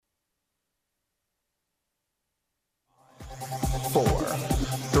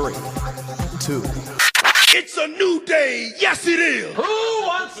too. It's a new day. Yes, it is. Who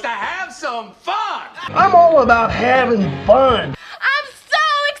wants to have some fun? I'm all about having fun. I'm so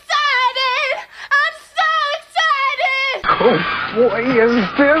excited! I'm so excited! Oh boy, is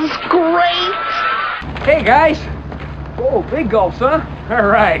this great! Hey guys! Oh, big gulps, huh? All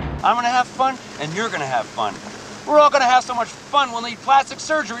right. I'm gonna have fun, and you're gonna have fun. We're all gonna have so much fun we'll need plastic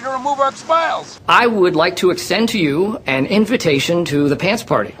surgery to remove our X-Files. I would like to extend to you an invitation to the pants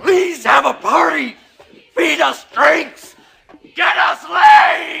party. Please have a party! Feed us drinks! Get us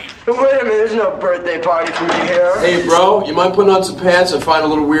laid! Wait a minute, there's no birthday party for me here. Hey, bro, you mind putting on some pants and find a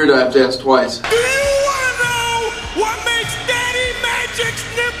little weird I have to ask twice? Do you want to know what makes Daddy Magic's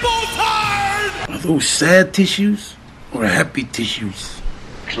nipples hard? Are those sad tissues or happy tissues?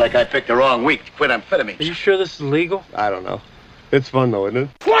 Looks like I picked the wrong week to quit amphetamines. Are you sure this is legal? I don't know. It's fun though, isn't it?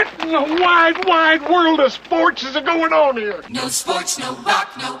 What in the wide, wide world of sports is going on here? No sports, no rock,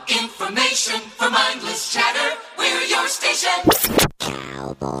 no information. For mindless chatter, we're your station.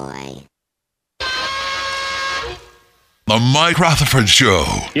 Cowboy. The Mike Rutherford Show.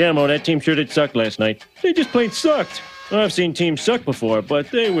 Yeah, Mo, that team sure did suck last night. They just plain sucked. I've seen teams suck before,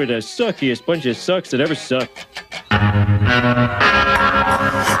 but they were the suckiest bunch of sucks that ever sucked.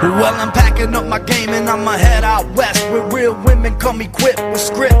 Well, I'm packing up my game and I'ma head out west, where real women come equipped with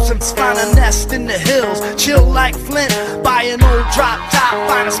scripts and find a nest in the hills, chill like Flint, buy an old drop top,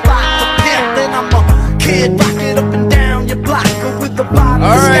 find a spot to pimp. Then I'm a kid, rock it up and down your block with the bottle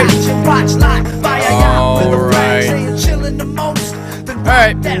of scotch and watch like buy a yacht with a rag, saying chillin' the most. Then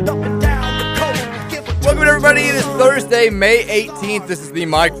that up and down the coast. Welcome everybody, it is Thursday, May 18th. This is the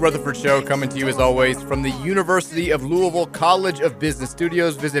Mike Rutherford Show, coming to you as always from the University of Louisville College of Business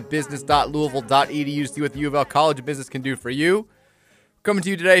Studios. Visit business.louisville.edu to see what the U of L College of Business can do for you. Coming to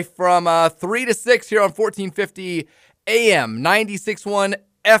you today from 3 to 6 here on 1450 AM, 96.1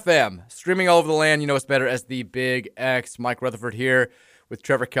 FM. Streaming all over the land, you know us better as the Big X. Mike Rutherford here with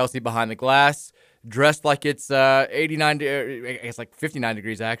Trevor Kelsey behind the glass. Dressed like it's 89, I guess like 59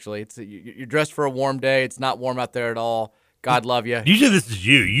 degrees actually. You're dressed for a warm day. It's not warm out there at all. God love you. Usually this is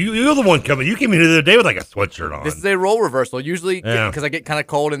you. You're the one coming. You came in here the other day with like a sweatshirt on. This is a role reversal. Usually, because I get kind of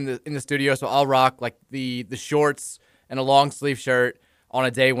cold in the studio, so I'll rock like the shorts and a long sleeve shirt on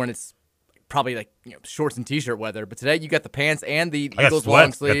a day when it's probably like shorts and t-shirt weather. But today you got the pants and the Eagles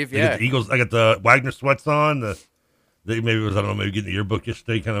long sleeve. I got the Wagner sweats on. Maybe it was, I don't know, maybe getting the yearbook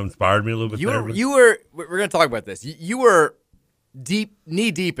yesterday kind of inspired me a little bit. We're going to talk about this. You were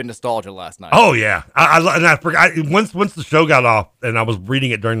knee deep in nostalgia last night. Oh yeah, I forgot once the show got off and I was reading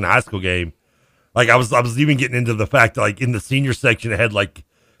it during the high school game. Like I was even getting into the fact that like in the senior section it had like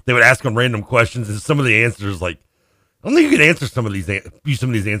they would ask them random questions and some of the answers like I don't think you could answer some of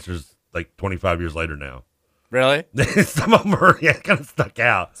these answers like 25 years later now. Really? Some of them are kind of stuck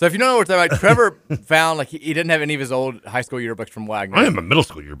out. So if you don't know what we're talking about, Trevor found like he didn't have any of his old high school yearbooks from Wagner. I have my middle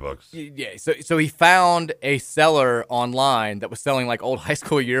school yearbooks. Yeah, so he found a seller online that was selling like old high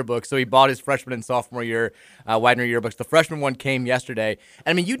school yearbooks. So he bought his freshman and sophomore year Wagner yearbooks. The freshman one came yesterday.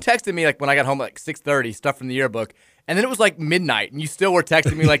 And I mean, you texted me like when I got home at like 6:30, stuff from the yearbook. And then it was like midnight, and you still were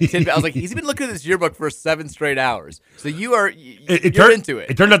texting me like 10. I was like, he's been looking at this yearbook for 7 straight hours. So you're into it.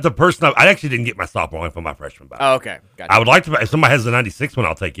 It turned out the person I actually didn't get my sophomore one from my freshman batch. Oh, okay. Gotcha. I would like to. If somebody has the 96 one,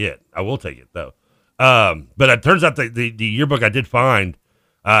 I'll take it. I will take it though. But it turns out the yearbook I did find,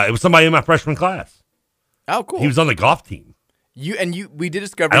 it was somebody in my freshman class. Oh, cool. He was on the golf team. We did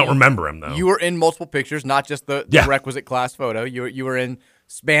discover. I don't remember him though. You were in multiple pictures, not just the requisite class photo. You were in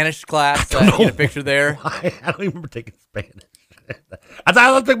Spanish class. You had a picture there. Why? I don't even remember taking Spanish. I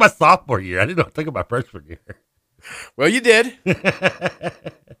thought I took my sophomore year. I didn't know I took my freshman year. Well, you did.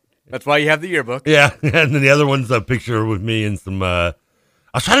 That's why you have the yearbook. Yeah, and then the other one's a picture with me and some. I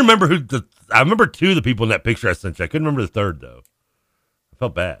was trying to remember I remember 2 of the people in that picture I sent you. I couldn't remember the third though. I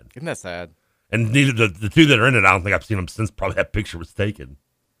felt bad. Isn't that sad? And neither the 2 that are in it, I don't think I've seen them since probably that picture was taken.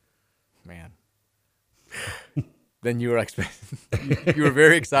 Man. Then you were you were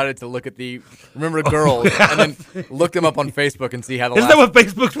very excited to look at remember the girls and then look them up on Facebook and see how the isn't that what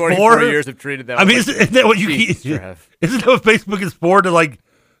Facebook's 24 for? years have treated them. I mean, isn't that what isn't that what Facebook is for, to like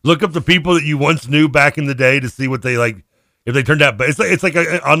look up the people that you once knew back in the day to see what they like if they turned out? It's like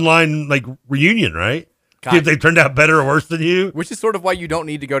an online like reunion, right? See if they turned out better or worse than you. Which is sort of why you don't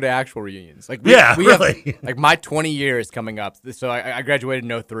need to go to actual reunions. Like we really. Have, like my 20 year is coming up, so I graduated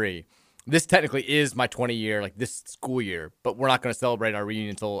in 03. This technically is my 20 year, like this school year, but we're not going to celebrate our reunion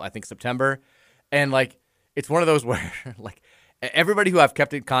until I think September. And like, it's one of those where like everybody who I've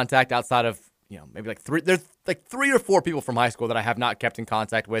kept in contact outside of, maybe like there's like 3 or 4 people from high school that I have not kept in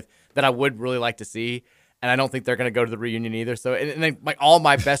contact with that I would really like to see. and I don't think they're going to go to the reunion either. So, and then like all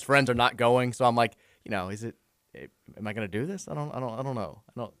my best friends are not going. So I'm like, am I going to do this? I don't know.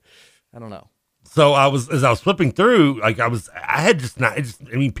 I don't know. So as I was flipping through, like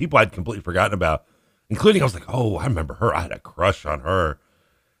people I'd completely forgotten about, including I was like, oh, I remember her. I had a crush on her.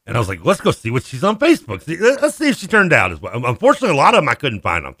 And I was like, let's go see what she's on Facebook. Let's see if she turned out as well. Unfortunately, a lot of them I couldn't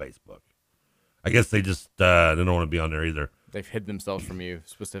find on Facebook. I guess they just they don't want to be on there either. They've hid themselves from you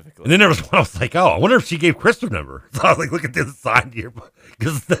specifically. And then there was one I was like, oh, I wonder if she gave Chris her number. So I was like, look at this signed yearbook.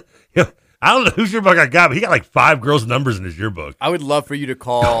 Because I don't know whose yearbook I got, but he got like 5 girls' numbers in his yearbook. I would love for you to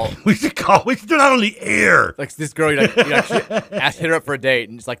call. We should do it out on the air. Like this girl, hit her up for a date,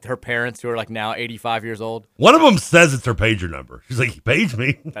 and it's like her parents who are like now 85 years old. One of them says it's her pager number. She's like, he paged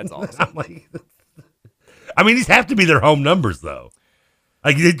me. That's awesome. I'm like, I mean, these have to be their home numbers though.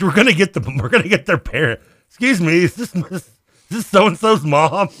 Like we're gonna get their parent. Excuse me, is this so-and-so's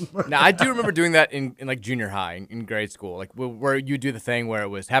mom? Now, I do remember doing that in like junior high, in grade school, like where you do the thing where it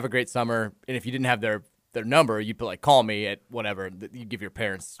was have a great summer, and if you didn't have their number, you'd put like call me at whatever. You give your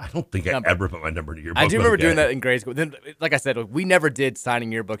parents. I don't think I ever put my number in your yearbook. I do remember doing that in grade school. Then, like I said, we never did signing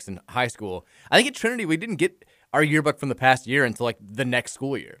yearbooks in high school. I think at Trinity we didn't get our yearbook from the past year until like the next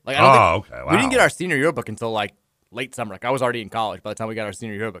school year. Like okay, wow. We didn't get our senior yearbook until like late summer. Like I was already in college by the time we got our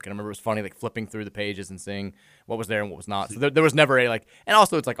senior yearbook, and I remember it was funny like flipping through the pages and seeing what was there and what was not. So there was never and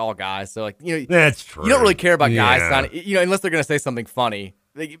also it's like all guys, so like that's true. You don't really care about guys signing, unless they're gonna say something funny.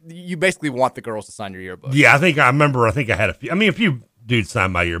 Like, you basically want the girls to sign your yearbook. Yeah, I think I had a few dudes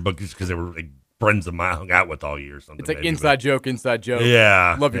sign my yearbook just because they were like friends of mine I hung out with all year or something. It's like inside joke.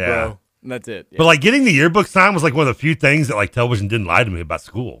 Yeah, love you, bro. And that's it. Yeah. But like getting the yearbook signed was like one of the few things that like television didn't lie to me about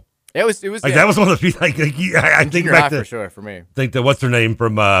school. It was like that was one of the few. I think back to for sure for me. Think that what's her name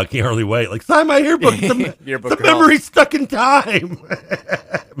from Can't Hardly Wait. Like sign my yearbook. Yearbook the memory stuck in time.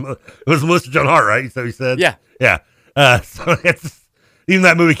 It was Melissa Joan Hart, right? So he said, yeah. So even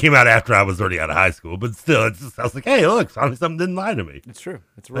that movie came out after I was already out of high school, but still, I was like, hey, look, something didn't lie to me. It's true.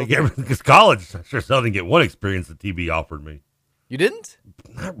 It's real. Because college, I sure didn't get one experience that TV offered me. You didn't?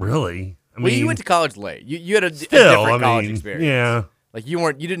 Not really. You went to college late. You had a different college experience. Yeah. Like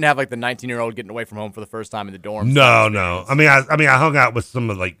you didn't have like the 19-year-old getting away from home for the first time in the dorms. No. I mean, I hung out with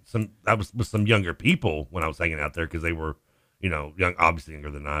some younger people when I was hanging out there because they were, young, obviously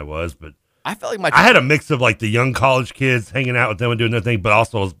younger than I was. But I felt like I had a mix of like the young college kids hanging out with them and doing their thing, but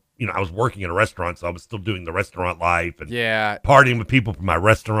also I was working in a restaurant, so I was still doing the restaurant life and partying with people from my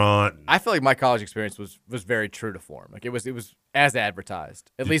restaurant. I feel like my college experience was very true to form. Like it was as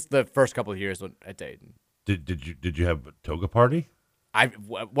advertised. At least the first couple of years at Dayton. Did you have a toga party? I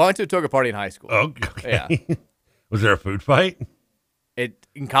went to a toga party in high school. Okay. Yeah. Was there a food fight?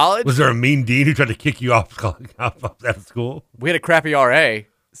 In college? Was there a mean dean who tried to kick you off out of school? We had a crappy RA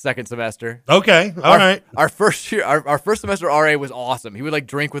second semester. Okay. All right. Our first year, our first semester RA was awesome. He would like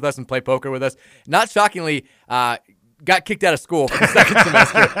drink with us and play poker with us. Not shockingly, got kicked out of school for the second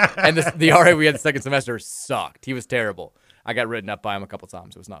semester. And the RA we had the second semester sucked. He was terrible. I got written up by him a couple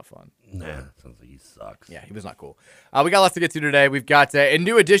times. It was not fun. Nah, sounds like he sucks. Yeah, he was not cool. We got lots to get to today. We've got a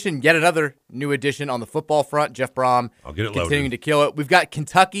new addition, yet another new addition on the football front. Jeff Brom continuing to kill it. We've got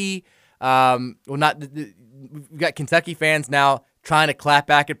Kentucky. We've got Kentucky fans now trying to clap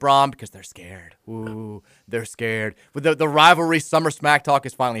back at Brom because they're scared. Ooh, they're scared. But the rivalry summer smack talk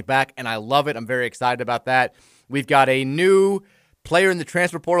is finally back, and I love it. I'm very excited about that. We've got a new player in the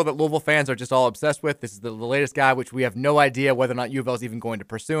transfer portal that Louisville fans are just all obsessed with. This is the latest guy, which we have no idea whether or not U of L is even going to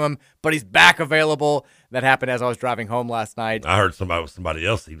pursue him, but he's back available. That happened as I was driving home last night. I heard somebody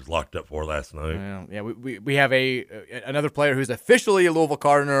else he was locked up for last night. Yeah, we have another player who's officially a Louisville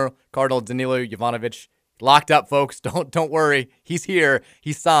Cardinal, Danilo Jovanovic. Locked up, folks. Don't worry. He's here.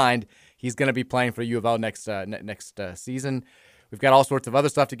 He's signed. He's going to be playing for U of L next season. We've got all sorts of other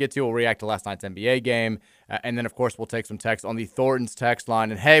stuff to get to. We'll react to last night's NBA game. And then, of course, we'll take some text on the Thornton's text line.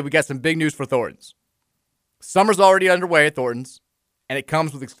 And, hey, we got some big news for Thornton's. Summer's already underway at Thornton's, and it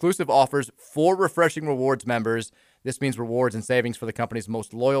comes with exclusive offers for Refreshing Rewards members. This means rewards and savings for the company's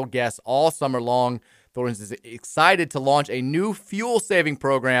most loyal guests all summer long. Thornton's is excited to launch a new fuel-saving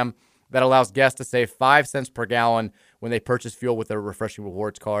program that allows guests to save 5 cents per gallon when they purchase fuel with their Refreshing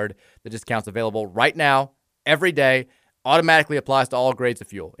Rewards card. The discount's available right now, every day. Automatically applies to all grades of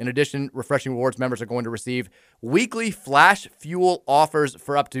fuel. In addition, Refreshing Rewards members are going to receive weekly flash fuel offers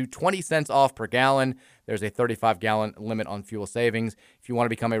for up to 20 cents off per gallon. There's a 35-gallon limit on fuel savings. If you want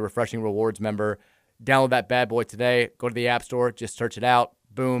to become a Refreshing Rewards member, download that bad boy today. Go to the App Store. Just search it out.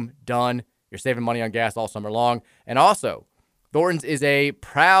 Boom. Done. You're saving money on gas all summer long. And also, Thornton's is a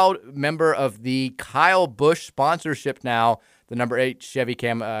proud member of the Kyle Busch sponsorship now, the number 8 Chevy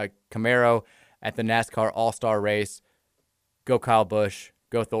Camaro. at the NASCAR All-Star Race. Go Kyle Busch.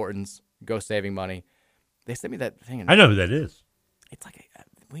 Go Thorntons. Go Saving Money. They sent me that thing. I know who that is. It's like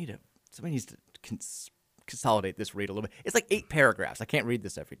somebody needs to consolidate this read a little bit. It's like 8 paragraphs. I can't read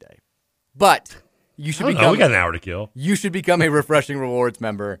this every day. But you should become. We got an hour to kill. You should become a Refreshing Rewards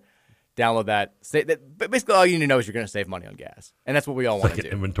member. Download that. But basically, all you need to know is you're going to save money on gas, and that's what we all want to do.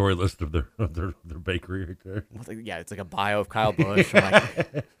 An inventory list of their bakery right there. It's like a bio of Kyle Busch.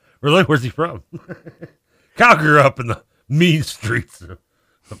 Like, really, where's he from? Kyle grew up in the mean streets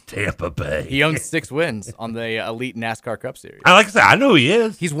of Tampa Bay. He owns 6 wins on the Elite NASCAR Cup Series. Like I said, I know who he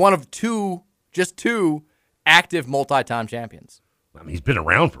is. He's one of just two active multi-time champions. I mean, he's been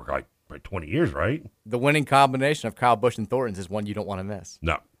around for like 20 years, right? The winning combination of Kyle Busch and Thorntons is one you don't want to miss.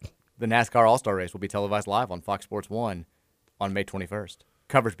 No. The NASCAR All-Star Race will be televised live on Fox Sports 1 on May 21st.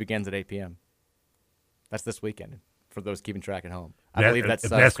 Coverage begins at 8 p.m. That's this weekend for those keeping track at home. I believe that's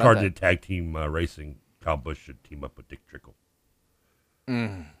if NASCAR Sunday. did tag team racing, Kyle Busch should team up with Dick Trickle.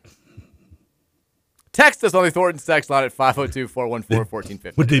 Text us on the Thornton's text line at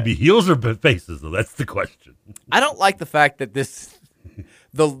 502-414-1450. Would they be heels or faces, though? That's the question. I don't like the fact that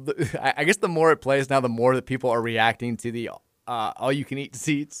I guess the more it plays now, the more that people are reacting to the all-you-can-eat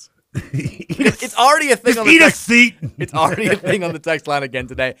seats. It's already a thing on the text. Seat. It's already a thing on the text line again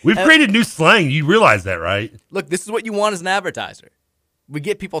today. We've created new slang. You realize that, right? Look, this is what you want as an advertiser. We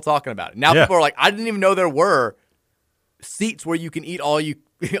get people talking about it. Now people are like, I didn't even know there were seats where you can eat all you.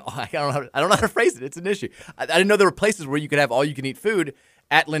 I don't know how to phrase it. It's an issue. I didn't know there were places where you could have all you can eat food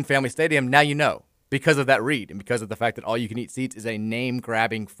at Lynn Family Stadium. Now you know because of that read and because of the fact that all you can eat seats is a name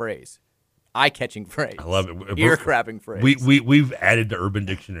grabbing phrase, eye catching phrase. I love it. Ear grabbing phrase. We've added to Urban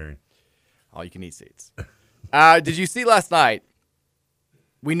Dictionary. All you can eat seats. Did you see last night?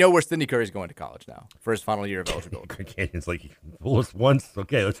 We know where Sidney Curry's going to college now for his final year of eligibility. Grand Canyon's like, fool us once.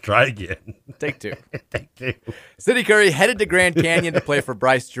 Okay, let's try again. Take 2. Take 2. Sidney Curry headed to Grand Canyon to play for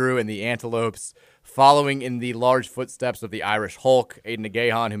Bryce Drew and the Antelopes, following in the large footsteps of the Irish Hulk, Aiden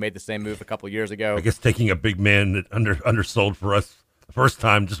Nagahan, who made the same move a couple years ago. I guess taking a big man that undersold for us the first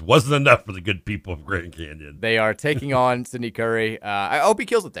time just wasn't enough for the good people of Grand Canyon. They are taking on Sidney Curry. I hope he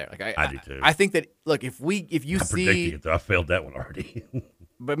kills it there. I do too. I think that, look, if you I'm see. predicting it, though. I failed that one already.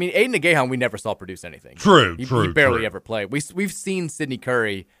 But I mean, Aiden Nagahan, we never saw produce anything. True. He barely ever played. We've seen Sidney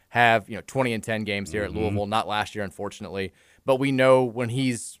Curry have 20 and 10 games here at Louisville. Not last year, unfortunately, but we know when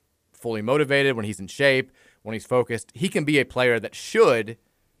he's fully motivated, when he's in shape, when he's focused, he can be a player that should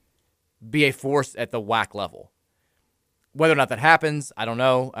be a force at the WAC level. Whether or not that happens, I don't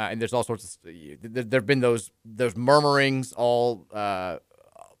know. And there's all sorts of. There've been those murmurings all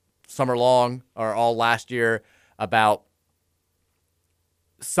summer long or all last year about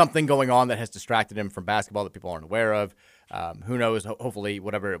something going on that has distracted him from basketball that people aren't aware of. Who knows? Hopefully,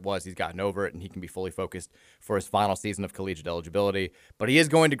 whatever it was, he's gotten over it and he can be fully focused for his final season of collegiate eligibility. But he is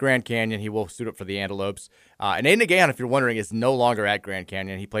going to Grand Canyon. He will suit up for the Antelopes. And Aiden Nagahan, if you're wondering, is no longer at Grand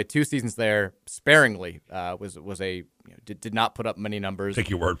Canyon. He played 2 seasons there sparingly. Did not put up many numbers.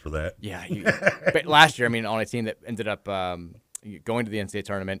 Take your word for that. Yeah. But last year, on a team that ended up going to the NCAA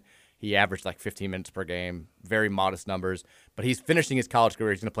tournament, he averaged like 15 minutes per game, very modest numbers. But he's finishing his college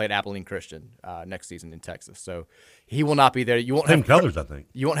career. He's going to play at Abilene Christian next season in Texas. So he will not be there. You won't Same have colors, I think.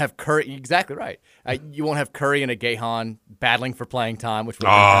 You won't have Curry. Exactly right. You won't have Curry and a Gahan battling for playing time, which would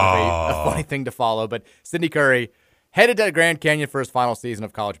be kind of a funny thing to follow. But Sidney Curry headed to Grand Canyon for his final season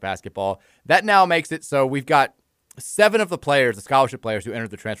of college basketball. That now makes it so we've got 7 of the players, the scholarship players who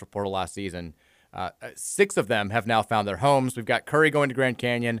entered the transfer portal last season. 6 of them have now found their homes. We've got Curry going to Grand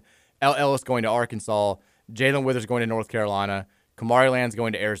Canyon, L. Ellis going to Arkansas, Jalen Withers going to North Carolina, Kamari Lands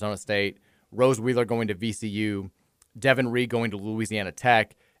going to Arizona State, Rose Wheeler going to VCU, Devin Reed going to Louisiana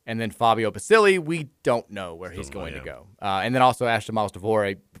Tech, and then Fabio Basili, we don't know where he's going to go. And then also Ashton Miles DeVore,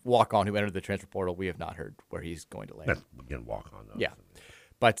 a walk-on who entered the transfer portal. We have not heard where he's going to land. That's, again, walk-on, though. Yeah.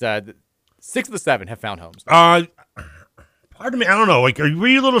 But 6 of the 7 have found homes. Pardon me, I don't know. Were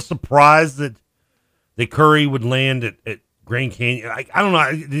you a little surprised that Curry would land at Grand Canyon? I don't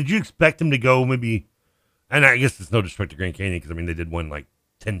know. Did you expect him to go maybe? And I guess it's no disrespect to Grand Canyon because they did win like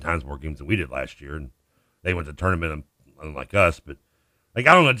 10 times more games than we did last year, and they went to the tournament unlike us. But I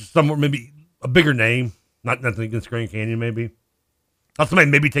don't know, just somewhere maybe a bigger name. Nothing against Grand Canyon, maybe. Not somebody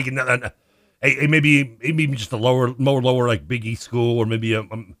maybe taking maybe just a lower like Big East school, or maybe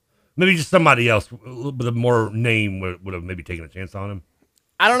maybe just somebody else, a little bit of more name would have maybe taken a chance on him.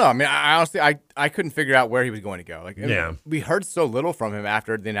 I don't know. I honestly couldn't figure out where he was going to go. We heard so little from him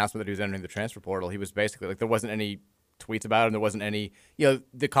after the announcement that he was entering the transfer portal. He was basically there wasn't any tweets about him. There wasn't any,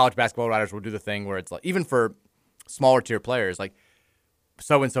 the college basketball writers will do the thing where it's like, even for smaller tier players, like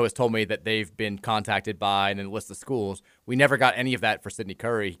so-and-so has told me that they've been contacted by, and then a list of schools. We never got any of that for Sidney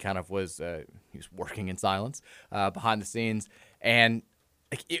Curry. He kind of was he was working in silence behind the scenes. And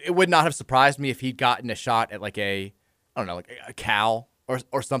it would not have surprised me if he'd gotten a shot at like a Cal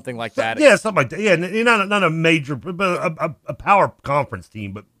or something like that. Yeah, something like that. Yeah, not a major, but a power conference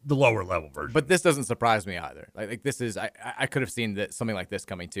team, but the lower level version. But this doesn't surprise me either. Like this is, I could have seen that something like this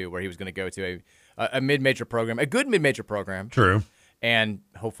coming too, where he was going to go to a mid-major program, a good mid-major program. True. And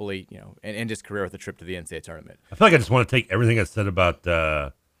hopefully, and end his career with a trip to the NCAA tournament. I feel like I just want to take everything I said about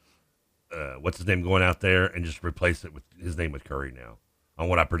what's his name going out there and just replace it with his name with Curry now on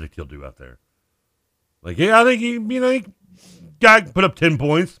what I predict he'll do out there. Like, yeah, I think he guy can put up 10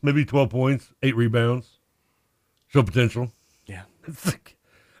 points, maybe 12 points, 8 rebounds, show potential. Yeah.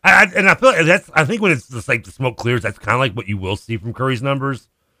 I feel like I think when it's just like the smoke clears, that's kind of like what you will see from Curry's numbers,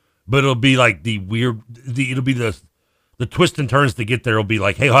 but it'll be like it'll be the twist and turns to get there. Will be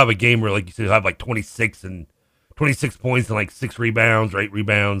like, hey, he'll have a game where, like you said, he'll have like 26 points and like 6 rebounds or 8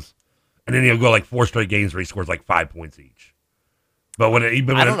 rebounds, and then he'll go like 4 straight games where he scores like 5 points each. But I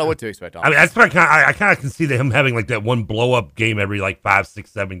don't know what to expect. I mean, that's what I kind of can see him having like that one blow up game every like 5,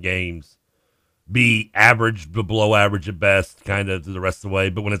 6, 7 games, be average, but below average at best, kind of the rest of the way.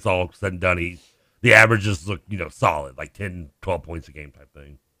 But when it's all said and done, the averages look solid, like 10, 12 points a game type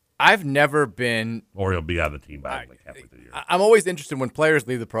thing. I've never been, or he'll be out of the team by like halfway through the year. I'm always interested when players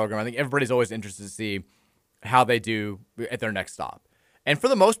leave the program. I think everybody's always interested to see how they do at their next stop. And for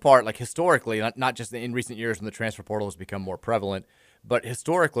the most part, like historically, not just in recent years when the transfer portal has become more prevalent, but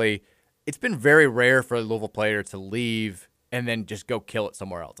historically, it's been very rare for a Louisville player to leave and then just go kill it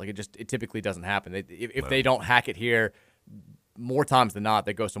somewhere else. Like it typically doesn't happen. If they don't hack it here, more times than not,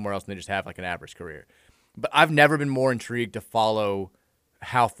 they go somewhere else and they just have like an average career. But I've never been more intrigued to follow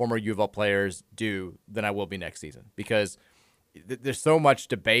how former U of L players do than I will be next season, because there's so much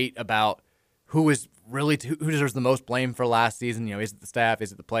debate about who deserves the most blame for last season. Is it the staff?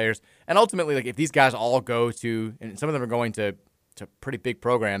 Is it the players? And ultimately, like if these guys all go to, and some of them are going to pretty big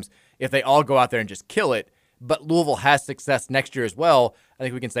programs, if they all go out there and just kill it, but Louisville has success next year as well, I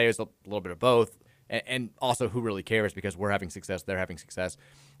think we can say it's a little bit of both. And also, who really cares, because we're having success, they're having success.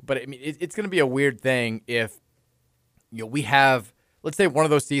 But I mean, it's going to be a weird thing if we have, let's say, one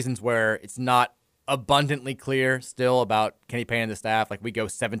of those seasons where it's not abundantly clear still about Kenny Payne and the staff. Like we go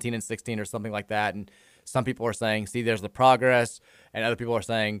 17-16 or something like that, and some people are saying, see, there's the progress, and other people are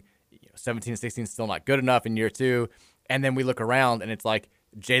saying 17-16 is still not good enough in year 2. And then we look around, and it's like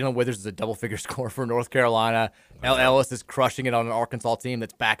Jalen Withers is a double-figure scorer for North Carolina. L. Ellis is crushing it on an Arkansas team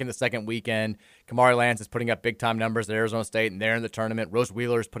that's back in the second weekend. Kamari Lance is putting up big-time numbers at Arizona State, and they're in the tournament. Rose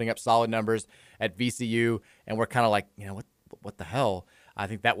Wheeler is putting up solid numbers at VCU, and we're kind of like, what the hell? I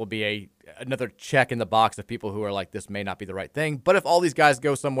think that will be another check in the box of people who are like, this may not be the right thing. But if all these guys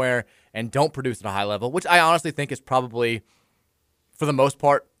go somewhere and don't produce at a high level, which I honestly think is probably, for the most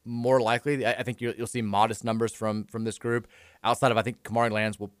part, more likely, I think you'll see modest numbers from this group. Outside of, I think Kamari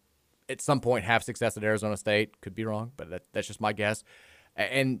Lands will at some point have success at Arizona State. Could be wrong, but that's just my guess.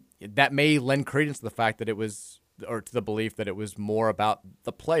 And that may lend credence to the fact that it was, or to the belief that it was more about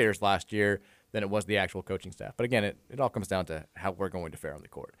the players last year than it was the actual coaching staff. But again, it all comes down to how we're going to fare on the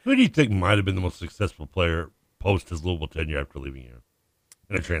court. Who do you think might have been the most successful player post his Louisville tenure after leaving here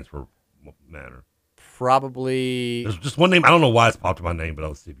in a transfer manner? Probably. There's just one name. I don't know why it's popped in my name, but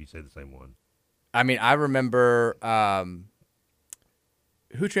I'll see if you say the same one. I mean, I remember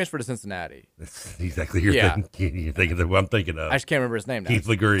who transferred to Cincinnati. That's exactly you're thinking of who I'm thinking of. I just can't remember his name now. Keith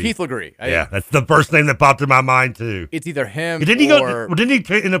Legree. Keith Legree. Yeah, that's the first name that popped in my mind too. It's either him. Didn't he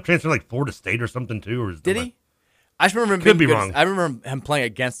end up transferring like Florida State or something too? Or did he? I just remember him could be wrong. I remember him playing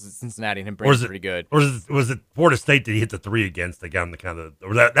against Cincinnati and him being pretty good. Or was it Florida State that he hit the 3 against? They got him the kind of,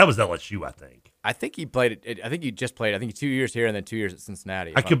 or that was LSU, I think. I think he played it. I think he just played. I think 2 years here and then 2 years at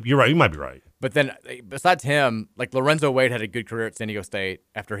Cincinnati. You're right. You might be right. But then, besides him, like Lorenzo Wade had a good career at San Diego State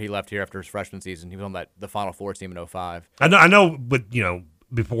after he left here after his freshman season. He was on the Final Four team in 2005. I know, but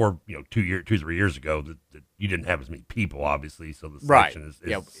before 2-3 years ago, that you didn't have as many people, obviously, so the selection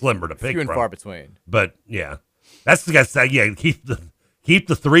is slimmer to pick few and from. Far between. But yeah, that's the guy saying, keep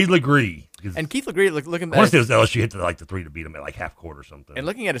the 3 Legree. And Keith Legree, looking at I want to say it was LSU hit the 3 to beat him at like half court or something. And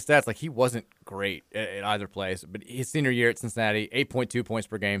looking at his stats, like he wasn't great at either place. But his senior year at Cincinnati, 8.2 points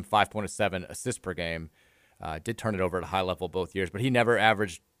per game, 5.7 assists per game. Did turn it over at a high level both years, but he never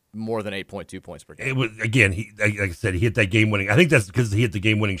averaged more than 8.2 points per game. It was, again, like I said, he hit that game winning. I think that's because he hit the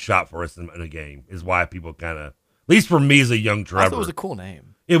game winning shot for us in a game. Is why people kind of, at least for me as a young Trevor, I thought it was a cool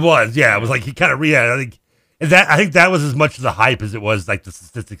name. It was, yeah. It was like he kind of I think that was as much of the hype as it was like the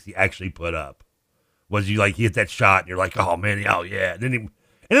statistics he actually put up. Was he hit that shot and you're like, oh man, oh yeah. And then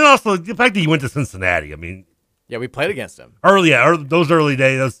And then also the fact that you went to Cincinnati. I mean, yeah, we played against him those early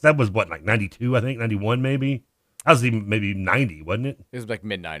days. That was what, like 92, I think, 91 maybe. That was even maybe 90, wasn't it? It was like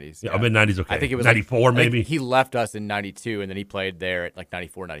mid-90s. Yeah, mid-90s, okay. I think it was 94 maybe. He left us in 92, and then he played there at like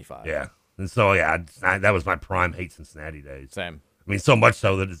 94, 95. Yeah. And so, that was my prime hate Cincinnati days. Same. I mean, so much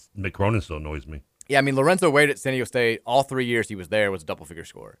so that Mick Cronin still annoys me. Yeah, I mean, Lorenzo Wade at San Diego State, all 3 years he was there, was a double-figure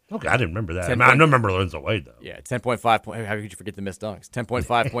score. Okay, I didn't remember that. I don't remember Lorenzo Wade, though. Yeah, 10.5 points. How could you forget the missed dunks?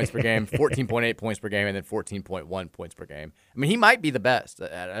 10.5 points per game, 14.8 points per game, and then 14.1 points per game. I mean, he might be the best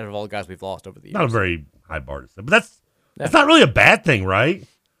out of all the guys we've lost over the years. Not a very high bar to set, but that's not really a bad thing, right?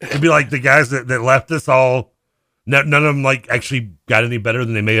 It'd be like the guys that left us all, none of them like actually got any better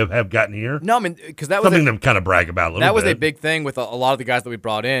than they may have gotten here. No, I mean, because that was something to kind of brag about a little bit. That was a big thing with a lot of the guys that we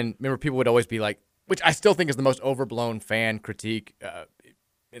brought in. Remember, people would always be like, which I still think is the most overblown fan critique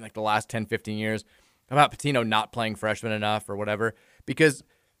in like the last 10, 15 years about Pitino not playing freshmen enough or whatever, because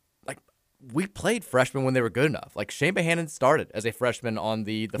like we played freshmen when they were good enough. Like Shane Bohannon started as a freshman on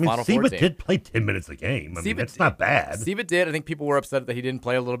the Final Four team. did play 10 minutes a game. I mean, that's not bad. Siva did. I think people were upset that he didn't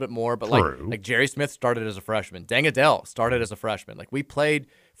play a little bit more, but like Jerry Smith started as a freshman. Dang Adele started as a freshman. Like we played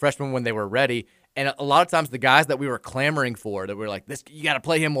freshmen when they were ready. And a lot of times the guys that we were clamoring for, that we were like, "This, you got to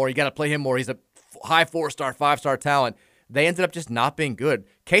play him more. You got to play him more. He's a high 4-star, 5-star talent." They ended up just not being good.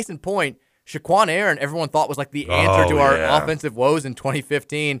 Case in point, Shaquan Aaron, everyone thought was like the answer to our offensive woes in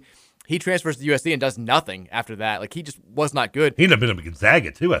 2015. He transfers to USC and does nothing after that. Like he just was not good. He ended up being up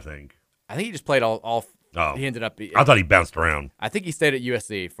Gonzaga too, I think. I think he just played all. He ended up. I thought he bounced around. I think he stayed at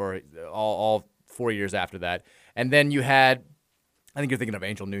USC for all 4 years after that, and then you had. I think you're thinking of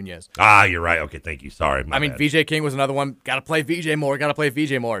Angel Nunez. You're right. Okay, thank you. Sorry. I mean, VJ King was another one. Got to play VJ more. Got to play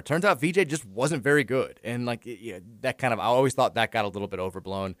VJ more. Turns out VJ just wasn't very good. And, like, that kind of – I always thought that got a little bit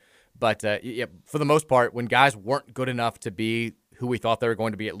overblown. But, for the most part, when guys weren't good enough to be who we thought they were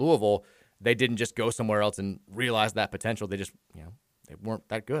going to be at Louisville, they didn't just go somewhere else and realize that potential. They just, they weren't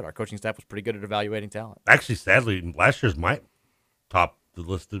that good. Our coaching staff was pretty good at evaluating talent. Actually, sadly, last year's might top the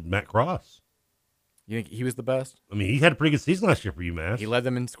list of Matt Cross. You think he was the best? I mean, he had a pretty good season last year for UMass. He led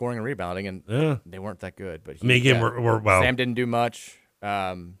them in scoring and rebounding, and they weren't that good. But Sam didn't do much.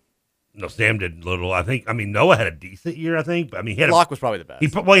 No, Sam did little. I think. I mean, Noah had a decent year. I think. But, I mean, Locke was probably the best.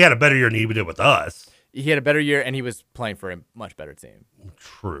 He had a better year than he did with us. He had a better year, and he was playing for a much better team.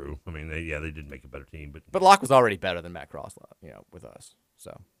 True. I mean, they did make a better team, but Locke was already better than Matt Cross, with us.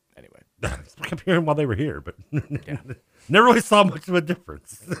 So anyway, I kept hearing while they were here, but never really saw much of a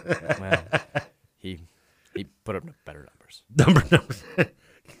difference. Well, he put up better numbers.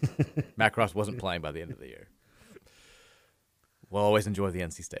 Matt Cross wasn't playing by the end of the year. We'll always enjoy the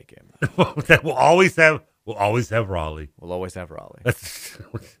NC State game. We'll always have Raleigh. We'll always have Raleigh.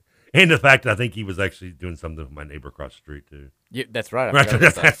 And the fact that I think he was actually doing something with my neighbor across the street too. Yeah, that's right.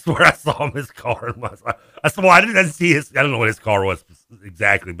 That's where I saw him. His car. I didn't see his. I don't know what his car was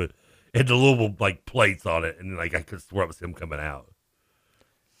exactly, but it had the Louisville plates on it, and I could swear it was him coming out.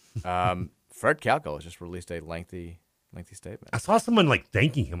 Fred Calco has just released a lengthy statement. I saw someone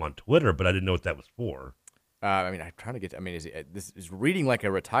thanking him on Twitter, but I didn't know what that was for. I'm trying to get. This is reading like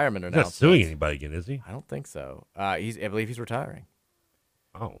a retirement He's announcement. not suing anybody again, is he? I don't think so. I believe he's retiring.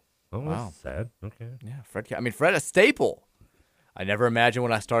 Oh, wow. That's sad. Okay. Yeah, Fred, a staple. I never imagined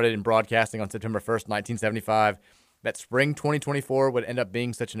when I started in broadcasting on September 1st, 1975, that spring 2024 would end up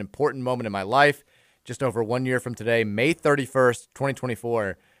being such an important moment in my life. Just over 1 year from today, May 31st,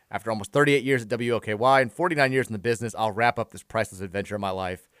 2024. After almost 38 years at WLKY and 49 years in the business, I'll wrap up this priceless adventure of my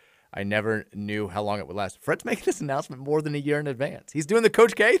life. I never knew how long it would last. Fred's making this announcement more than a year in advance. He's doing the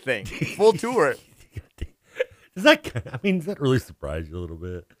Coach K thing, full tour. Does that really surprise you a little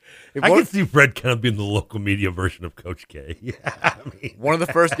bit? I can see Fred kind of being the local media version of Coach K. Yeah, one of the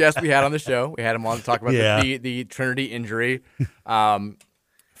first guests we had on the show, we had him on to talk about the Trinity injury.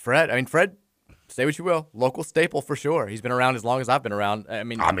 Fred, say what you will, local staple for sure. He's been around as long as I've been around.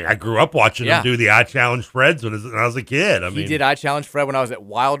 I grew up watching him do the I Challenge Freds when I was a kid. He did I Challenge Fred when I was at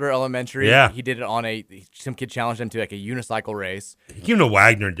Wilder Elementary. Yeah. He did it on some kid challenged him to a unicycle race. He came to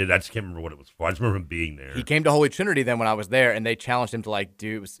Wagner and did. I just can't remember what it was for. I just remember him being there. He came to Holy Trinity then when I was there, and they challenged him to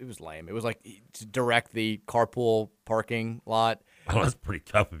do. It was lame. It was to direct the carpool parking lot. Oh, that's pretty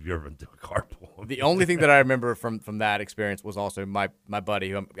tough if you ever do a carpool. The only thing that I remember from that experience was also my buddy,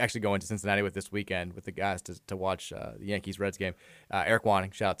 who I'm actually going to Cincinnati with this weekend with the guys to watch the Yankees-Reds game, Eric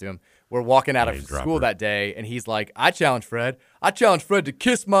Wanning, shout out to him. We're walking out of school that day, and he's like, I challenge Fred to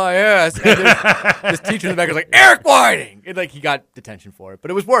kiss my ass. And this teacher in the back was like, Eric Whiting! And he got detention for it.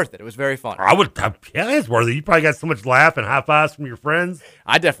 But it was worth it. It was very fun. It's worth it. You probably got so much laugh and high fives from your friends.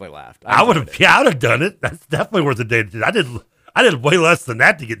 I definitely laughed. I would have done it. That's definitely worth a day. I did way less than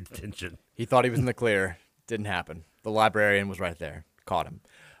that to get detention. He thought he was in the clear. Didn't happen. The librarian was right there. Caught him.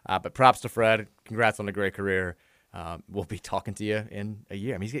 But props to Fred. Congrats on a great career. We'll be talking to you in a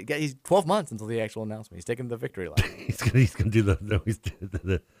year. I mean, he's 12 months until the actual announcement. He's taking the victory lap. he's gonna do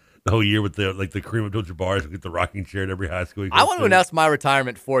the whole year with the Kareem Abdul-Jabbar. Get the rocking chair at every high school. I want to announce my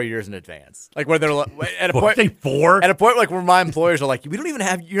retirement 4 years in advance. Like where they're at a point. Say 4 at a point like where my employers are like, we don't even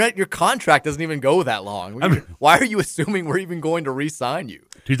have your contract doesn't even go that long. Why are you assuming we're even going to re-sign you?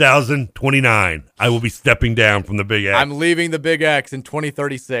 2029. I will be stepping down from the Big X. I'm leaving the Big X in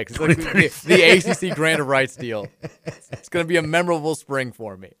 2036. It's like the ACC grant of rights deal. It's going to be a memorable spring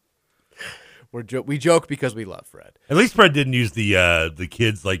for me. We joke because we love Fred. At least Fred didn't use the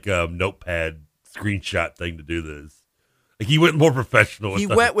kids notepad screenshot thing to do this. Like he went more professional. He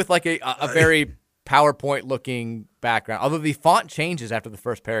went with like a very PowerPoint looking background. Although the font changes after the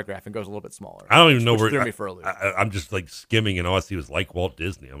first paragraph and goes a little bit smaller. I don't even know which where. threw me for a loop. I'm just like skimming, and all I see was like Walt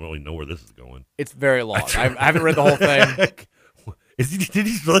Disney. I don't really know where this is going. It's very long. I haven't read the whole thing. Did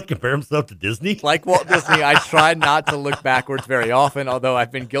he really compare himself to Disney? Like Walt Disney, I try not to look backwards very often, although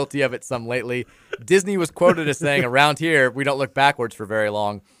I've been guilty of it some lately. Disney was quoted as saying, around here, we don't look backwards for very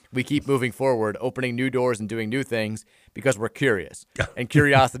long. We keep moving forward, opening new doors and doing new things because we're curious. And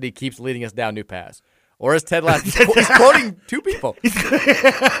curiosity keeps leading us down new paths. Or as Ted Lasso, he's quoting two people.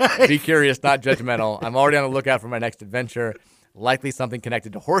 Be curious, not judgmental. I'm already on the lookout for my next adventure, likely something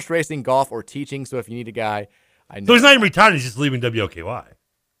connected to horse racing, golf, or teaching. So if you need a guy, I know. So he's not even retired. He's just leaving WOKY.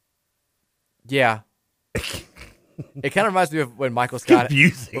 Yeah. It kind of reminds me of when Michael Scott.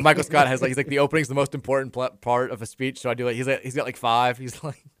 Confusing. When Michael Scott has he's like the opening's the most important part of a speech. So I do he's got like 5. He's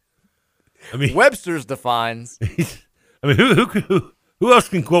like, I mean, Webster's defines. I mean, who else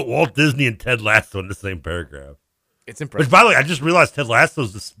can quote Walt Disney and Ted Lasso in the same paragraph? It's impressive. Which, by the way, I just realized Ted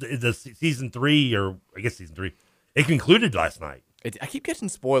Lasso's the season 3, or I guess season 3. It concluded last night. I keep catching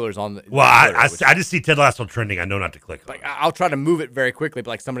spoilers on the. Well, I just see Ted Lasso trending. I know not to click on it. I'll try to move it very quickly, but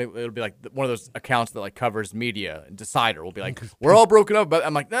like it'll be like one of those accounts that like covers media. Decider will be like, we're all broken up, but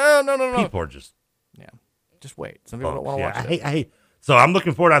I'm like, no. People are just. Yeah. Just wait. Some people don't want to watch it. I hate. So I'm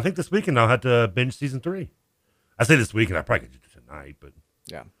looking forward. I think this weekend I'll have to binge season 3. I say this weekend. I probably could do it tonight, but.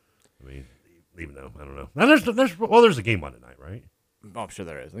 Yeah. I mean, even though, I don't know. Now there's a game on tonight, right? Oh, I'm sure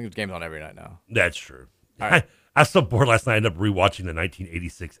there is. I think there's games on every night now. That's true. All right. I was so bored last night. I ended up rewatching the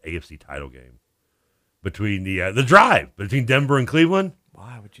 1986 AFC title game between the drive between Denver and Cleveland.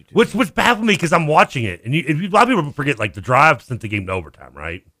 Why would you do that? Which baffled me because I'm watching it, and a lot of people forget like the drive sent the game to overtime,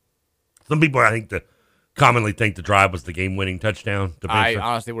 right? Some people commonly think the drive was the game-winning touchdown. I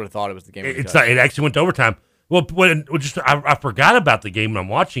honestly would have thought it was the game. It actually went to overtime. Well, I forgot about the game when I'm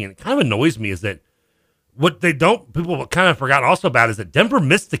watching it. It kind of annoys me is that people kind of forgot also about is that Denver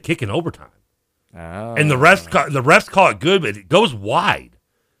missed the kick in overtime. Oh. And the refs call it good, but it goes wide,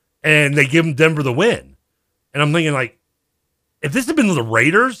 and they give Denver the win. And I'm thinking, like, if this had been the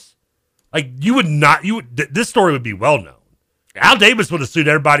Raiders, like this story would be well known. Al Davis would have sued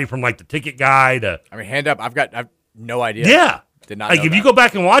everybody from like the ticket guy to. I mean, hand up, I've no idea. Yeah, did not. Like if you go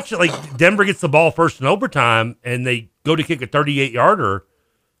back and watch it, like Denver gets the ball first in overtime, and they go to kick a 38-yarder,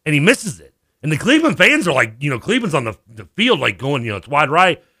 and he misses it. And the Cleveland fans are like, Cleveland's on the field, like going, it's wide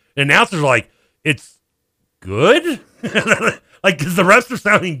right. And announcers are like, it's good, like because the refs are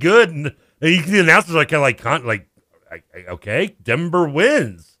sounding good, and the announcers are kind of okay, Denver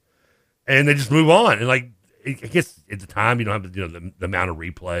wins, and they just move on. And like I guess at the time you don't have the amount of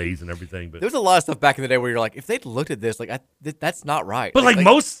replays and everything, but there was a lot of stuff back in the day where you're like, if they'd looked at this, that's not right. But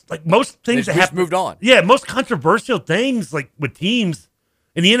most things that have moved on. Yeah, most controversial things like with teams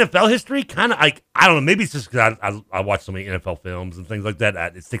in the NFL history, kind of like I don't know, maybe it's just because I watch so many NFL films and things like that,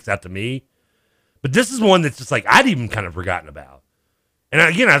 it sticks out to me. But this is one that's just like I'd even kind of forgotten about. And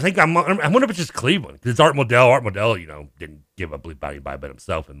again, I think I wonder if it's just Cleveland because it's Art Modell. Art Modell, didn't give a bleep about anybody but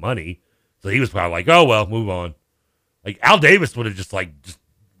himself and money, so he was probably like, "Oh well, move on." Like Al Davis would have just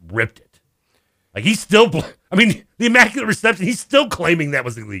ripped it. Like he's still, I mean, the Immaculate Reception. He's still claiming that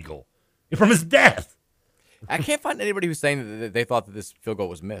was illegal from his death. I can't find anybody who's saying that they thought that this field goal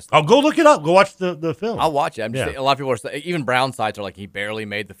was missed. I'll go look it up. Go watch the film. I'll watch it. I'm just saying, a lot of people are saying, even Brown sites are like, he barely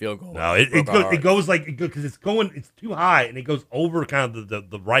made the field goal. No, it goes because it's too high and it goes over kind of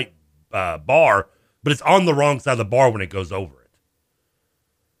the right bar, but it's on the wrong side of the bar when it goes over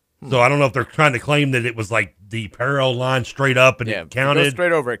it. So I don't know if they're trying to claim that it was like the parallel line straight up and it counted. If it goes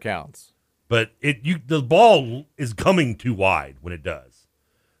straight over, it counts. But the ball is coming too wide when it does.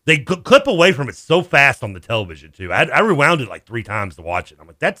 They clip away from it so fast on the television too. I rewound it like 3 times to watch it. I'm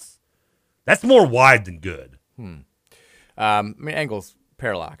like, that's more wide than good. I mean, angles,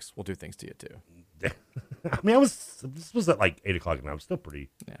 parallax will do things to you too. I mean, this was at like 8 o'clock and I was still pretty.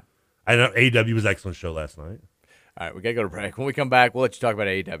 Yeah. I know AEW was an excellent show last night. All right, we got to go to break. When we come back, we'll let you talk about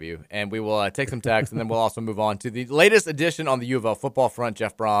AEW, and we will take some text, and then we'll also move on to the latest addition on the U of L football front,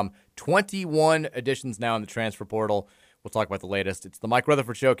 Jeff Brom. 21 additions now in the transfer portal. We'll talk about the latest. It's the Mike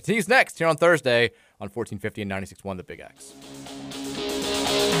Rutherford Show. Continues next here on Thursday on 1450 and 96.1 The Big X.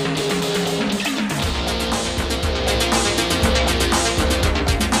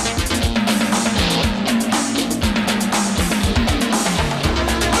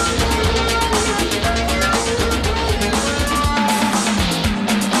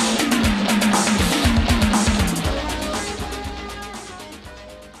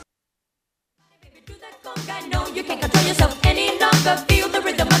 You can't control yourself any longer. Feel the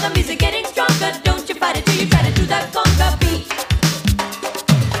rhythm of the music getting stronger. Don't you fight it till you try to do that conga beat.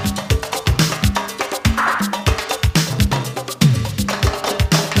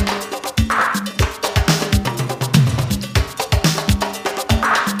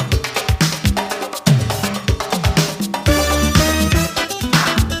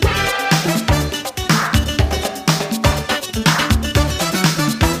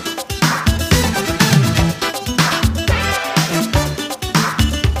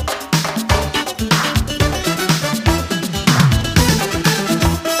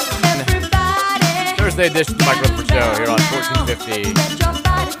 Edition of the Mike Rutherford Show here on 1450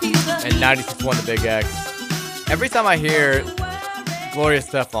 and 96.1 The Big X. Every time I hear Gloria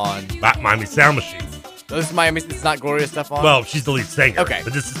Stefan, Miami Sound Machine. So this is Miami. It's not Gloria Stefan. Well, she's the lead singer. Okay,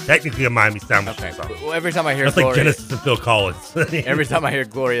 but this is technically a Miami Sound Machine song. Well, every time I hear that's Gloria, like Genesis and Phil Collins. Every time I hear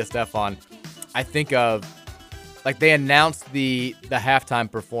Gloria Stefan, I think of like they announced the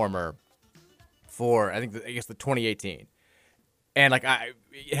halftime performer for I guess the 2018. And like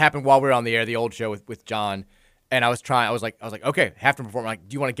it happened while we were on the air, the old show with John, and I was like, okay, have to perform. I'm like,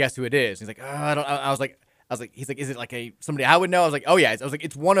 do you want to guess who it is? And he's like, I don't. I was like, he's like, is it like somebody I would know? I was like, oh yeah. I was like,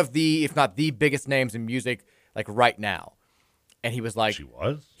 it's one of the, if not the biggest names in music like right now. And he was like,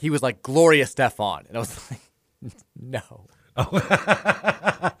 he was like Gloria Stefan, and I was like, no.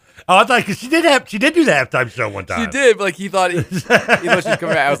 Oh, I thought because she did do the halftime show one time. She did, but like he thought she's coming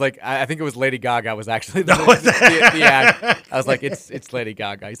back. I was like, I think it was Lady Gaga was actually the act. I was like, it's Lady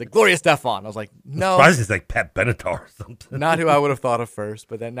Gaga. He's like Gloria Stefan. I was like, no. Surprised it's like Pat Benatar or something. Not who I would have thought of first,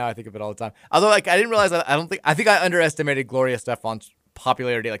 but then now I think of it all the time. Although like I didn't realize that I think I underestimated Gloria Stefan's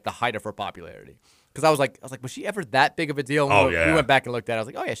popularity, like the height of her popularity. Because I was like, was she ever that big of a deal? Oh, yeah. We went back and looked at it. I was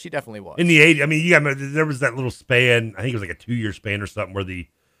like, oh, yeah, she definitely was. In the 80s, I mean, there was that little span, I think it was like a 2-year span or something, where you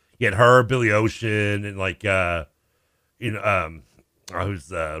had her, Billy Ocean, and like, who's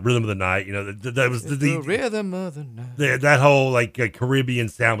Rhythm of the Night, that was the Rhythm of the Night. That whole like Caribbean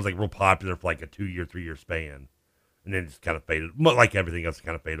sound was like real popular for like a 2-year, 3-year span. And then it just kind of faded, like everything else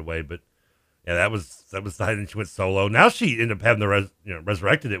kind of faded away. But yeah, that was the height, and she went solo. Now she ended up having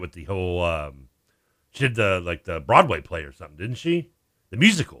resurrected it with the whole, she did the Broadway play or something, didn't she? The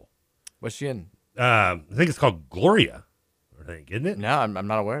musical. What's she in? I think it's called Gloria. I think, isn't it? No, I'm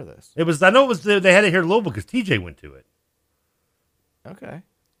not aware of this. It was. I know it was. They had it here in Louisville because TJ went to it. Okay.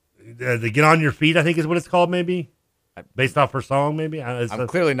 The Get On Your Feet, I think, is what it's called. Maybe based off her song. Maybe I'm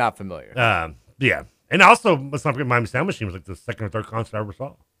clearly not familiar. Yeah, and also let's not forget Miami Sound Machine was like the second or third concert I ever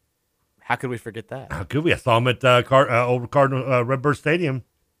saw. How could we forget that? How could we? I saw them at Old Cardinal Redbird Stadium.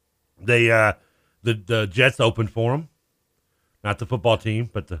 They the Jets opened for them, not the football team,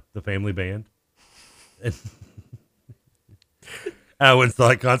 but the family band. And I went and saw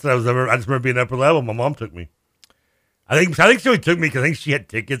that concert. I just remember being upper level. My mom took me. I think she only took me because I think she had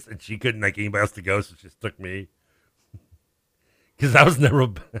tickets and she couldn't like anybody else to go, so she just took me. Because I was never.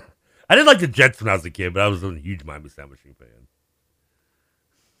 I didn't like the Jets when I was a kid, but I was a huge Miami Sound Machine fan.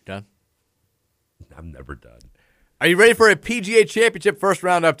 Done? I'm never done. Are you ready for a PGA Championship first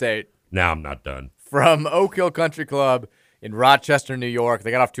round update? No, I'm not done. From Oak Hill Country Club in Rochester, New York.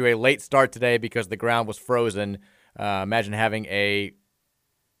 They got off to a late start today because the ground was frozen. Imagine having a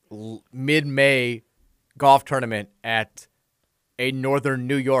mid-May golf tournament at a northern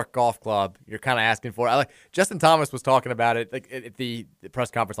New York golf club. You're kind of asking for it. Justin Thomas was talking about it like at the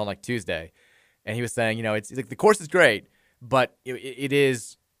press conference on like Tuesday, and he was saying, it's like the course is great, but it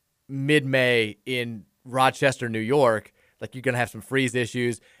is mid-May in Rochester, New York. Like, you're going to have some freeze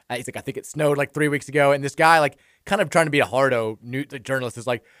issues. He's like, I think it snowed like 3 weeks ago. And this guy, like, kind of trying to be a hardo journalist is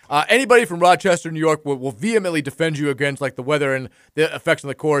like, anybody from Rochester, New York will vehemently defend you against, like, the weather and the effects on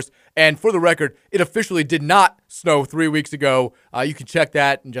the course. And for the record, it officially did not snow 3 weeks ago. You can check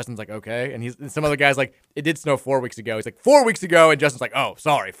that. And Justin's like, okay. And some other guy's like, it did snow 4 weeks ago. He's like, 4 weeks ago. And Justin's like, oh,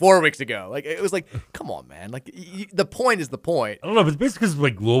 sorry, 4 weeks ago. Like, it was like, come on, man. Like, the point is the point. I don't know, but it's basically because,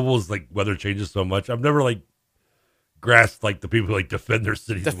 like, Louisville's, like, weather changes so much. I've never, like, grasped, like, the people who, like, defend their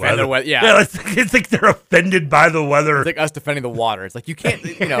city's weather. Yeah, it's like they're offended by the weather. It's like us defending the water. It's like, you can't,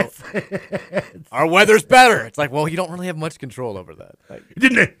 our weather's better. It's like, well, you don't really have much control over that. Like,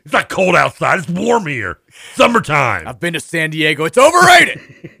 it's not cold outside. It's warm here. Summertime. I've been to San Diego. It's overrated.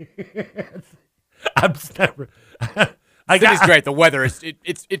 I'm just never. City's great. The weather is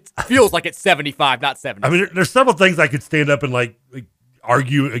it feels like it's 75, not 70. I mean, there's several things I could stand up and like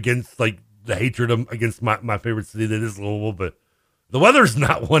argue against, like the hatred against my favorite city that is Louisville, but the weather's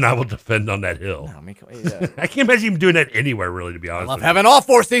not one I will defend on that hill. No, I mean, I can't imagine even doing that anywhere, really, to be honest. I love having all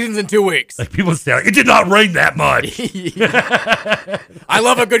 4 seasons in 2 weeks. Like, people say, like, it did not rain that much. I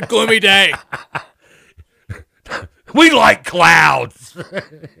love a good gloomy day. We like clouds. The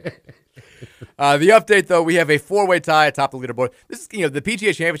update, though, we have a 4-way tie atop the leaderboard. This is, the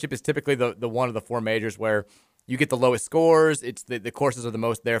PGA Championship is typically the one of the 4 majors where you get the lowest scores. It's the courses are the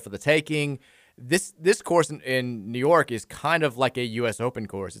most there for the taking. This course in New York is kind of like a U.S. Open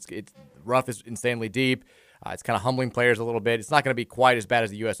course. It's rough, is insanely deep. It's kind of humbling players a little bit. It's not going to be quite as bad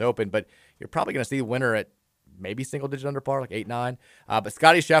as the U.S. Open, but you're probably going to see the winner at maybe single-digit under par, like 8-9. But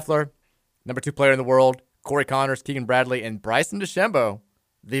Scotty Scheffler, number 2 player in the world, Corey Connors, Keegan Bradley, and Bryson DeChambeau,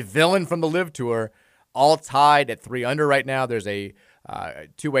 the villain from the Live Tour, all tied at 3 under right now. There's a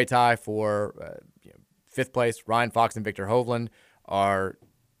 2-way tie for 5th place. Ryan Fox and Victor Hovland are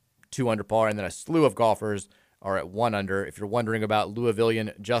 2 under par, and then a slew of golfers are at 1 under. If you're wondering about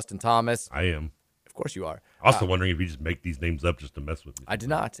Louisvillian Justin Thomas, I am. Of course you are. Also wondering if you just make these names up just to mess with me. I did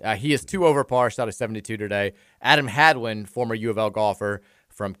not. He is 2 over par, shot a 72 today. Adam Hadwin, former U of L golfer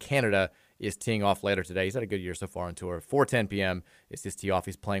from Canada, is teeing off later today. He's had a good year so far on tour. 4:10 p.m. is his tee off.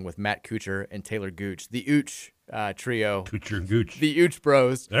 He's playing with Matt Kuchar and Taylor Gooch, the Ooch trio. Kuchar and Gooch. The Ooch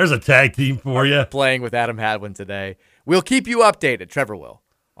Bros. There's a tag team for you. Playing with Adam Hadwin today. We'll keep you updated, Trevor will,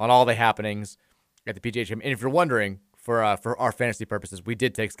 on all the happenings at the PGA Championship. And if you're wondering, for our fantasy purposes, we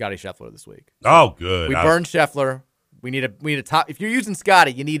did take Scotty Scheffler this week. So oh, good. We burned Scheffler. We need a top. If you're using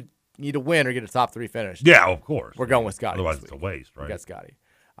Scotty, you need to win or get a top 3 finish. Yeah, of course. We're going with Scotty. Otherwise, it's a waste, right? We got Scotty.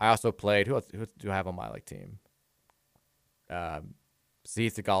 I also played. Who else do I have on my team? C.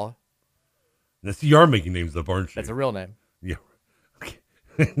 Segala. Now, see, you are making names up, aren't you? That's a real name. Yeah. Okay.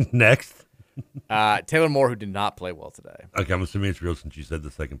 Next. Taylor Moore, who did not play well today. Okay, I'm assuming it's real since you said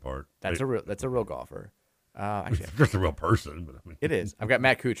the second part. That's a real golfer. Actually, it's just a real person, but I mean, it is. I've got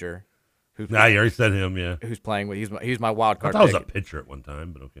Matt Kuchar. You already said him, yeah. Who's playing with? He's my wild card. I thought it was a pitcher at one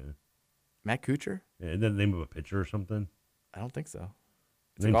time, but okay. Matt Kuchar? Yeah, isn't that the name of a pitcher or something? I don't think so.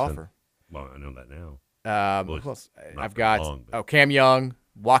 It's a golfer. Well, I know that now. Who else? I've got Cam Young,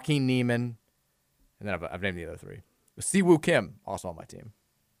 Joaquin Neiman, and then I've named the other 3. Siwoo Kim, also on my team.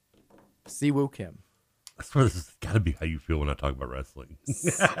 Siwoo Kim. I swear this has got to be how you feel when I talk about wrestling.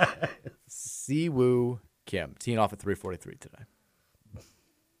 Siwoo Kim, teeing off at 3:43 today.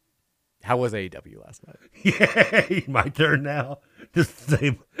 How was AEW last night? Yeah, my turn now. Just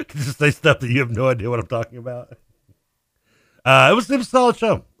say stuff that you have no idea what I'm talking about. It was a solid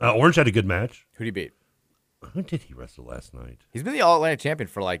show. Orange had a good match. Who'd he beat? Who did he wrestle last night? He's been the All-Atlantic champion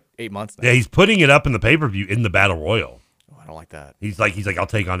for like 8 months now. Yeah, he's putting it up in the pay-per-view in the Battle Royal. Oh, I don't like that. He's like, I'll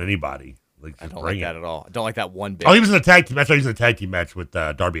take on anybody. Like, I don't like that at all. I don't like that one bit. Oh, he was in a tag team. That's why he was in a tag team match with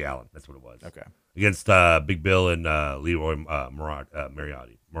Darby Allin. That's what it was. Okay. Against Big Bill and Leroy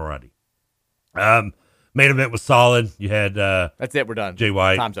Mariotti. Main event was solid. You had that's it. We're done. Jay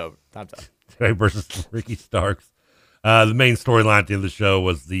White. Time's over. Versus Ricky Starks. The main storyline at the end of the show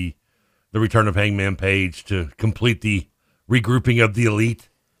was the return of Hangman Page to complete the regrouping of the Elite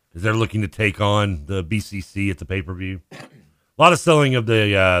as they're looking to take on the BCC at the pay-per-view. A lot of selling of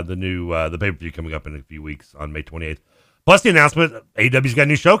the new pay-per-view coming up in a few weeks on May 28th. Plus the announcement, AEW's got a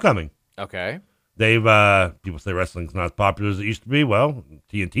new show coming. Okay. They've people say wrestling's not as popular as it used to be. Well,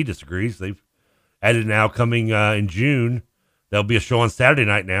 TNT disagrees. They've added now coming in June. There'll be a show on Saturday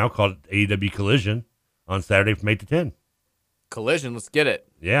night now called AEW Collision on Saturday from 8 to 10. Collision, let's get it.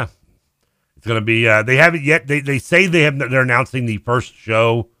 Yeah. It's going to be, they haven't yet, they say they're announcing the first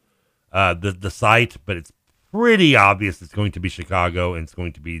show, the site, but it's pretty obvious it's going to be Chicago and it's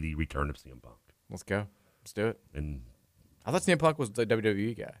going to be the return of CM Punk. Let's go. Let's do it. And I thought CM Punk was the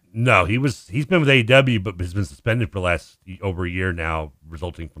WWE guy. No, he's been with AEW, but has been suspended for over a year now,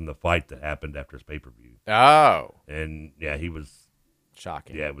 resulting from the fight that happened after his pay-per-view. Oh. And yeah, he was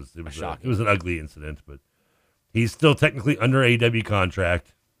shocking. Yeah, it was shocking. It was an ugly incident, but he's still technically under AEW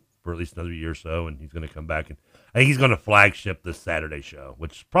contract for at least another year or so, and he's going to come back, and I think he's going to flagship this Saturday show,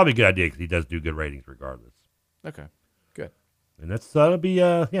 which is probably a good idea because he does do good ratings regardless. Okay, good. And that'll be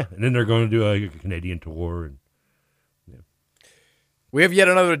and then they're going to do a Canadian tour, and we have yet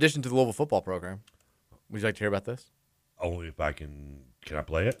another addition to the Louisville football program. Would you like to hear about this? Only if I can. Can I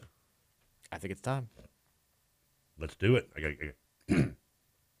play it? I think it's time. Let's do it. It's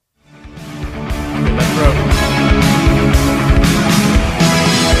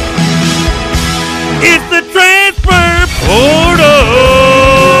the transfer portal.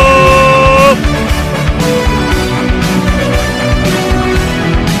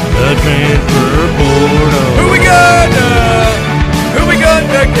 The transfer portal. Who we gonna get?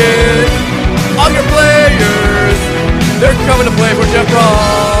 All your players, they're coming to play for Jeff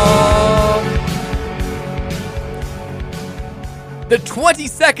Brom. The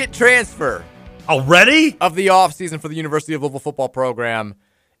 22nd transfer already of the offseason for the University of Louisville football program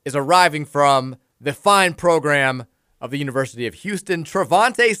is arriving from the fine program of the University of Houston.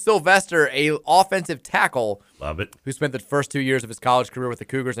 Trevonte Sylvester, a offensive tackle. Love it. Who spent the first 2 years of his college career with the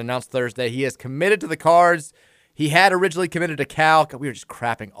Cougars, announced Thursday he is committed to the Cards. He had originally committed to Cal. We were just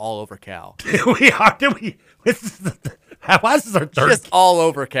crapping all over Cal. Why is this our third? Just all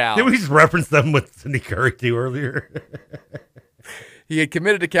over Cal. Did we just reference them with Cindy Curry too earlier? He had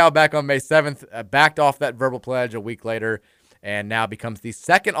committed to Cal back on May 7th, backed off that verbal pledge a week later, and now becomes the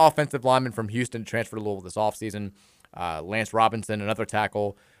second offensive lineman from Houston to transfer to Louisville this offseason. Lance Robinson, another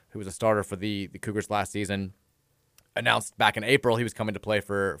tackle who was a starter for the Cougars last season, announced back in April he was coming to play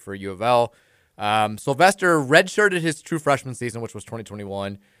for U of L. Sylvester redshirted his true freshman season, which was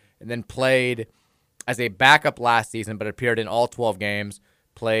 2021, and then played as a backup last season, but appeared in all 12 games,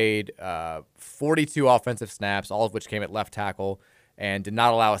 played 42 offensive snaps, all of which came at left tackle, and did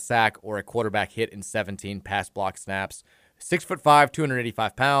not allow a sack or a quarterback hit in 17 pass block snaps. 6'5",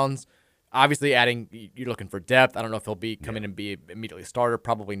 285 pounds. Obviously, you're looking for depth. I don't know if he'll come in and be immediately a starter.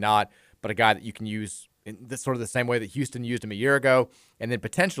 Probably not, but a guy that you can use in sort of the same way that Houston used him a year ago, and then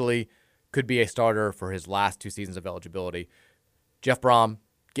potentially could be a starter for his last 2 seasons of eligibility. Jeff Brom,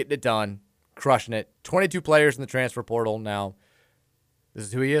 getting it done, crushing it. 22 players in the transfer portal now. This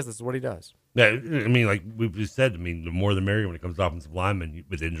is who he is. This is what he does. Yeah, I mean, like we said, the more the merrier when it comes to offensive linemen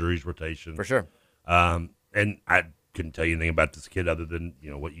with injuries, rotation. For sure. And I couldn't tell you anything about this kid other than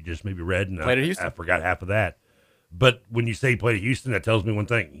what you just maybe read, and played at Houston. I forgot half of that. But when you say he played at Houston, that tells me one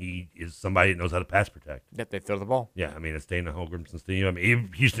thing: he is somebody that knows how to pass protect. Yep, they throw the ball. Yeah, I mean, it's Dana Holmgren's team. I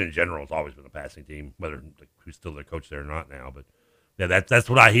mean, Houston in general has always been a passing team, whether who's still their coach there or not now. But yeah, that's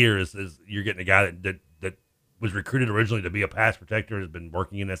what I hear is you're getting a guy that was recruited originally to be a pass protector, has been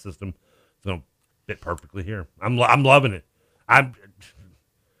working in that system. It's going to fit perfectly here. I'm loving it.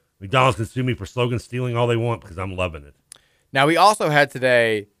 McDonald's can sue me for slogan stealing all they want because I'm loving it. Now, we also had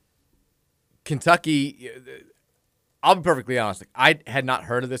today Kentucky. I'll be perfectly honest. I had not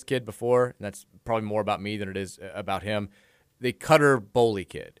heard of this kid before, and that's probably more about me than it is about him. The Cutter Boley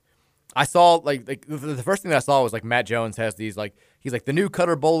kid. I saw, the first thing that I saw was, Matt Jones has these, he's like, the new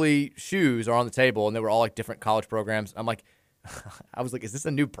Cutter Boley shoes are on the table, and they were all, different college programs. I'm like, I was like, is this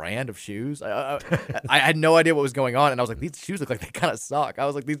a new brand of shoes? I had no idea what was going on, and I was like, these shoes look like they kind of suck. I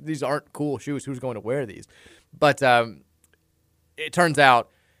was like, these aren't cool shoes. Who's going to wear these? But it turns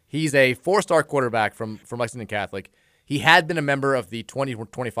out he's a 4-star quarterback from Lexington Catholic. He had been a member of the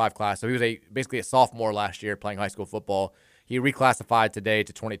 2025 class, so he was basically a sophomore last year playing high school football. He reclassified today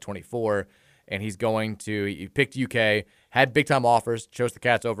to 2024, and he picked UK, had big-time offers, chose the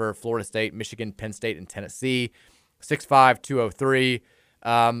Cats over Florida State, Michigan, Penn State, and Tennessee. 6'5", 203.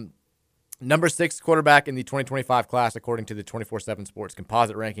 Number 6 quarterback in the 2025 class, according to the 24/7 Sports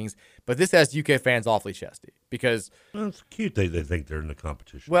composite rankings. But this has UK fans awfully chesty because it's cute they think they're in the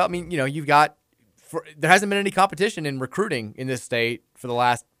competition. Well, I mean, you've got there hasn't been any competition in recruiting in this state for the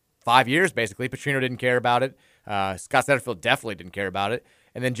last 5 years, basically. Petrino didn't care about it. Scott Satterfield definitely didn't care about it.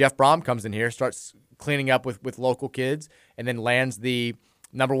 And then Jeff Brom comes in here, starts cleaning up with local kids, and then lands the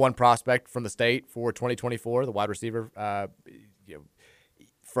number 1 prospect from the state for 2024, the wide receiver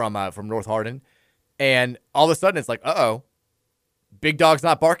from North Hardin. And all of a sudden it's like, big dog's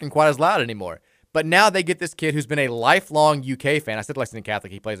not barking quite as loud anymore. But now they get this kid who's been a lifelong UK fan. I said Lexington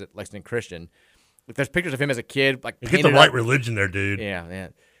Catholic. He plays at Lexington Christian. There's pictures of him as a kid. Get the right religion there, dude. Yeah,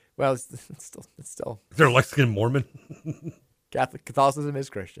 man. Well, it's still. Is there a Lexington Mormon? Catholicism is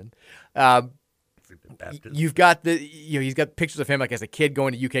Christian. Lexington Baptist. You've got he's got pictures of him like as a kid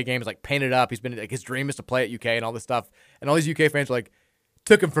going to UK games, like painted up. He's been like his dream is to play at UK and all this stuff. And all these UK fans are like,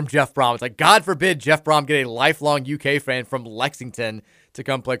 took him from Jeff Brom. It's like, God forbid Jeff Brom get a lifelong UK fan from Lexington to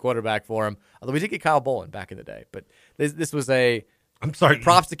come play quarterback for him. Although we did get Kyle Bolin back in the day. But this was I'm sorry.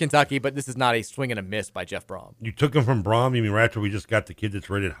 Props to Kentucky, but this is not a swing and a miss by Jeff Brom. You took him from Brom? You mean right after we just got the kid that's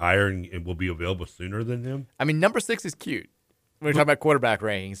rated higher and will be available sooner than him? I mean, number 6 is cute. When we're talking about quarterback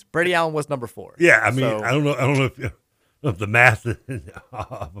rankings, Brady Allen was number 4. Yeah, I mean, I don't know if the math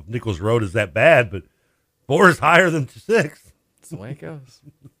of Nichols Road is that bad, but 4 is higher than 6. That's the way it goes.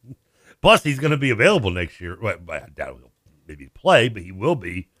 Plus, he's going to be available next year. Well, I doubt he'll maybe play, but he will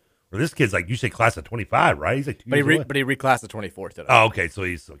be. Or this kid's like, you say class of 25, right? He's like 2 years away. But he reclassed to 24 today. Oh, okay. So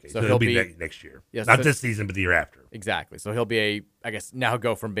he's okay. So he'll be next year. Yes, Not this season, but the year after. Exactly. So he'll be now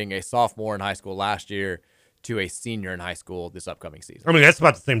go from being a sophomore in high school last year to a senior in high school this upcoming season. I mean, that's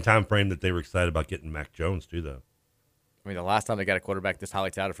about the same time frame that they were excited about getting Mac Jones, too, though. I mean, the last time they got a quarterback this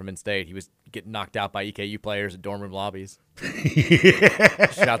highly touted from in-state, he was getting knocked out by EKU players at dorm room lobbies.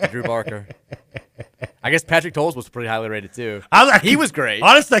 Shout out to Drew Barker. I guess Patrick Tolles was pretty highly rated, too. He was great.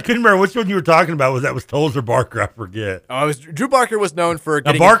 Honestly, I couldn't remember which one you were talking about. Was Tolles or Barker? I forget. Oh, it was Drew Barker was known for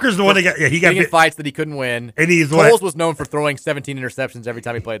getting Barker's the one that got he got in fights that he couldn't win. And Tolles was known for throwing 17 interceptions every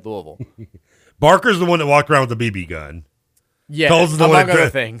time he played Louisville. Barker's the one that walked around with a BB gun. Yeah, Tolles is the among one that other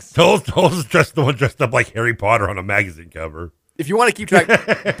things. Tolles is dressed up like Harry Potter on a magazine cover. If you want to keep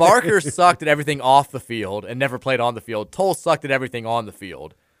track, Barker sucked at everything off the field and never played on the field. Tolles sucked at everything on the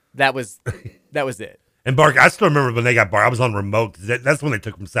field. That was it. And Barker, I still remember when they got Barker. I was on remote. That's when they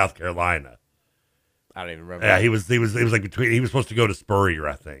took him from South Carolina. I don't even remember. Yeah, he was like between. He was supposed to go to Spurrier,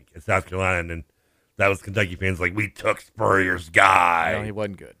 I think, in South Carolina, and then that was Kentucky fans like, we took Spurrier's guy. No, he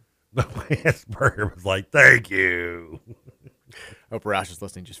wasn't good. Spurrier was like, thank you. Hope Roush is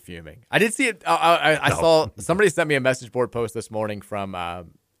listening, just fuming. I did see it. I saw somebody sent me a message board post this morning from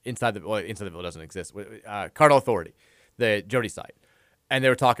Inside the Ville doesn't exist. Cardinal Authority, the Jody site, and they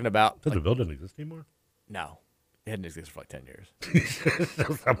were talking about the Ville doesn't exist anymore. No, it hadn't existed for like 10 years.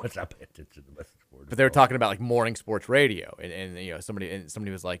 That's how much I pay attention to the message board. But they were talking about like morning sports radio, and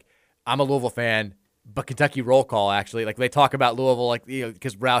somebody was like, I'm a Louisville fan. But Kentucky roll call, actually, like they talk about Louisville, like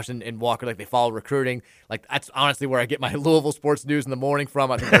because Roush and Walker, like they follow recruiting. Like that's honestly where I get my Louisville sports news in the morning from.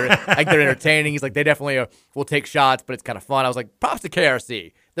 I think they're entertaining. He's like they definitely will take shots, but it's kind of fun. I was like, props to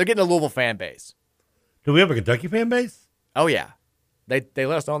KRC. They're getting a Louisville fan base. Do we have a Kentucky fan base? Oh yeah, they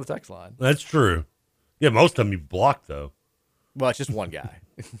let us know on the text line. That's true. Yeah, most of them you blocked though. Well, it's just one guy.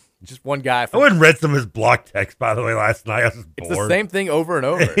 Just one guy. I went and read some of his block text by the way last night. I was just bored. It's the same thing over and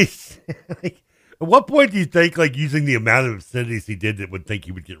over. At what point do you think, like, using the amount of obscenities he did, that would think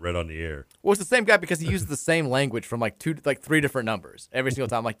he would get read on the air? Well, it's the same guy because he uses the same language from like 3 different numbers every single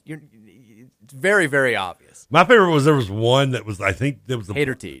time. Like, it's very, very obvious. My favorite was there was one that was, I think, there was a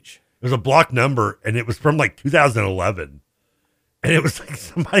Hater Teach. It was a block number, and it was from like 2011, and it was like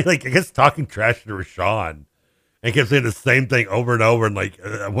somebody, like I guess, talking trash to Rashawn, and kept saying the same thing over and over. And like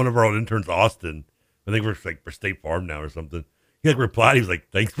one of our old interns, Austin, I think we're like for State Farm now or something. He like replied, he was like,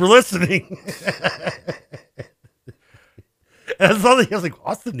 "Thanks for listening." And I saw that he was like,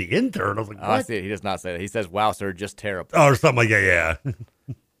 Austin, the intern. I was like, what? Oh, I see it. He does not say that. He says, "Wow, sir, just terrible." Oh, or something like that. Yeah.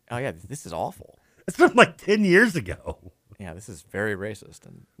 Oh yeah, this is awful. It's from like 10 years ago. Yeah, this is very racist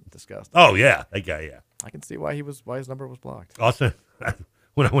and disgusting. Oh yeah, that guy. Yeah, I can see why his number was blocked. Austin,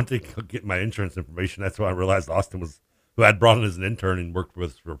 when I went to get my insurance information, that's when I realized Austin was who I'd brought in as an intern and worked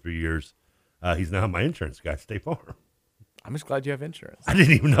with us for a few years. He's now my insurance guy, State Farm. I'm just glad you have insurance. I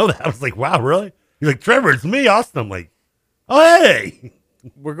didn't even know that. I was like, wow, really? He's like, Trevor, it's me, Austin. I'm like, oh, hey.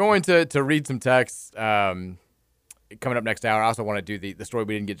 We're going to read some texts coming up next hour. I also want to do the story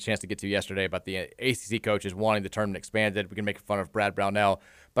we didn't get a chance to get to yesterday about the ACC coaches wanting the tournament expanded. We can make fun of Brad Brownell.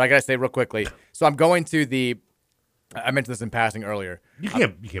 But I got to say real quickly, so I'm going to I mentioned this in passing earlier. You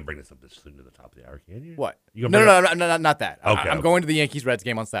can't bring this up this soon to the top of the hour, can you? What? No, not that. Okay. I'm going to the Yankees-Reds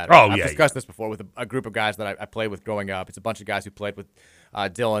game on Saturday. Oh, I've yeah. discussed this before with a group of guys that I played with growing up. It's a bunch of guys who played with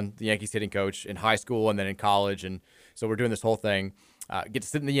Dylan, the Yankees hitting coach, in high school and then in college. And so we're doing this whole thing. Get to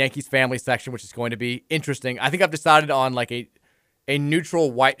sit in the Yankees family section, which is going to be interesting. I think I've decided on like a neutral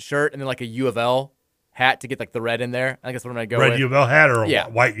white shirt and then like a U of L hat to get like the red in there. I think that's what I'm going to go with. Red U of L hat or a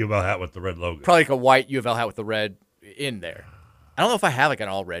white U of L hat with the red logo? Probably like a white U of L hat with the red in there. I don't know if I have like an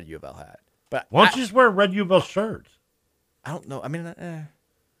all red U of L hat, but why don't you just wear a red U of L shirt? I don't know. I mean,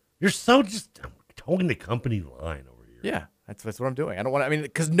 you're so just towing the company line over here. Yeah, That's what I'm doing. I don't want to. I mean,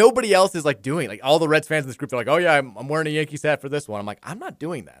 because nobody else is like doing. Like all the Reds fans in this group are like, "Oh yeah, I'm wearing a Yankees hat for this one." I'm like, I'm not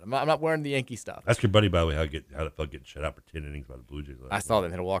doing that. I'm not wearing the Yankee stuff. Ask your buddy, by the way, how it felt getting shut out for 10 innings by the Blue Jays. I saw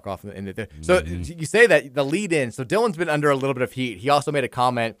them hit a walk off So you say that the lead in. So Dylan's been under a little bit of heat. He also made a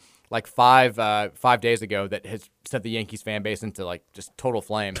comment like 5 days ago that has sent the Yankees fan base into like just total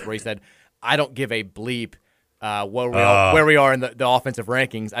flames. Where he said, "I don't give a bleep." Where we are in the offensive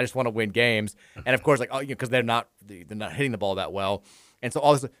rankings. I just want to win games. And of course, like, because they're not hitting the ball that well. And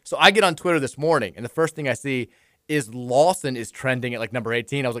so so I get on Twitter this morning, and the first thing I see is Lawson is trending at like number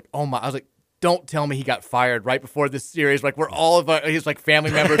 18. I was like, oh my! I was like, don't tell me he got fired right before this series. Like, where all of his like family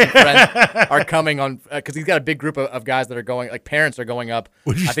members and friends are coming on, because he's got a big group of guys that are going, like parents are going up.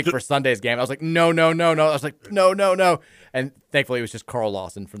 I think for Sunday's game. I was like, no. I was like, no. And thankfully, it was just Carl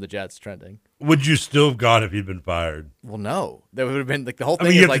Lawson from the Jets trending. Would you still have gone if he'd been fired? Well, no. That would have been like the whole thing. I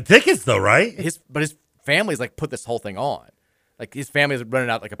mean, you have like the tickets though, right? But his family's like put this whole thing on. Like his family's running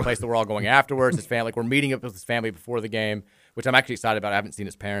out like a place that we're all going afterwards. His family, like we're meeting up with his family before the game, which I'm actually excited about. I haven't seen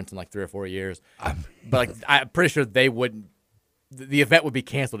his parents in like 3 or 4 years, but like I'm pretty sure they wouldn't. The event would be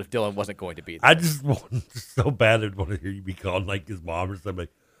canceled if Dylan wasn't going to be there. I just want so bad. I'd want to hear you be called like his mom or something.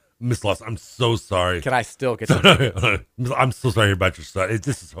 Miss Lawson, I'm so sorry. Can I still get? I'm so sorry about your son.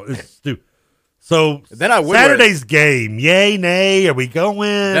 It's stupid. So then I would Saturday's game, yay, nay, are we going?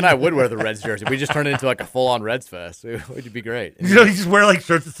 Then I would wear the Reds jersey. We just turned it into like a full-on Reds fest. It would be great. You know, you just wear like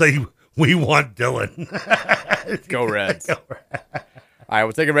shirts that say, we want Dylan. Go Reds. All right,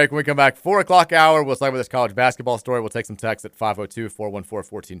 we'll take a break. When we come back, 4 o'clock hour, we'll start with this college basketball story. We'll take some texts at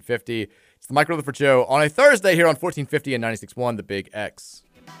 502-414-1450. It's the Mike Rutherford Show on a Thursday here on 1450 and 96.1, The Big X.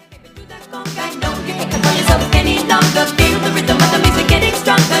 Any longer feel the rhythm of the music getting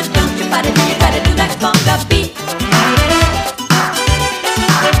stronger. Don't you fight it, you gotta do that conga beat.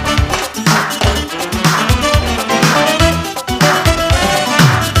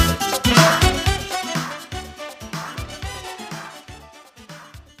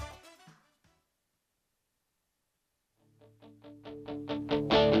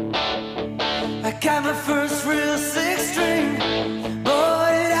 I got my first real 6-string,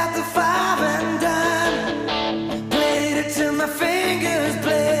 bought it at the 5 and dime, played it till my fingers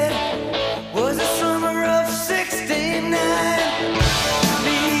bled. Was the summer of '69. Me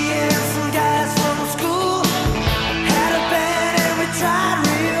and some guys from school had a band and we tried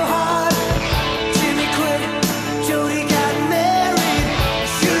real hard. Jimmy quit, Jody got married.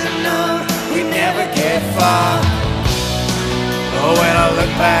 Should've known we'd never get far. Oh, when I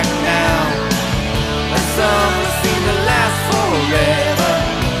look back now, the summer seemed to last forever.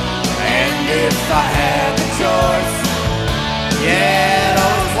 And if I had the choice, yeah, I'd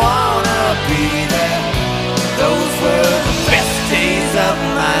always wanna be there. Those were the best days of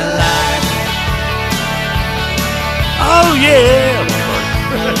my life. Oh, yeah!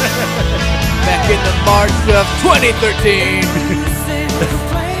 Back in the March of 2013.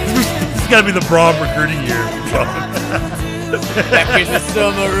 This has got to be the Braun recruiting year. Back in the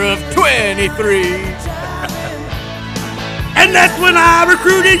summer of 23. And that's when I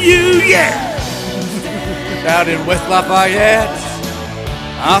recruited you, yeah! Out in West Lafayette,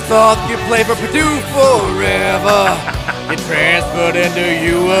 I thought you'd play for Purdue forever. You transferred into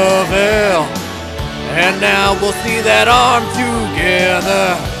U of L, and now we'll see that arm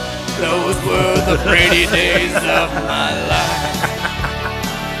together. Those were the Brady days of my life.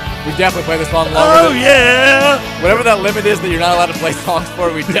 We definitely play this song longer. Oh, yeah! Whatever that limit is that you're not allowed to play songs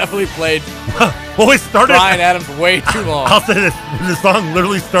for, we definitely played well, we started Bryan Adams way too long. I'll say this. The song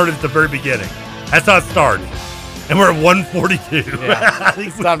literally started at the very beginning. That's how it started. And we're at 142. Yeah.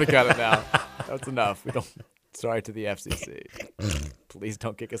 It's time to cut it now. That's enough. We don't. Sorry to the FCC. Please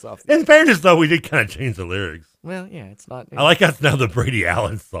don't kick us off. In fairness, though, we did kind of change the lyrics. Well, yeah, it's not. I like how it's now the Brady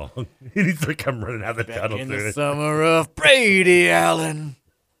Allen song. He needs to come running out of the tunnel. In the summer of Brady Allen.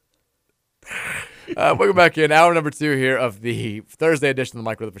 Welcome back in hour number 2 here of the Thursday edition of the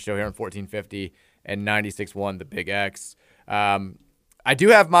Mike Rutherford Show here on 1450 and 96.1 The Big X. I do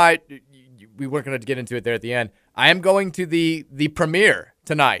have my. We weren't going to get into it there at the end. I am going to the premiere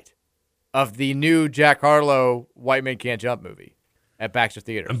tonight of the new Jack Harlow White Men Can't Jump movie at Baxter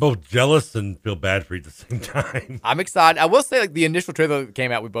Theater. I'm both jealous and feel bad for you at the same time. I'm excited. I will say, like, the initial trailer that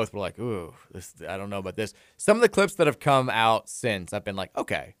came out, we both were like, ooh, I don't know about this. Some of the clips that have come out since, I've been like,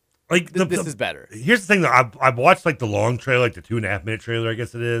 okay. Like this is better. Here's the thing, though. I've watched like the long trailer, like the 2.5-minute trailer, I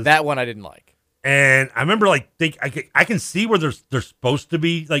guess it is. That one I didn't like. And I remember I can see where they're supposed to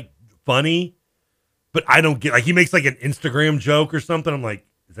be like funny, but I don't get, like, he makes like an Instagram joke or something. I'm like,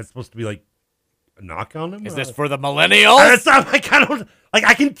 is that supposed to be like a knock on him? Is this for the millennials? It's not, like, I don't, like,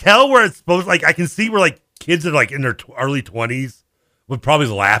 I can tell where it's supposed, like, I can see where like kids that are like in their early 20s would probably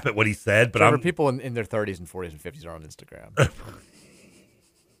laugh at what he said. But Trevor, people in their 30s and 40s and 50s are on Instagram.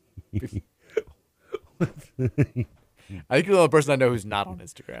 I think you're the only person I know who's not on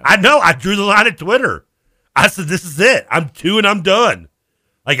Instagram. I know. I drew the line at Twitter. I said, this is it. I'm 2 and I'm done.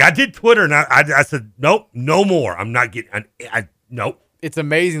 Like, I did Twitter, and I said, nope, no more. I'm not getting nope. It's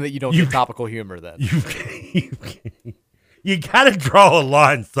amazing that you don't get topical humor then. You got to draw a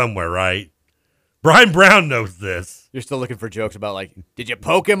line somewhere, right? Brian Brown knows this. You're still looking for jokes about, like, did you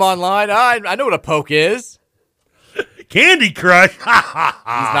poke him online? I know what a poke is. Candy Crush. He's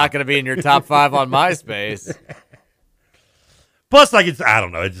not going to be in your top 5 on MySpace. Plus, like, I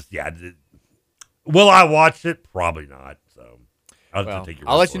don't know. It just, will I watch it? Probably not. So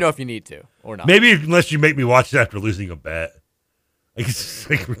I'll let you know if you need to or not. Maybe unless you make me watch it after losing a bet. Like, it's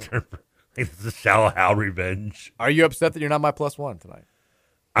like return for, like, it's a Shallow Hal revenge. Are you upset that you're not my +1 tonight?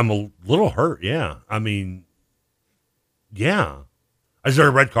 I'm a little hurt, yeah. I mean, yeah. Is there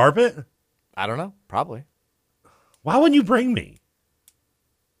a red carpet? I don't know. Probably. Why wouldn't you bring me?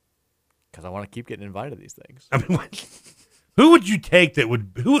 Because I want to keep getting invited to these things. I mean, who would you take that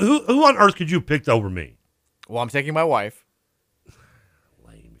would... Who on earth could you have picked over me? Well, I'm taking my wife.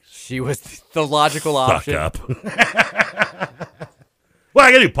 Lame. She was the logical option. Suck up. Well,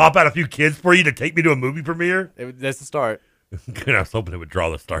 I got to pop out a few kids for you to take me to a movie premiere? That's the start. Good. I was hoping it would draw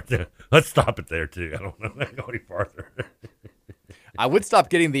the start there. Let's stop it there, too. I don't know. I go any farther. I would stop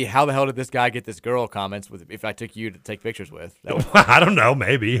getting the "how the hell did this guy get this girl" comments if I took you to take pictures with. I don't know.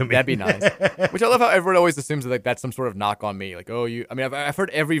 Maybe. I mean, that'd be nice. Which I love how everyone always assumes that that's some sort of knock on me. Like, oh, you. I mean, I've heard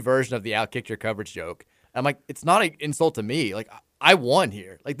every version of the "outkicked your coverage" joke. I'm like, it's not an insult to me. Like, I won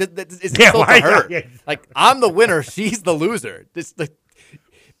here. Like, it's an insult to her. Yeah. Like, I'm the winner. She's the loser.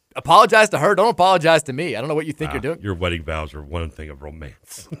 Apologize to her. Don't apologize to me. I don't know what you think you're doing. Your wedding vows are one thing of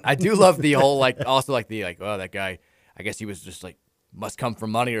romance. I do love the whole oh, that guy. I guess he was just like. Must come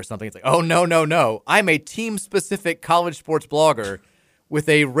from money or something. It's like, oh, no. I'm a team-specific college sports blogger with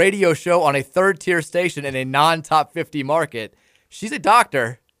a radio show on a third-tier station in a non-top 50 market. She's a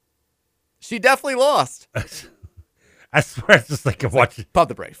doctor. She definitely lost. I swear it's just like I'm watching. Pump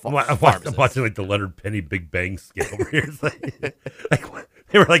the brakes. I'm watching like the Leonard Penny Big Bang skit over here. It's like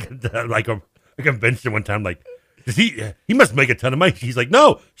they were like a convention one time. Like, does he must make a ton of money. He's like,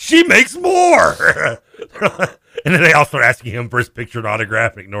 no, she makes more. And then they all start asking him for his picture and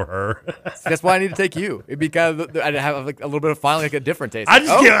autograph and ignore her. That's why I need to take you. It'd be kind of, I'd have like a little bit of finally like a different taste.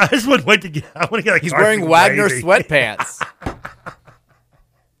 I just wouldn't wait to get. I want to get like. He's wearing Wagner sweatpants.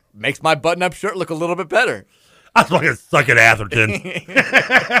 Makes my button-up shirt look a little bit better. I was like a suck at Atherton.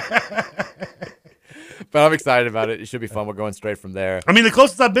 But I'm excited about it. It should be fun. We're going straight from there. I mean, the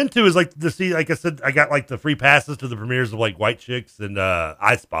closest I've been to is like to see. Like I said, I got like the free passes to the premieres of like White Chicks and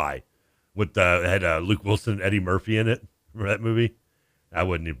I Spy. With had Luke Wilson and Eddie Murphy in it. Remember that movie? I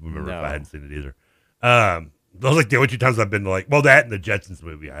wouldn't even remember if I hadn't seen it either. Those like the only 2 times I've been to like that and the Jetsons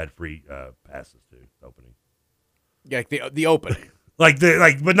movie. I had free passes to the opening. Yeah, the opening.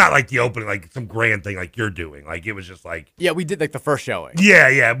 but not like the opening, like some grand thing like you're doing. Like it was just like we did like the first showing.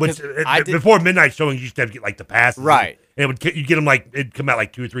 Yeah. Which before midnight showing, you used to have to get like the passes, right? And you get them like it'd come out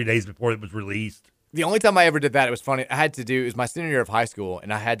like 2 or 3 days before it was released. The only time I ever did that, it was funny. It was my senior year of high school,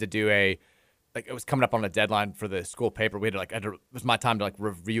 and I had to do it was coming up on a deadline for the school paper. We had to it was my time to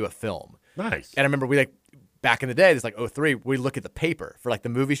review a film. Nice. And I remember we back in the day, this 03, we look at the paper for the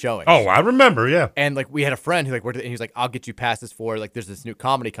movie showing. Oh, I remember, yeah. And we had a friend who and he was like, I'll get you passes for there's this new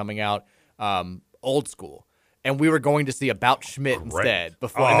comedy coming out, Old School. And we were going to see About Schmidt instead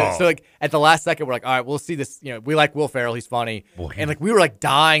before. Oh. So at the last second, we're like, all right, we'll see this. We like Will Ferrell. He's funny. And we were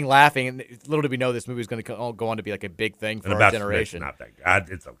dying laughing. And little did we know this movie was going to go on to be a big thing for our generation. Schmidt's not that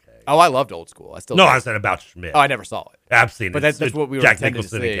good. It's okay. Oh, I loved Old School. I said About Schmidt. Oh, I never saw it. I've seen it. But that's what we were Jack intending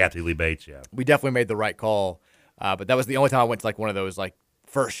Nicholson to see. and Kathy Lee Bates, yeah. We definitely made the right call. But that was the only time I went to one of those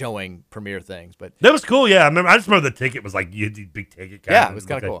first showing premiere things. But that was cool, yeah. I just remember the ticket was you had big ticket. Yeah, it was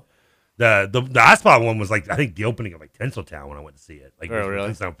kind of cool. The I Spy one was I think the opening of Tinseltown when I went to see it. Really?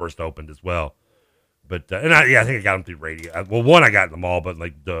 Tinseltown first opened as well. But I think I got them through radio. Well, one I got in the mall, but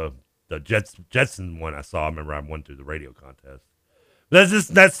the Jetson one I saw. I remember I won through the radio contest. But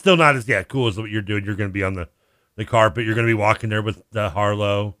that's still not as cool as what you're doing. You're going to be on the carpet. You're going to be walking there with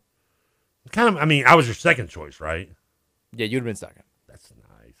Harlow. I was your second choice, right? Yeah, you'd have been second. That's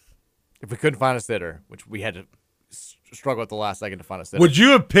nice. If we couldn't find a sitter, which we had to struggle at the last second to find a sitter. Would you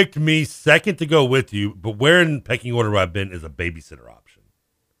have picked me second to go with you, but where in pecking order I've been is a babysitter option?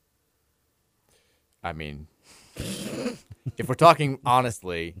 I mean, if we're talking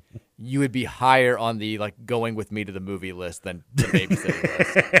honestly, you would be higher on the going with me to the movie list than the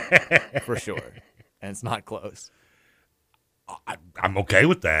babysitter list. For sure. and it's not close. I'm okay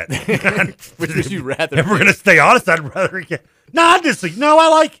with that. Which would you rather? If we're gonna stay honest, I'd rather get. No, I just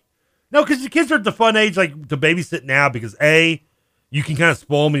like because the kids are at the fun age like to babysit now because A, you can kind of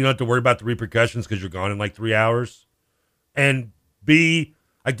spoil them and you don't have to worry about the repercussions because you're gone in like 3 hours, and B,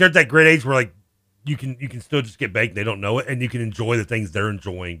 like they're at that great age where like you can still just get baked. They don't know it, and you can enjoy the things they're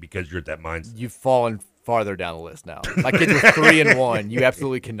enjoying because you're at that mindset. You've fallen farther down the list now. My kids were 3 and 1. You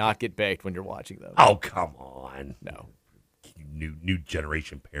absolutely cannot get baked when you're watching them. Oh, come on. No. New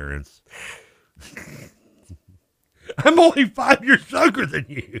generation parents. I'm only 5 years younger than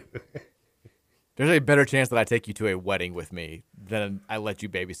you. There's a better chance that I take you to a wedding with me than I let you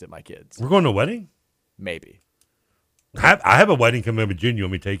babysit my kids. We're going to a wedding? Maybe. I have a wedding coming up in June. You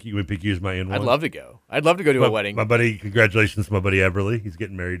want me to take you and pick you as my N1? I'd love to go. I'd love to go to a wedding. My buddy, congratulations to my buddy Everly. He's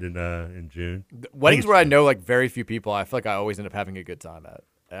getting married in June. Weddings where I know like very few people, I feel like I always end up having a good time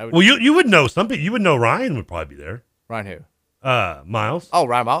at. Well, you would know some people. You would know Ryan would probably be there. Ryan who? Miles. Oh,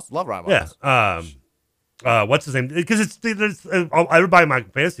 Ryan Miles. Love Ryan Miles. Yeah. What's his name? Because it's everybody in my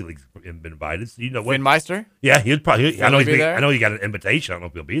fantasy league's been invited. So you know what? Finmeister? Yeah, he'd probably. I know he got an invitation. I don't know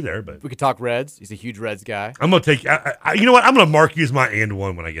if he'll be there, but we could talk Reds. He's a huge Reds guy. I'm gonna take. You know what? I'm gonna mark you as my and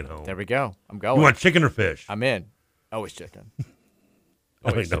one when I get home. There we go. I'm going. You want chicken or fish? I'm in. Always chicken.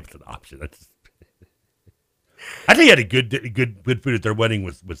 I don't even know if it's an option. I think he had a good food at their wedding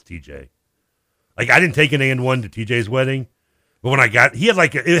was TJ. Like I didn't take an and one to TJ's wedding. But when I got, he had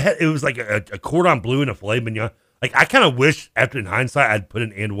like it was like a cordon bleu and a filet mignon. Like I kind of wish, after in hindsight, I'd put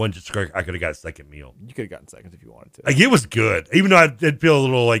an and one just so I could have got a second meal. You could have gotten seconds if you wanted to. Like it was good, even though I did feel a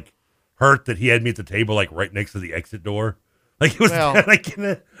little like hurt that he had me at the table like right next to the exit door. Like it was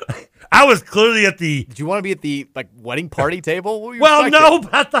I was clearly at the. Did you want to be at the like wedding party table? What were you no,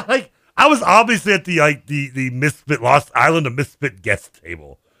 but I thought I was obviously at the Misfit Lost Island of Misfit guest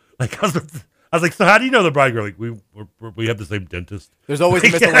table. Like I was like, so how do you know the bridegroom? Like we have the same dentist. There's always a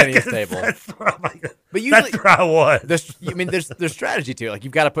miscellaneous table. But usually, that's where I was. There's strategy to it. Like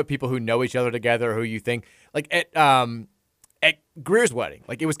you've got to put people who know each other together, who you think like at Greer's wedding.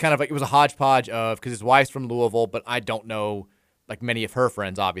 Like it was kind of like it was a hodgepodge of because his wife's from Louisville, but I don't know like many of her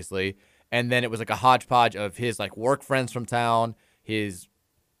friends, obviously. And then it was like a hodgepodge of his like work friends from town, his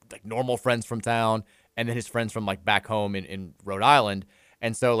like normal friends from town, and then his friends from like back home in Rhode Island.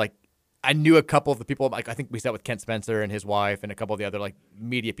 And so like. I knew a couple of the people, like I think we sat with Kent Spencer and his wife and a couple of the other like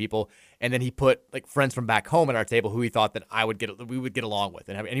media people. And then he put like friends from back home at our table who he thought that we would get along with.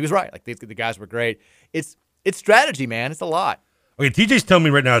 And he was right. Like the guys were great. It's strategy, man. It's a lot. Okay. TJ's telling me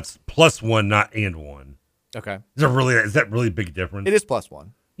right now it's +1, not and one. Okay. Is that really a big difference? It is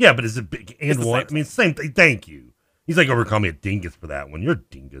 +1. Yeah, but is it big and one? I mean, same thing. Thank you. He's like calling me a dingus for that one. You're a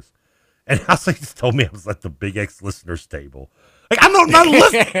dingus. And I was like, he just told me I was at the Big X listeners table. Like, I'm not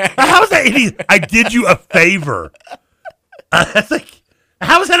listening. How is that any? I did you a favor. It's like,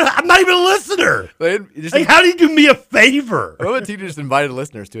 how is that? I'm not even a listener. Like, how do you do me a favor? Well, the teacher just invited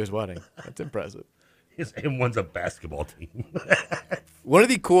listeners to his wedding. That's impressive. His M1's a basketball team. One of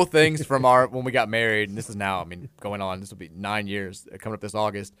the cool things from when we got married, and this is now, going on, this will be 9 years coming up this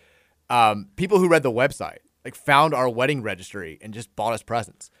August. People who read the website, like, found our wedding registry and just bought us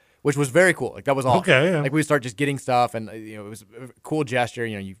presents. Which was very cool. Like that was awesome. Okay, yeah. Like we start just getting stuff, and it was a cool gesture.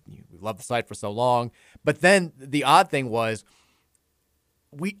 You loved the site for so long, but then the odd thing was,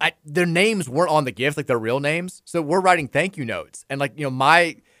 their names weren't on the gifts, like their real names. So we're writing thank you notes, and like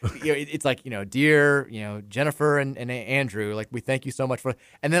it's like dear Jennifer and Andrew, like we thank you so much for.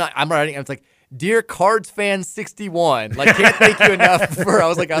 And then I'm writing, and it's like dear Cards fan 61, like can't thank you enough for. I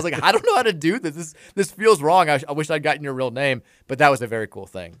was like I don't know how to do this. This feels wrong. I wish I'd gotten your real name, but that was a very cool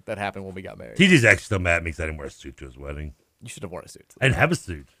thing that happened when we got married. TJ's actually still mad at me because I didn't wear a suit to his wedding. You should have worn a suit. I didn't have a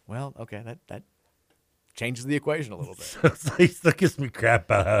suit. Well, okay, that changes the equation a little bit. So he still gives me crap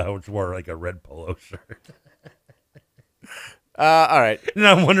about how I wore like a red polo shirt. All right. And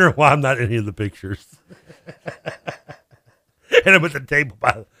I'm wondering why I'm not in any of the pictures. And I'm at the table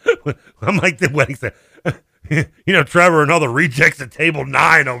I'm like the wedding set. Trevor and all the rejects at table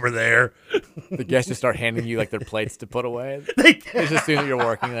 9 over there. The guests just start handing you like their plates to put away. They just assume that you're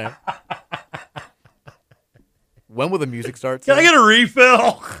working there. When will the music start? Can I get a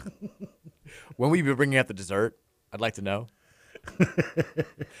refill? When will you be bringing out the dessert? I'd like to know. All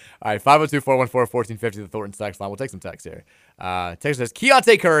right, 502-414-1450, the Thornton text line. We'll take some text here. Text says,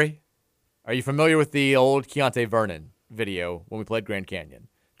 Keontae Curry. Are you familiar with the old Keontae Vernon video when we played Grand Canyon?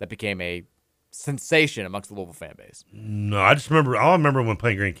 That became a sensation amongst the Louisville fan base. No, all I remember when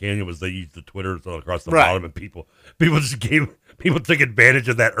playing Grand Canyon was they used the Twitter across the bottom, and people took advantage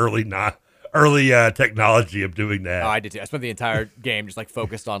of that early early technology of doing that. Oh, I did too. I spent the entire game just like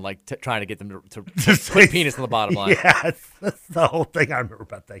focused on like trying to get them to put penis on the bottom line. Yeah, that's the whole thing I remember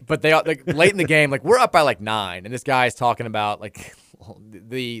about that game. But they like late in the game, like we're up by like 9, and this guy's talking about like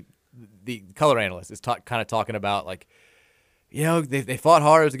the color analyst is kind of talking about like, you know, they fought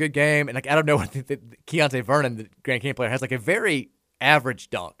hard. It was a good game, and like I don't know what Keontae Vernon, the Grand Canyon player, has like a very average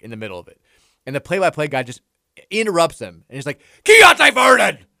dunk in the middle of it, and the play-by-play guy just interrupts him, and he's like, Keontae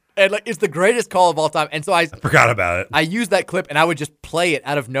Vernon. And like it's the greatest call of all time. And so I forgot about it. I used that clip and I would just play it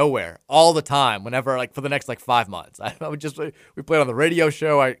out of nowhere all the time whenever like for the next like 5 months. I would just we played it on the radio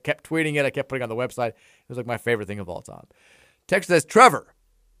show. I kept tweeting it. I kept putting it on the website. It was like my favorite thing of all time. Text says, Trevor,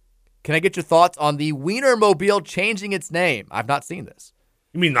 can I get your thoughts on the Wienermobile changing its name? I've not seen this.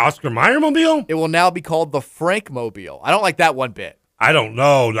 You mean the Oscar Mayer Mobile? It will now be called the Frankmobile. I don't like that one bit. I don't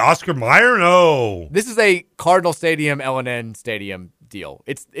know. The Oscar Mayer? No. This is a Cardinal Stadium, LNN Stadium deal.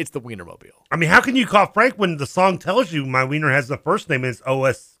 It's the Wienermobile. I mean, how can you call Frank when the song tells you my wiener has the first name is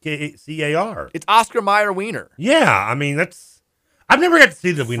Oscar? It's Oscar Mayer Wiener. Yeah, I mean that's. I've never got to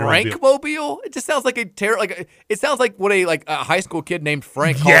see the Wienermobile. Frankmobile? It just sounds like it sounds like what a high school kid named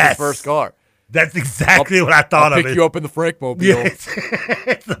Frank called his first car. That's exactly what I thought I'll of. Pick you up in the Frankmobile. Yeah,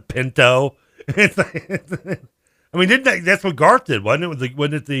 it's a Pinto. I mean, that's what Garth did, wasn't it?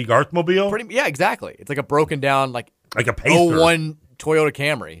 Wasn't it the Garth Mobile? Yeah, exactly. It's like a broken down like a Pacer. 01 Toyota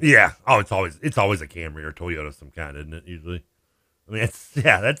Camry. Yeah. Oh, it's always a Camry or Toyota of some kind, isn't it? Usually. I mean, that's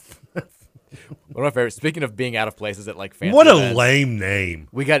one of my favorites. Speaking of being out of places at like fancy what a events, lame name.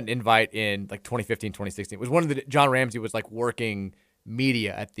 We got an invite in like 2015, 2016. It was one of the John Ramsey was like working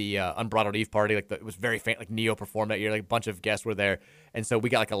media at the Unbridled Eve party. Like it was very like Neo performed that year. Like a bunch of guests were there, and so we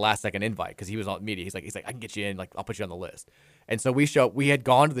got like a last second invite because he was on media. He's like I can get you in. Like I'll put you on the list. And so we had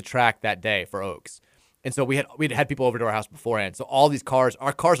gone to the track that day for Oaks, and so we'd had people over to our house beforehand. So all these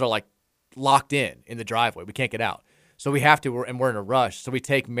our cars are like locked in the driveway. We can't get out. So we have to, and we're in a rush. So we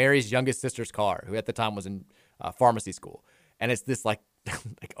take Mary's youngest sister's car, who at the time was in pharmacy school, and it's this like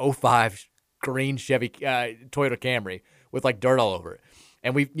 05 green Chevy Toyota Camry with like dirt all over it.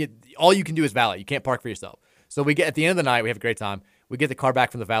 And all you can do is valet. You can't park for yourself. So we get at the end of the night, we have a great time. We get the car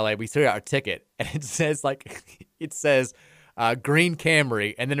back from the valet. We figure out our ticket, and it says green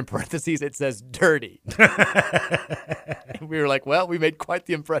Camry, and then in parentheses it says dirty. And we were like, well, we made quite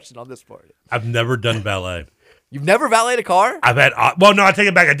the impression on this party. I've never done valet. You've never valeted a car? I've had no, I take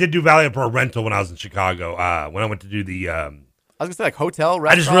it back. I did do valet for a rental when I was in Chicago. When I went to do the I was gonna say like hotel,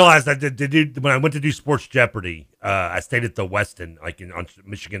 restaurant. I just realized I did when I went to do Sports Jeopardy. I stayed at the Westin, like on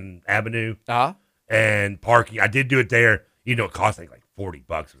Michigan Avenue. And parking, I did do it there. You know, it cost like $40. It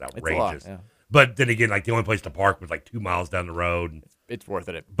was outrageous. It's a lot, yeah. But then again, like the only place to park was like 2 miles down the road. It's worth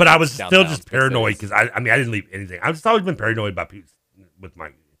it. But I was still just paranoid because I didn't leave anything. I've just always been paranoid about people with my.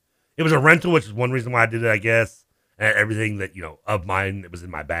 It was a rental, which is one reason why I did it, I guess. And everything that of mine, it was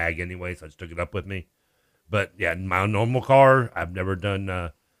in my bag anyway, so I just took it up with me. But yeah, in my normal car, I've never done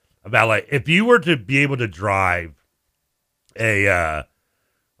a valet. If you were to be able to drive a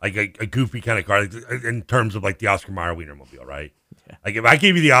goofy kind of car, like, in terms of like the Oscar Mayer Wienermobile, right? Yeah. Like if I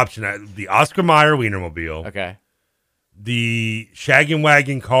gave you the option, the Oscar Mayer Wienermobile, okay, the Shag and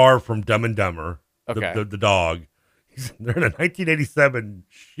Wagon car from Dumb and Dumber, okay, the dog, they're in a 1987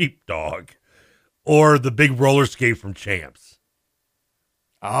 sheepdog, or the big roller skate from Champs.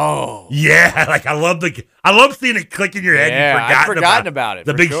 Oh yeah, like I love seeing it click in your head. Yeah, I've forgotten about it.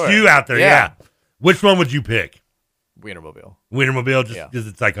 The big shoe out there. Yeah. Which one would you pick? Wienermobile. Wienermobile, just because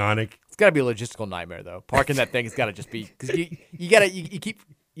it's iconic. It's got to be a logistical nightmare though. Parking that thing has got to just be because you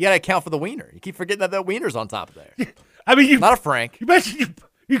gotta account for the wiener. You keep forgetting that wiener's on top of there. I mean, not a Frank. You imagine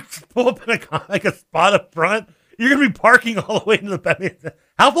you pull up in like a spot up front. You're gonna be parking all the way into the back.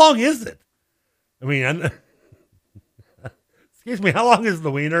 How long is it? I mean, excuse me, how long is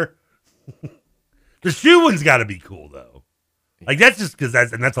the wiener? The shoe one's got to be cool though. Like that's just because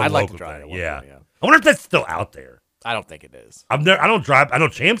that's a I'd local like to try thing. it Yeah. yeah. I wonder if that's still out there. I don't think it is. I don't drive. I know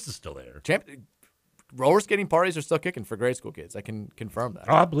Champs is still there. Roller skating parties are still kicking for grade school kids. I can confirm that.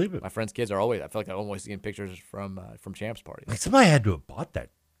 Oh, I believe it. My friends' kids are always. I feel like I'm always seeing pictures from Champs parties. Like somebody had to have bought that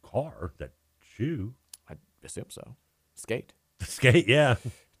car, that shoe. I assume so. Skate. Skate, yeah.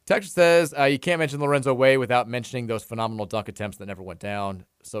 Texas says you can't mention Lorenzo Wade without mentioning those phenomenal dunk attempts that never went down.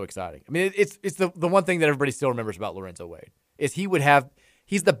 So exciting. I mean, it's the one thing that everybody still remembers about Lorenzo Wade is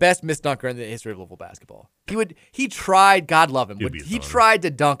he's the best missed dunker in the history of Louisville basketball. He tried, God love him, he tried to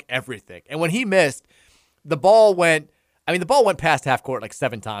dunk everything. And when he missed, the ball went past half court like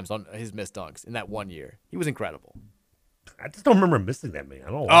 7 times on his missed dunks in that one year. He was incredible. I just don't remember missing that man.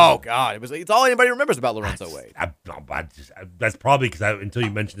 I don't know. Oh God, it's all anybody remembers about Lorenzo Wade. That's probably because until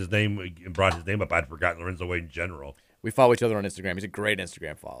you mentioned his name and brought his name up, I'd forgotten Lorenzo Wade in general. We follow each other on Instagram. He's a great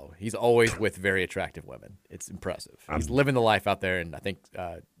Instagram follow. He's always with very attractive women. It's impressive. He's living the life out there, and I think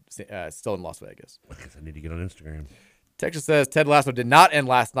still in Las Vegas. I guess I need to get on Instagram. Texas says Ted Lasso did not end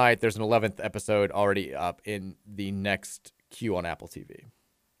last night. There's an 11th episode already up in the next queue on Apple TV.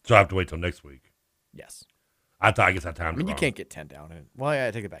 So I have to wait till next week. Yes. I guess I timed it wrong. You can't get 10 down. Well, yeah,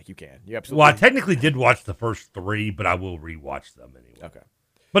 I take it back. You can. You absolutely. Well, I technically did watch the first 3, but I will rewatch them anyway. Okay.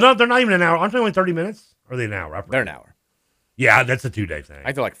 But no, they're not even an hour. Aren't they only 30 minutes? Or are they an hour? They're an hour. Yeah, that's a 2-day thing. I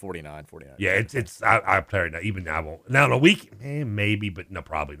think they're like 49. Yeah, I'm tired now. Even now, I won't. Now in a week, maybe, but no,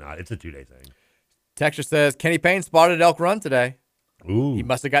 probably not. It's a 2-day thing. Texture says Kenny Payne spotted Elk Run today. Ooh. He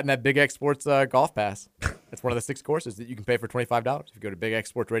must have gotten that Big X Sports golf pass. That's one of the 6 courses that you can pay for $25. If you go to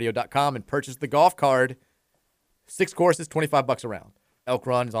bigxsportsradio.com and purchase the golf card, 6 courses, $25 a round. Elk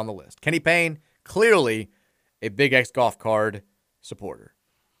Run is on the list. Kenny Payne, clearly a Big X golf card supporter.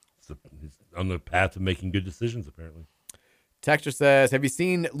 He's on the path of making good decisions, apparently. Texture says, have you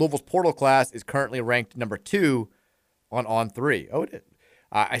seen Louisville's portal class is currently ranked number 2 on 3? Oh, it is.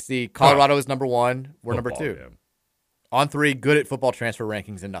 I see Colorado is number 1. We're number 2. Yeah. On 3, good at football transfer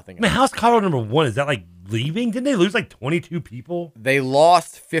rankings and nothing else. Man, how's Colorado number 1? Is that like leaving? Didn't they lose like 22 people? They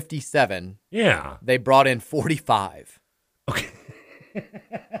lost 57. Yeah. They brought in 45. Okay.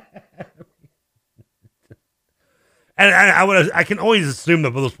 And I can always assume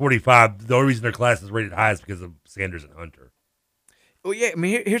that for those 45, the only reason their class is rated high is because of Sanders and Hunter. Well, yeah, I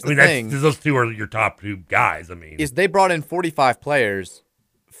mean, here's the thing. Those 2 are your top 2 guys. I mean, is they brought in 45 players.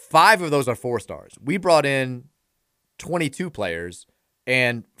 5 of those are 4 stars. We brought in 22 players,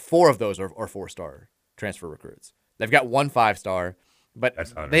 and 4 of those are 4-star transfer recruits. They've got 1 5-star, but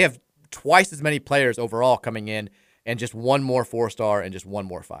they have twice as many players overall coming in, and just 1 more 4-star and just 1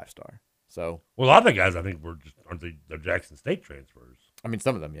 more 5-star. So, well, a lot of the guys I think aren't they're Jackson State transfers. I mean,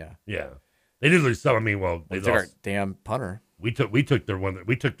 some of them, yeah. Yeah, they did lose some. I mean, they took our damn punter. We took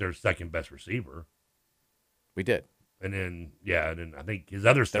their second best receiver. We did, and then I think his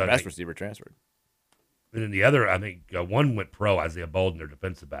other their best receiver transferred. And then the other, I think one went pro, Isaiah Bolden, their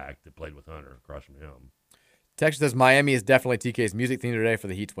defensive back that played with Hunter across from him. Texas says Miami is definitely TK's music theme today for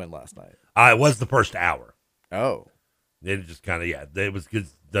the Heat's win last night. It was the first hour. Oh. It just kind of, it was good.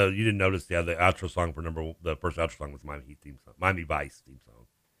 You didn't notice, the outro song the first outro song was Miami Heat theme song, Miami Vice theme song.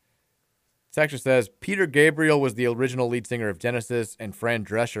 Texas says Peter Gabriel was the original lead singer of Genesis, and Fran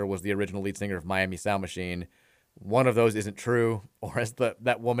Drescher was the original lead singer of Miami Sound Machine. One of those isn't true, or as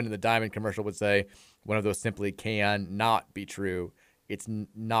that woman in the Diamond commercial would say, one of those simply can not be true. It's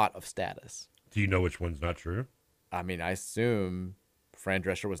not of status. Do you know which one's not true? I mean, I assume Fran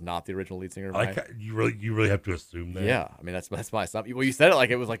Drescher was not the original lead singer of Miami. You really have to assume that? Yeah, I mean, that's my assumption. Well, you said it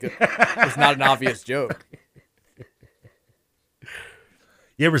like it was like it's not an obvious joke.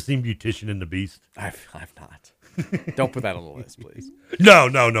 You ever seen Beautician and the Beast? I've not. Don't put that on the list, please. No,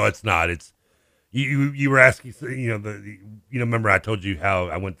 it's not. It's you were asking, remember I told you how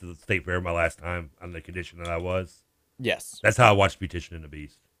I went to the state fair my last time on the condition that I was? Yes. That's how I watched Beautician and the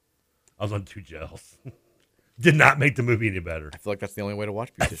Beast. I was on 2 gels. Did not make the movie any better. I feel like that's the only way to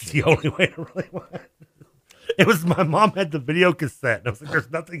watch Beautician. That's the only way to really watch. It was my mom had the video cassette, and I was like,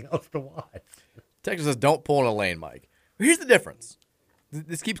 there's nothing else to watch. Texas says, don't pull in a lane, Mike. Here's the difference.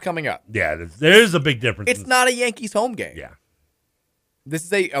 This keeps coming up. Yeah, there's a big difference. It's not a Yankees home game. Yeah. This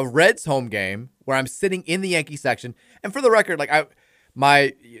is a Reds home game where I'm sitting in the Yankee section. And for the record, like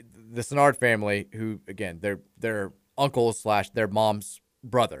the Sennard family, who again, their uncle / their mom's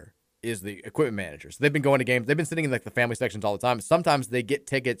brother is the equipment manager. So they've been going to games. They've been sitting in like the family sections all the time. Sometimes they get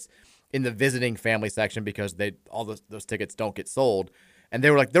tickets in the visiting family section because all those tickets don't get sold. And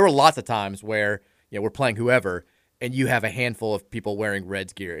they were like, there were lots of times where we're playing whoever, and you have a handful of people wearing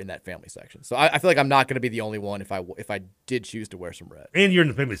Reds gear in that family section. So I feel like I'm not going to be the only one if I did choose to wear some red. And you're in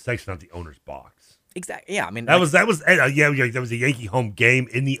the family section, not the owner's box. Exactly. Yeah, I mean that was a Yankee home game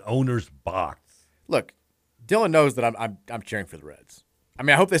in the owner's box. Look, Dylan knows that I'm cheering for the Reds. I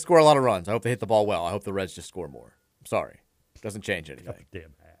mean, I hope they score a lot of runs. I hope they hit the ball well. I hope the Reds just score more. I'm sorry, doesn't change anything.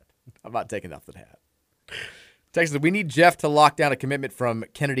 Damn hat. I'm not taking off the hat. Texas, we need Jeff to lock down a commitment from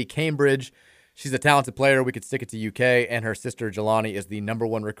Kennedy Cambridge. She's a talented player. We could stick it to UK, and her sister Jelani is the number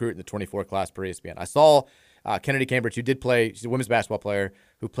 1 recruit in the 24 class per ESPN. I saw Kennedy Cambridge, who did play. She's a women's basketball player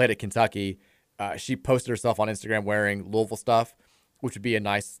who played at Kentucky. She posted herself on Instagram wearing Louisville stuff, which would be a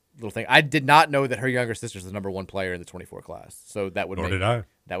nice little thing. I did not know that her younger sister is the number 1 player in the 24 class, so that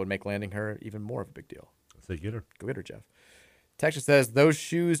would make landing her even more of a big deal. Say get her. Go get her, Jeff. Texas says those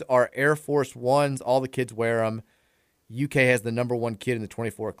shoes are Air Force Ones. All the kids wear them. UK has the number 1 kid in the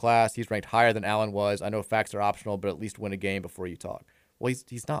 24 class. He's ranked higher than Allen was. I know facts are optional, but at least win a game before you talk. Well,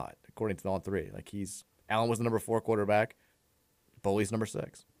 he's not, according to the On3. Like, Allen was the number 4 quarterback. Bully's number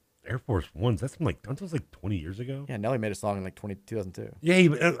 6. Air Force Ones, that's from aren't those 20 years ago? Yeah, Nelly made a song in 2002.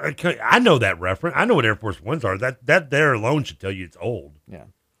 Yeah, I know that reference. I know what Air Force Ones are. That there alone should tell you it's old. Yeah.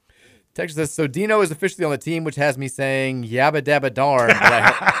 Texas says, so Dino is officially on the team, which has me saying yabba dabba darn, but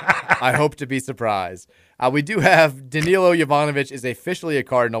I hope to be surprised. We do have Danilo Jovanovic is officially a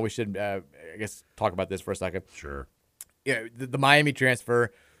Cardinal. We should, I guess, talk about this for a second. Sure. Yeah, the Miami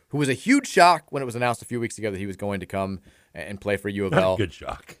transfer, who was a huge shock when it was announced a few weeks ago that he was going to come and play for U of L. Good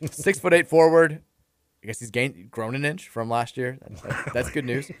shock. 6'8" forward. I guess he's grown an inch from last year. That's good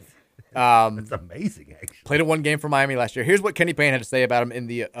news. That's amazing, actually. Played a 1 game for Miami last year. Here's what Kenny Payne had to say about him in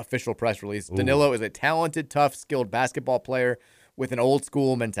the official press release. Ooh. Danilo is a talented, tough, skilled basketball player with an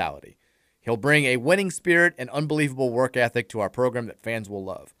old-school mentality. He'll bring a winning spirit and unbelievable work ethic to our program that fans will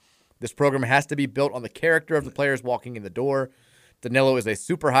love. This program has to be built on the character of the players walking in the door. Danilo is a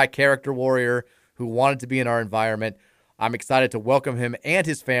super high character warrior who wanted to be in our environment. I'm excited to welcome him and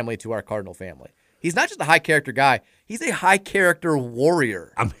his family to our Cardinal family. He's not just a high character guy. He's a high character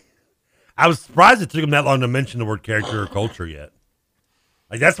warrior. I was surprised it took him that long to mention the word character or culture yet.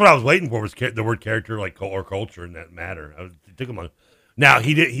 That's what I was waiting for was the word character or culture in that matter. It took him long. Now,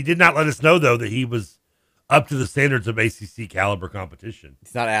 he did not let us know, though, that he was up to the standards of ACC caliber competition.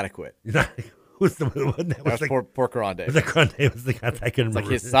 He's not adequate. He's not. That was poor Grande. Was the guy I can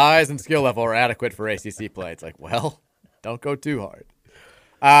remember? His size and skill level are adequate for ACC play. It's don't go too hard.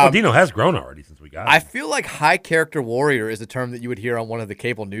 Dino has grown already since we got him. I feel like high character warrior is a term that you would hear on one of the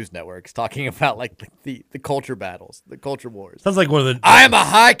cable news networks talking about the culture battles, the culture wars. Sounds like one of the. I am a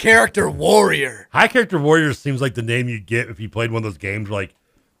high character warrior. High character warrior seems like the name you'd get if you played one of those games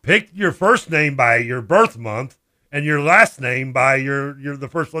pick your first name by your birth month and your last name by your the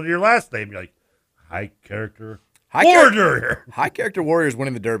first one of your last name. You're like, high character warrior. High character warrior is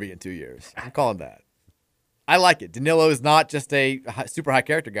winning the Derby in 2 years. I'm calling that. I like it. Danilo is not just a super high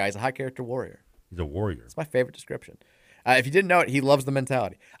character guy. He's a high character warrior. He's a warrior. It's my favorite description. If you didn't know it, he loves the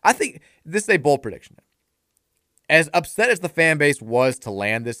mentality. I think this is a bold prediction. As upset as the fan base was to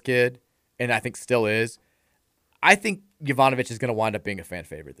land this kid, and I think still is, I think Jovanovic is going to wind up being a fan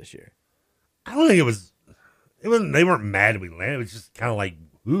favorite this year. I don't think it was. They weren't mad we landed. It was just kind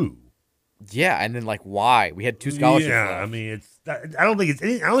of ooh. Yeah, and then why? We had 2 scholarships. Yeah, left. I mean, I don't think it's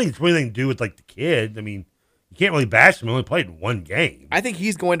anything to do with the kid. I mean, you can't really bash him. He only played 1 game. I think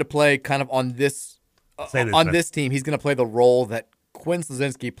he's going to play kind of on this this team. He's going to play the role that Quinn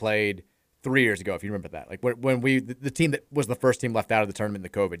Slazinski played 3 years ago, if you remember that. When the team that was the first team left out of the tournament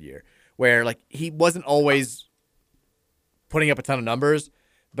in the COVID year, where he wasn't always putting up a ton of numbers,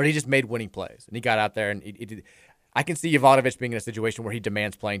 but he just made winning plays, and he got out there and he did. I can see Jovanovic being in a situation where he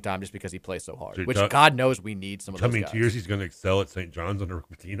demands playing time just because he plays so hard, which God knows we need some of those guys. 2 years he's going to excel at St. John's under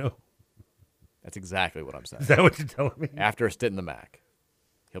Pitino? That's exactly what I'm saying. Is that what you're telling me? After a stint in the MAC,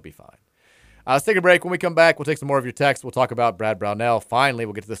 he'll be fine. Let's take a break. When we come back, we'll take some more of your texts. We'll talk about Brad Brownell. Finally,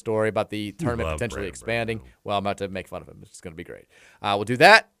 we'll get to the story about the tournament potentially expanding. Well, I'm about to make fun of him. It's going to be great. We'll do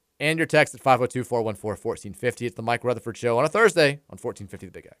that and your text at 502-414-1450. It's the Mike Rutherford Show on a Thursday on 1450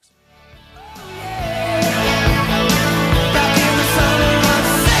 The Big X.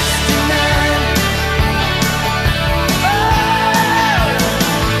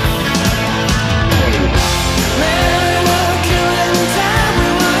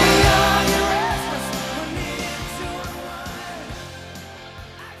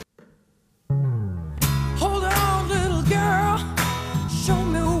 Hold on, little girl. Show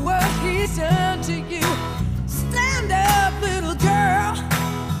me what he's done to you. Stand up, little girl.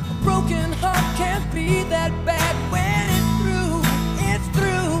 A broken heart can't be that bad when it's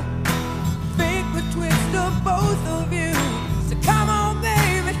through. Fake the twist of both of you. So come on,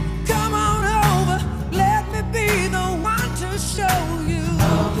 baby, come on over. Let me be the one to show you.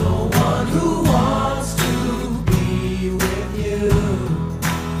 I'm the one who wants to be with you.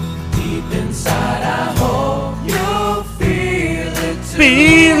 Deep inside, I hope you'll feel it too.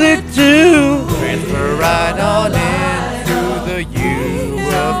 Feel it too. Transfer right on in through the U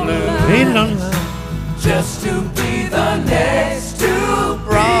of Blue. Just to be the next to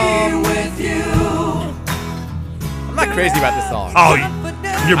be with you. I'm not crazy about this song. Oh,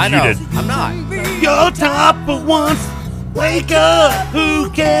 you're I know. muted. I'm not. Your top for once. Wake up. Who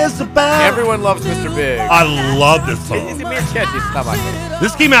cares about? Everyone loves Mr. Big. I love this It's song. catchy. It's not my favorite.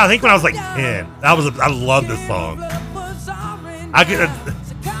 This came out, I think, when I was 10. I love this song. I could,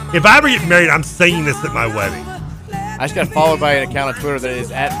 if I ever get married, I'm singing this at my wedding. I just got followed by an account on Twitter that is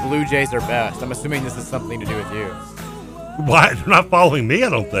at Blue Jays are best. I'm assuming this is something to do with you. Why? They're not following me, I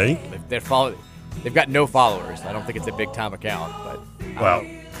don't think. They've got no followers. I don't think it's a big-time account, but... Well,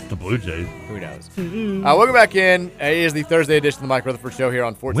 the Blue Jays. Who knows? Welcome back in. It is the Thursday edition of the Mike Rutherford Show here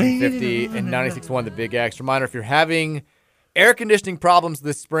on 1450 and 96.1 The Big X. Reminder, if you're having air conditioning problems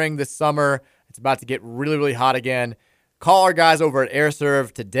this spring, this summer, it's about to get really, really hot again, call our guys over at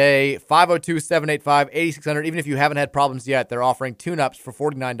AirServe today, 502-785-8600. Even if you haven't had problems yet, they're offering tune-ups for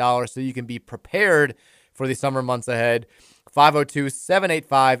 $49 so you can be prepared for the summer months ahead.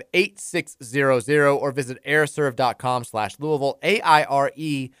 502-785-8600 or visit airserve.com/Louisville,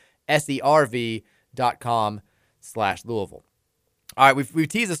 AIRESERV.com/Louisville. All right, we've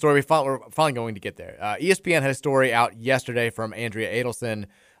teased the story. We're finally going to get there. ESPN had a story out yesterday from Andrea Adelson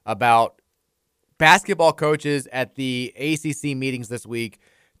about basketball coaches at the ACC meetings this week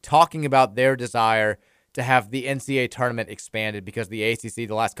talking about their desire to have the NCAA tournament expanded because the ACC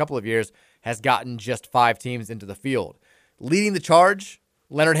the last couple of years has gotten just 5 teams into the field. Leading the charge,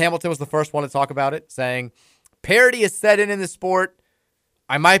 Leonard Hamilton was the first one to talk about it, saying, parity is set in the sport.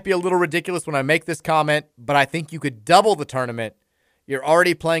 I might be a little ridiculous when I make this comment, but I think you could double the tournament. You're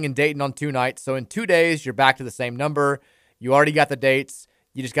already playing in Dayton on 2 nights, so in 2 days, you're back to the same number. You already got the dates.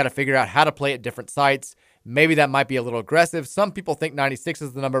 You just got to figure out how to play at different sites. Maybe that might be a little aggressive. Some people think 96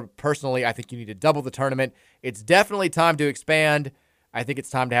 is the number. Personally, I think you need to double the tournament. It's definitely time to expand. I think it's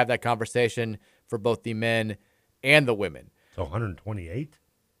time to have that conversation for both the men and the women. So 128?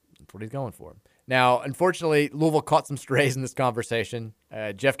 That's what he's going for. Now, unfortunately, Louisville caught some strays in this conversation.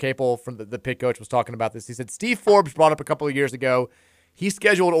 Jeff Capel from the Pitt coach was talking about this. He said Steve Forbes brought up a couple of years ago. He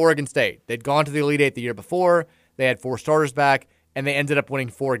scheduled Oregon State. They'd gone to the Elite Eight the year before. They had 4 starters back, and they ended up winning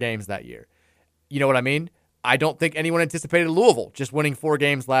 4 games that year. You know what I mean? I don't think anyone anticipated Louisville just winning 4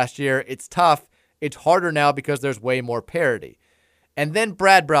 games last year. It's tough. It's harder now because there's way more parity. And then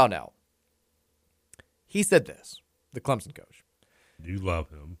Brad Brownell. He said this, the Clemson coach. You love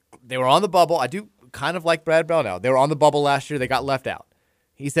him. They were on the bubble. I do kind of like Brad Brownell. They were on the bubble last year. They got left out.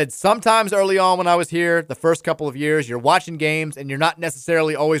 He said, sometimes early on when I was here, the first couple of years, you're watching games and you're not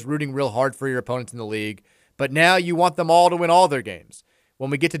necessarily always rooting real hard for your opponents in the league. But now you want them all to win all their games. When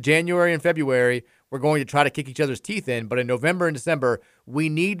we get to January and February, we're going to try to kick each other's teeth in. But in November and December, we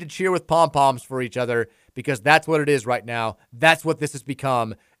need to cheer with pom-poms for each other because that's what it is right now. That's what this has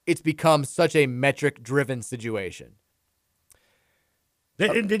become. It's become such a metric-driven situation.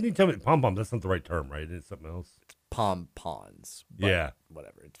 Didn't he tell me pom-pom? That's not the right term, right? It's something else. It's pom-poms. Yeah.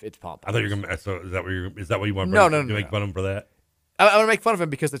 Whatever. It's pom-poms. I thought you were going to... So is that what you want No. to make fun of him for that? I want to make fun of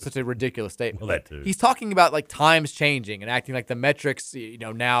him because it's such a ridiculous statement. Well, that too. He's talking about like times changing and acting like the metrics,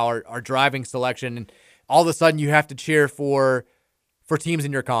 now are driving selection, and all of a sudden you have to cheer for teams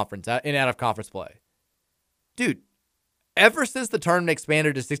in your conference, in and out of conference play. Dude, ever since the tournament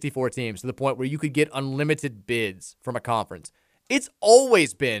expanded to 64 teams to the point where you could get unlimited bids from a conference, it's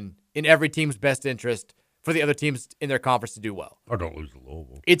always been in every team's best interest for the other teams in their conference to do well. Or don't lose to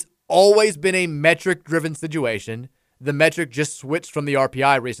Louisville. It's always been a metric-driven situation. The metric just switched from the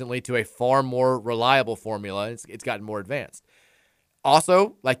RPI recently to a far more reliable formula. It's gotten more advanced.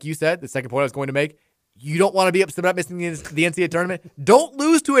 Also, like you said, the second point I was going to make, you don't want to be upset about missing the NCAA tournament. Don't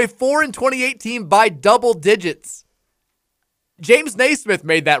lose to a 4-28 team by double digits. James Naismith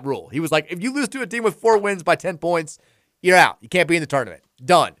made that rule. He was like, if you lose to a team with 4 wins by 10 points, you're out. You can't be in the tournament.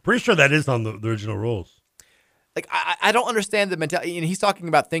 Done. Pretty sure that is on the original rules. Like, I don't understand the mentality. And he's talking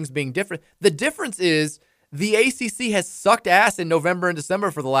about things being different. The difference is the ACC has sucked ass in November and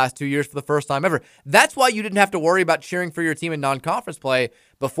December for the last 2 years for the first time ever. That's why you didn't have to worry about cheering for your team in non-conference play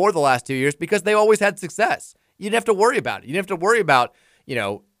before the last 2 years, because they always had success. You didn't have to worry about it. You didn't have to worry about,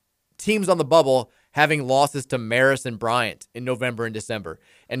 teams on the bubble having losses to Marist and Bryant in November and December,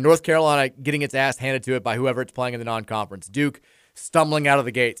 and North Carolina getting its ass handed to it by whoever it's playing in the non-conference. Duke stumbling out of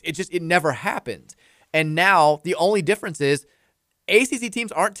the gates. It never happened. And now the only difference is ACC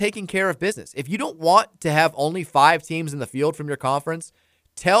teams aren't taking care of business. If you don't want to have only 5 teams in the field from your conference,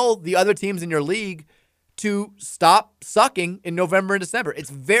 tell the other teams in your league to stop sucking in November and December. It's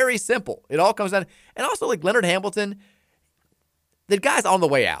very simple. It all comes down. And also, like Leonard Hamilton, the guy's on the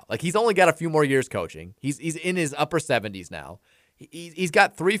way out. Like, he's only got a few more years coaching. He's in his upper 70s now. He's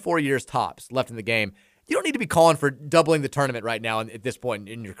got 3-4 years tops left in the game. You don't need to be calling for doubling the tournament right now at this point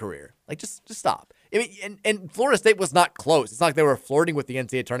in your career. Like, just stop. I mean, and Florida State was not close. It's not like they were flirting with the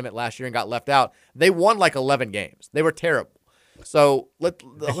NCAA tournament last year and got left out. They won like 11 games. They were terrible. So the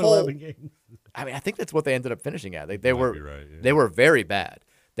whole 11 games. I mean, I think that's what they ended up finishing at. They were right, yeah. They were very bad.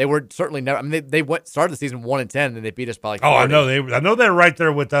 They were certainly never. I mean, they started the season 1-10, and then they beat us by like 40. I know they're right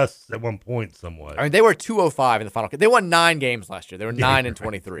there with us at one point somewhat. I mean, they were 205 in the final. They won 9 games last year. They were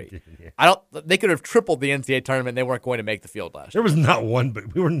 9-23. Yeah. They could have tripled the NCAA tournament. They weren't going to make the field last year. There was not one,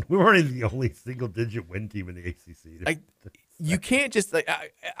 but we weren't even the only single-digit win team in the ACC. You can't just.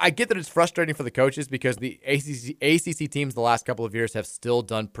 I get that it's frustrating for the coaches because the ACC teams the last couple of years have still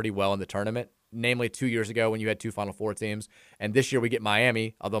done pretty well in the tournament. Namely, 2 years ago when you had 2 Final Four teams. And this year we get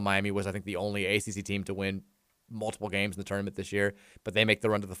Miami, although Miami was, I think, the only ACC team to win multiple games in the tournament this year. But they make the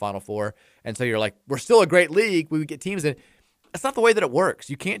run to the Final Four. And so you're like, we're still a great league. We would get teams in. That's not the way that it works.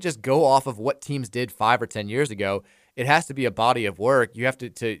 You can't just go off of what teams did 5 or 10 years ago. It has to be a body of work. You have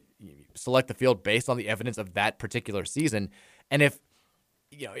to select the field based on the evidence of that particular season. And if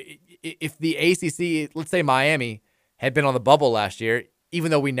the ACC, let's say Miami, had been on the bubble last year, even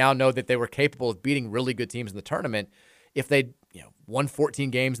though we now know that they were capable of beating really good teams in the tournament, if they won 14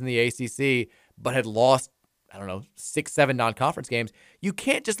 games in the ACC but had lost, 6-7 non-conference games, you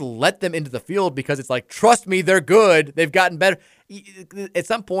can't just let them into the field because it's like, trust me, they're good. They've gotten better. At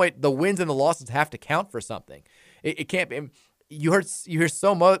some point, the wins and the losses have to count for something. It can't be. You hear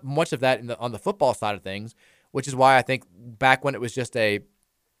so much of that on the football side of things, which is why I think back when it was just a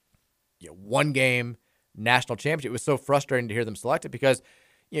one-game national championship, it was so frustrating to hear them select it because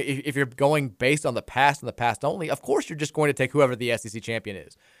if you're going based on the past and the past only, of course you're just going to take whoever the SEC champion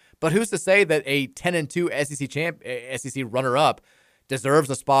is. But who's to say that a 10-2 SEC runner-up deserves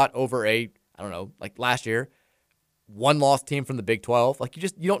a spot over like last year, one-loss team from the Big 12? Like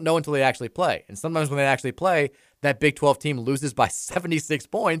you don't know until they actually play. And sometimes when they actually play, that Big 12 team loses by 76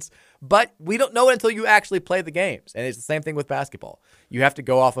 points, but we don't know it until you actually play the games. And it's the same thing with basketball. You have to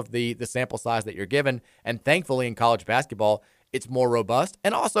go off of the sample size that you're given, and thankfully in college basketball, it's more robust.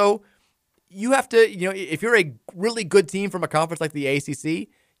 And also, you have to, if you're a really good team from a conference like the ACC,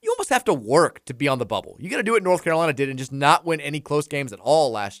 you almost have to work to be on the bubble. You got to do what North Carolina did and just not win any close games at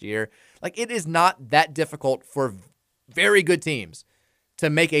all last year. Like, it is not that difficult for very good teams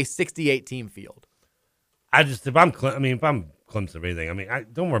to make a 68-team field. If I'm Clemson or anything, I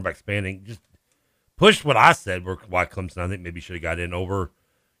don't worry about expanding. Just push what I said. Why Clemson, I think maybe should have got in over,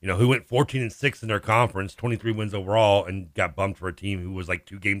 who went 14-6 in their conference, 23 wins overall, and got bumped for a team who was like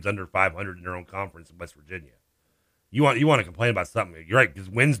 2 games under 500 in their own conference in West Virginia. You want to complain about something? You're right, because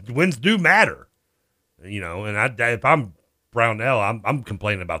wins do matter. And if I'm Brownell, I'm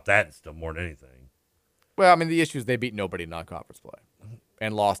complaining about that still more than anything. Well, the issue is they beat nobody in non-conference play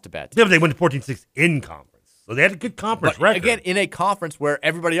and lost to bad teams. Yeah, but they went 14-6 in conference. So they had a good conference record. Again, in a conference where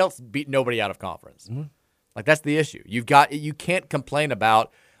everybody else beat nobody out of conference. Mm-hmm. Like, that's the issue. You can't complain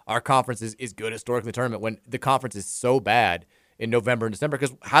about our conference is good historically in the tournament when the conference is so bad in November and December,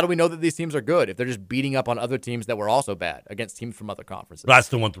 because how do we know that these teams are good if they're just beating up on other teams that were also bad against teams from other conferences? But I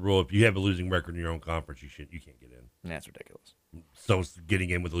still want the rule. If you have a losing record in your own conference, you can't get in. That's ridiculous. So getting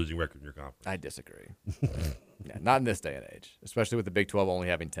in with a losing record in your conference. I disagree. Not in this day and age, especially with the Big 12 only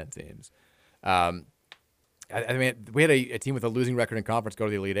having 10 teams. We had a team with a losing record in conference go to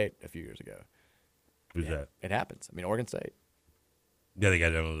the Elite Eight a few years ago. Who's that? It happens. Oregon State. Yeah, they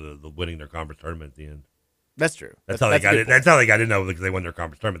got down to winning their conference tournament at the end. That's true. That's how they got in. That's how they got in, though, because they won their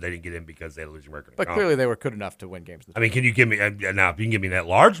conference tournament. They didn't get in because they had a losing record. But clearly, they were good enough to win games. Can you give me now? If you can give me that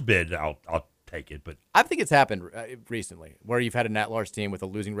large bid, I'll take it. But I think it's happened recently where you've had a at-large team with a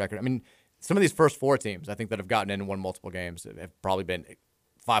losing record. Some of these first 4 teams, I think, that have gotten in and won multiple games have probably been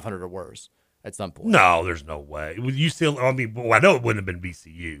 500 or worse at some point. No, there's no way. I know it wouldn't have been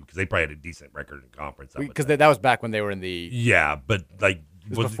VCU because they probably had a decent record in conference. Because that was back when they were in the. Yeah, but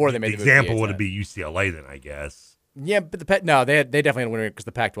before they made the example would be UCLA then, I guess. Yeah, but they definitely had a winner because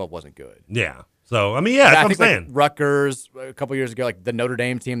the Pac-12 wasn't good. Yeah. So that's what I'm saying. Like Rutgers a couple years ago, like the Notre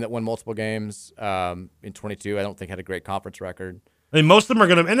Dame team that won multiple games in 22, I don't think had a great conference record. Most of them are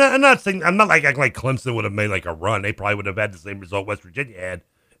going to, and I'm not acting like Clemson would have made like a run. They probably would have had the same result West Virginia had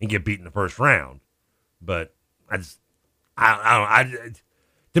and get beat in the first round. But I don't know.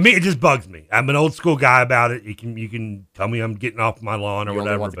 To me, it just bugs me. I'm an old school guy about it. You can tell me I'm getting off my lawn or you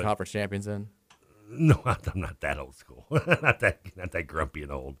whatever. You want the conference champions in? No, I'm not that old school. not that grumpy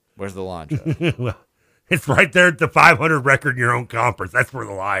and old. Where's the line, Joe? Well, it's right there at the 500 record in your own conference. That's where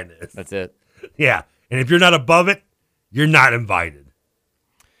the line is. That's it. Yeah, and if you're not above it, you're not invited.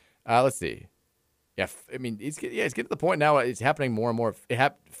 Let's see. Yeah, it's getting to the point now. It's happening more and more.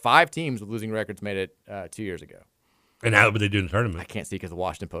 5 teams with losing records made it 2 years ago. And how would they do in the tournament? I can't see because the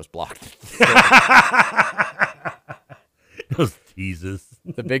Washington Post blocked Those teases.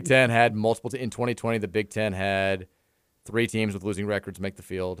 The Big Ten had multiple in 2020. The Big Ten had 3 teams with losing records make the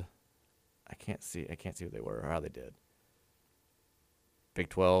field. I can't see who they were or how they did. Big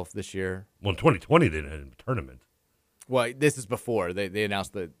 12 this year. Well, in 2020 they didn't have a tournament. Well, this is before they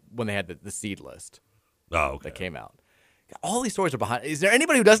announced when they had the seed list. Oh, okay. That came out. All these stories are behind. Is there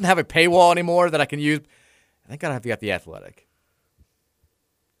anybody who doesn't have a paywall anymore that I can use? I think I'd have to get the Athletic.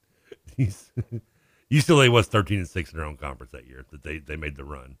 UCLA was 13-6 in their own conference that year that they made the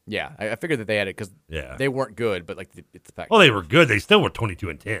run. Yeah, I figured that they had it because they weren't good, but like it's the fact. Well, they were good. They still were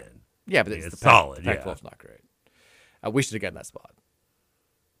 22-10. Yeah, but it's solid. The Pac-12's not great. We should have gotten that spot.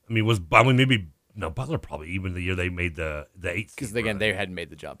 I mean, Butler probably even the year they made the 8 because again they hadn't made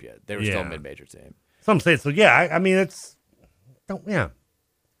the jump yet. They were still a mid-major team. So I'm saying so. Yeah, I mean If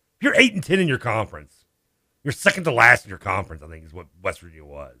you're 8-10 in your conference, you're second to last in your conference. I think is what West Virginia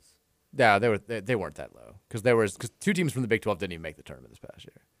was. Yeah, they weren't that low because two teams from the Big 12 didn't even make the tournament this past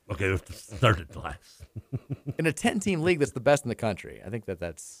year. Okay, they're third to last in a 10-team league that's the best in the country. I think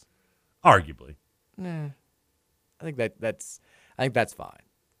that's arguably. I think that's fine.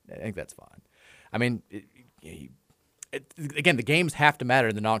 I think that's fine. I mean, again, the games have to matter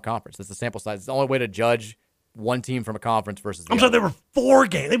in the non-conference. That's the sample size. It's the only way to judge one team from a conference versus the other. There were 4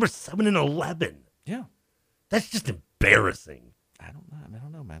 games. They were 7-11. Yeah, that's just embarrassing. I don't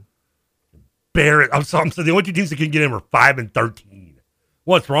know, man. I'm sorry. The only 2 teams that can get in were 5-13.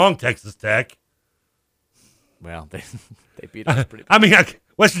 What's wrong, Texas Tech? Well, they beat us pretty. I mean,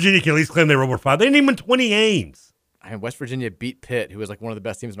 West Virginia can at least claim they were over 5. They didn't even win 20 games. I mean, West Virginia beat Pitt, who was like one of the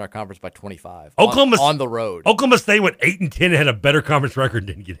best teams in our conference, by 25. On the road. Oklahoma State went 8-10 and had a better conference record and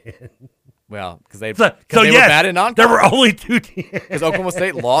didn't get in. Well, because they were bad in non-conference. There were only 2 teams. Because Oklahoma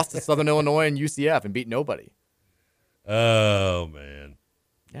State lost to Southern Illinois and UCF and beat nobody. Oh, man.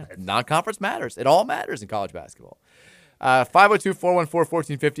 Yeah, non-conference matters. It all matters in college basketball.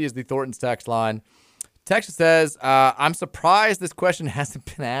 502-414-1450 is the Thornton's text line. Texas says, I'm surprised this question hasn't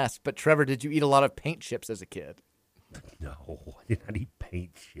been asked, but Trevor, did you eat a lot of paint chips as a kid? No, I did not eat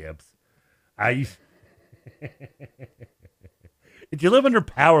paint chips. Did you live under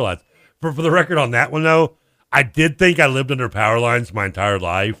power lines? For the record on that one, though, I did think I lived under power lines my entire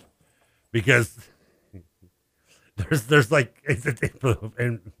life because there's like,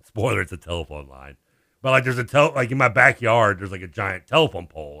 and spoiler, it's a telephone line. But like there's like in my backyard, there's like a giant telephone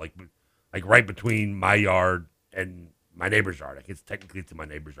pole, like right between my yard and my neighbor's yard. Like it's technically to my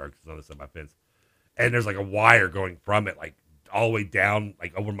neighbor's yard because it's on the side of my fence. And there's like a wire going from it, like all the way down,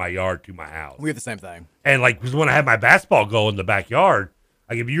 like over my yard to my house. We have the same thing. And like, because when I had my basketball goal in the backyard,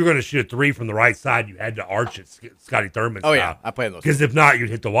 like if you were going to shoot a 3 from the right side, you had to arch it, Scotty Thurman style. Oh yeah, I played those. Because if not, you'd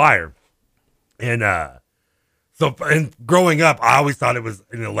hit the wire. And and growing up, I always thought it was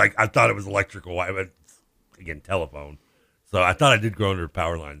I thought it was electrical wire, but again, telephone. So I thought I did grow under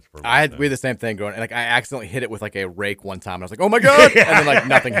power lines for a while. We had the same thing going. Like I accidentally hit it with like a rake one time. And I was like, "Oh my god!" Yeah. And then like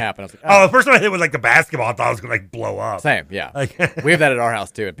nothing happened. I was like, "Oh." The first time I hit it with like the basketball, I thought it was gonna like blow up. Same, yeah. We have that at our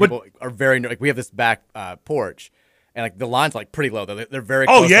house too. And people are very like we have this back porch, and like the lines are like pretty low. They're very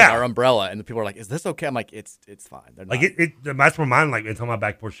close to our umbrella, and the people are like, "Is this okay?" I'm like, "It's fine." They're not. Like that's where mine like until my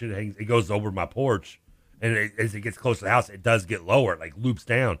back porch it goes over my porch, and as it gets close to the house, it does get lower. It like loops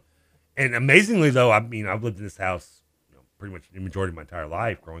down, and amazingly though, I mean I've lived in this house pretty much the majority of my entire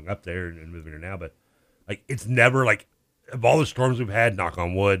life growing up there and moving here now, but like it's never like of all the storms we've had, knock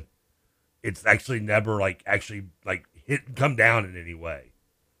on wood, it's actually never like come down in any way,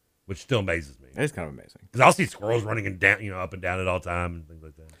 which still amazes me. It is kind of amazing because I'll see squirrels running and down, up and down at all time and things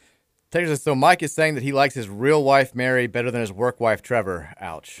like that. Texas, so Mike is saying that he likes his real wife Mary better than his work wife Trevor.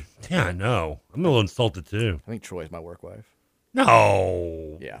 Ouch. Yeah, I know. I'm a little insulted too. I think Troy's my work wife.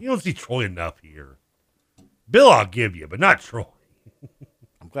 No. Yeah. You don't see Troy enough here. Bill, I'll give you, but not Troy.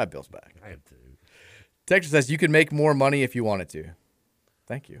 I'm glad Bill's back. I am too. Texas says you could make more money if you wanted to.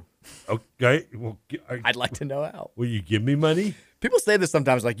 Thank you. Okay. Well, I'd like to know how. Will you give me money? People say this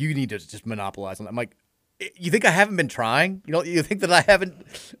sometimes, like you need to just monopolize. I'm like, you think I haven't been trying? You think that I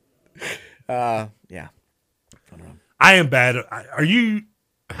haven't? Yeah. I don't know. I am bad.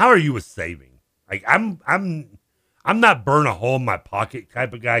 How are you with saving? Like I'm not burn a hole in my pocket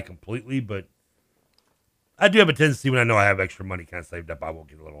type of guy completely, but I do have a tendency when I know I have extra money kind of saved up, I will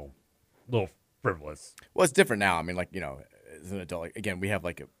get a little frivolous. Well, it's different now. I mean, like, as an adult, like, again, we have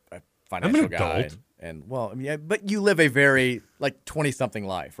like a financial guide. And well, I mean, yeah, but you live a very like 20-something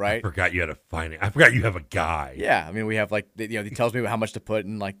life, right? I forgot you had I forgot you have a guy. Yeah. I mean, we have like, he tells me how much to put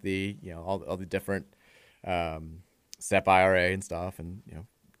in like the, all the different SEP IRA and stuff and,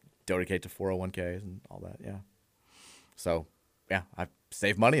 dedicate to 401ks and all that. Yeah. So yeah, I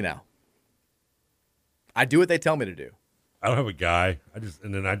save money now. I do what they tell me to do. I don't have a guy. I just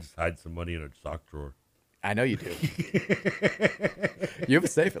hide some money in a sock drawer. I know you do. You have a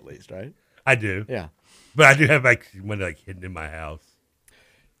safe at least, right? I do. Yeah. But I do have actually money like hidden in my house.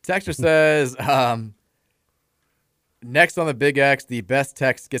 Texter says, next on the Big X, the best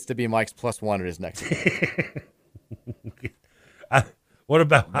text gets to be Mike's +1 at his next one. What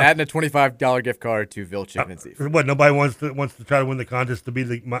about that and a $25 gift card to Ville Chicken and Seafood? What, nobody wants to try to win the contest to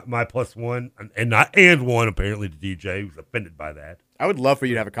be my +1 and one apparently to DJ, who's offended by that. I would love for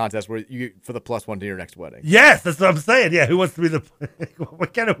you to have a contest where you for the +1 to your next wedding. Yes, that's what I'm saying. Yeah, who wants to be the?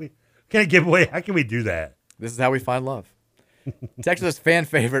 What kind of giveaway? How can we do that? This is how we find love. Texas fan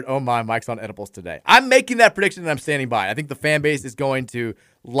favorite. Oh my, Mike's on edibles today. I'm making that prediction and I'm standing by it. I think the fan base is going to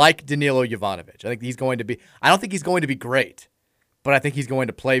like Danilo Jovanovic. I think he's going to be. I don't think he's going to be great, but I think he's going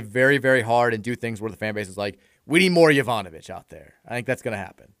to play very, very hard and do things where the fan base is like, we need more Jovanovic out there. I think that's going to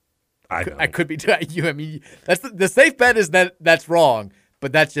happen. I could be. I mean, that's the safe bet is that that's wrong,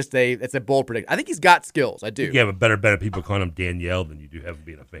 but that's just it's a bold prediction. I think he's got skills. I do. You have a better bet of people calling him Danielle than you do have him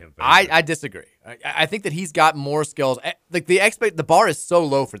being a fan favorite. I disagree. I think that he's got more skills. Like the bar is so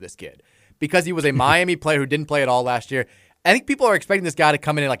low for this kid because he was a Miami player who didn't play at all last year. I think people are expecting this guy to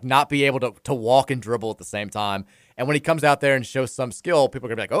come in and like not be able to walk and dribble at the same time. And when he comes out there and shows some skill, people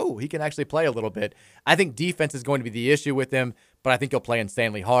are going to be like, oh, he can actually play a little bit. I think defense is going to be the issue with him, but I think he'll play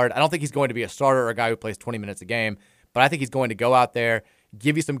insanely hard. I don't think he's going to be a starter or a guy who plays 20 minutes a game, but I think he's going to go out there,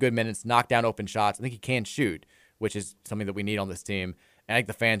 give you some good minutes, knock down open shots. I think he can shoot, which is something that we need on this team. And I think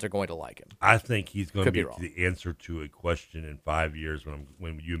the fans are going to like him. I think he's going to be the answer to a question in 5 years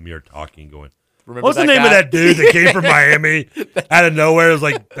when you and me are talking going, remember what's the name of that dude that came from Miami out of nowhere? It was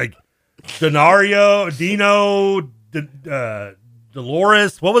like Dino,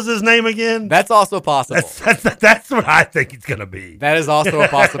 Dolores. What was his name again? That's also possible. That's what I think it's going to be. That is also a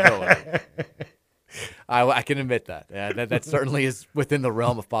possibility. I can admit that. Yeah, that certainly is within the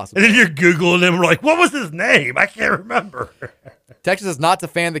realm of possibility. And then you're Googling him, like, what was his name? I can't remember. Texas is not to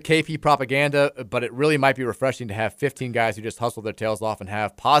fan the KP propaganda, but it really might be refreshing to have 15 guys who just hustle their tails off and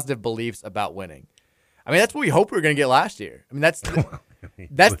have positive beliefs about winning. I mean, that's what we hoped we were going to get last year. I mean, that's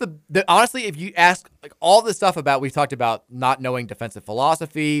the honestly, if you ask like all the stuff about, we've talked about not knowing defensive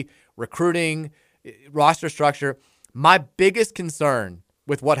philosophy, recruiting, roster structure. My biggest concern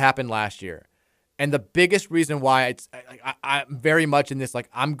with what happened last year, and the biggest reason why I'm very much in this, like,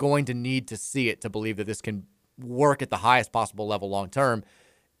 I'm going to need to see it to believe that this can work at the highest possible level long term,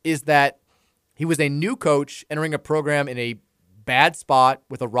 is that he was a new coach entering a program in a bad spot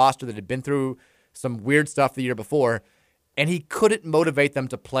with a roster that had been through some weird stuff the year before, and he couldn't motivate them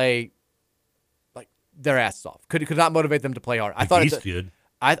to play like their asses off. Could not motivate them to play hard. I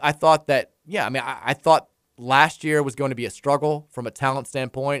thought that, yeah, I mean, I thought last year was going to be a struggle from a talent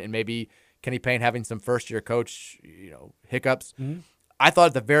standpoint, and maybe Kenny Payne having some first-year coach, hiccups. Mm-hmm. I thought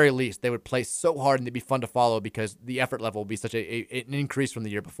at the very least they would play so hard and they'd be fun to follow because the effort level would be such an increase from the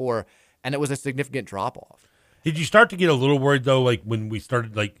year before, and it was a significant drop-off. Did you start to get a little worried, though, like when we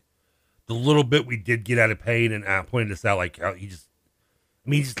started, like the little bit we did get out of Payne, and I pointed this out, like how he just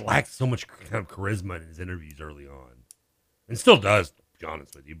lacks so much kind of charisma in his interviews early on, and still does, to be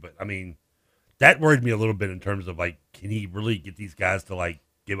honest with you. But, I mean, that worried me a little bit in terms of, like, can he really get these guys to, like,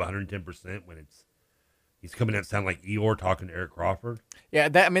 give 110% when he's coming out sounding like Eeyore talking to Eric Crawford? Yeah,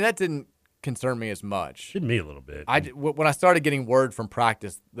 that didn't concern me as much. Did me a little bit. When I started getting word from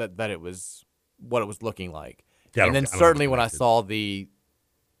practice that it was what it was looking like, and then certainly when I saw the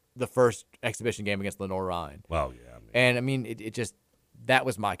first exhibition game against Lenore Ryan. Well, yeah. And I mean, it just, that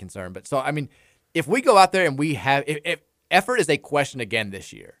was my concern. But so, I mean, if we go out there and we have, if effort is a question again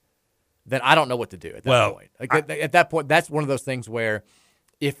this year, then I don't know what to do at that point. Like at that point, that's one of those things where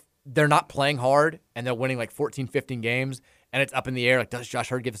if they're not playing hard and they're winning like 14, 15 games and it's up in the air, like, does Josh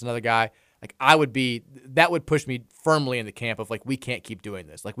Hurd give us another guy? Like, that would push me firmly in the camp of, like, we can't keep doing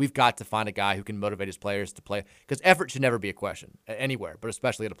this. Like, we've got to find a guy who can motivate his players to play, because effort should never be a question anywhere, but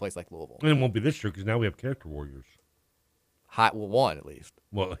especially at a place like Louisville. And it won't be this year because now we have character warriors. One at least.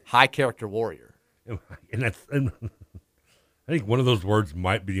 Well, high character warrior. And I think one of those words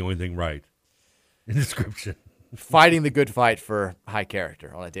might be the only thing right in description. Fighting the good fight for high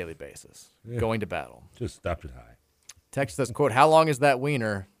character on a daily basis. Yeah. Going to battle. Just stopped it high. Text says, quote, "How long is that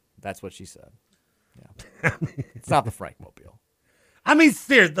wiener?" That's what she said. Yeah. It's not the Frank Mobile. I mean,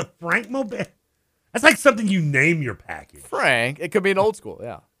 seriously, the Frank Mobile? That's like something you name your package. Frank. It could be an old school,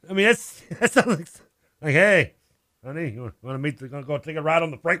 yeah. I mean, that sounds like, hey, honey, you want to go take a ride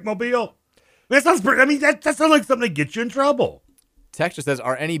on the Frank Mobile? That sounds pretty, I mean, that sounds like something that gets you in trouble. Texture says,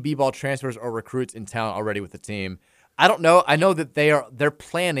 are any B-ball transfers or recruits in town already with the team? I don't know. I know that they're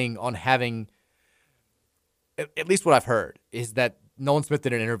planning on having, at least what I've heard, is that Nolan Smith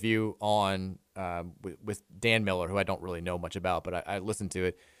did an interview on with Dan Miller, who I don't really know much about, but I listened to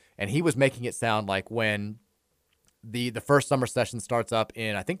it, and he was making it sound like when The first summer session starts up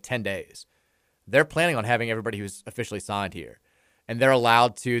in, I think, 10 days. They're planning on having everybody who's officially signed here. And they're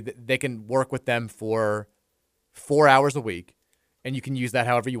allowed to, they can work with them for 4 hours a week. And you can use that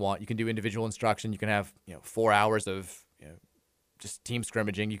however you want. You can do individual instruction. You can have 4 hours of just team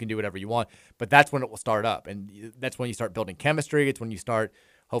scrimmaging. You can do whatever you want. But that's when it will start up. And that's when you start building chemistry. It's when you start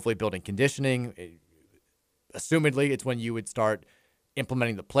hopefully building conditioning. Assumedly, it's when you would start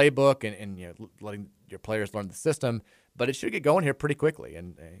implementing the playbook and letting your players learn the system. But it should get going here pretty quickly,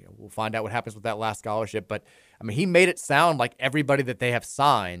 and we'll find out what happens with that last scholarship. But, I mean, he made it sound like everybody that they have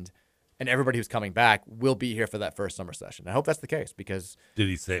signed and everybody who's coming back will be here for that first summer session. I hope that's the case because... Did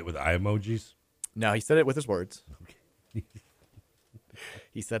he say it with eye emojis? No, he said it with his words. Okay.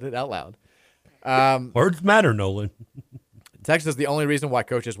 He said it out loud. Words matter, Nolan. Texas says the only reason why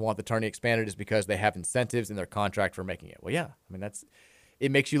coaches want the tourney expanded is because they have incentives in their contract for making it. Well, yeah. I mean,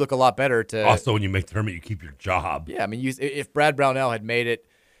 it makes you look a lot better to... Also, when you make the tournament, you keep your job. Yeah, I mean, if Brad Brownell had made it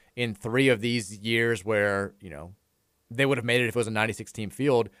in 3 of these years where, they would have made it if it was a 96-team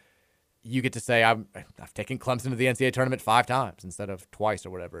field, you get to say, I've taken Clemson to the NCAA tournament 5 times instead of twice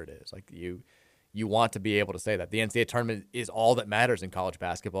or whatever it is. Like, you want to be able to say that. The NCAA tournament is all that matters in college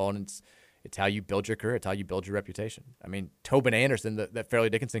basketball, and it's how you build your career. It's how you build your reputation. I mean, Tobin Anderson, that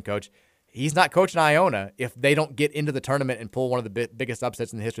Fairleigh Dickinson coach, he's not coaching Iona if they don't get into the tournament and pull one of the biggest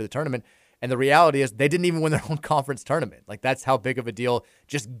upsets in the history of the tournament. And the reality is they didn't even win their own conference tournament. Like, that's how big of a deal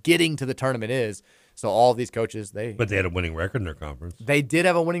just getting to the tournament is. So all of these coaches, But they had a winning record in their conference. They did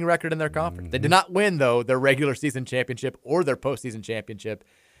have a winning record in their conference. They did not win, though, their regular season championship or their postseason championship.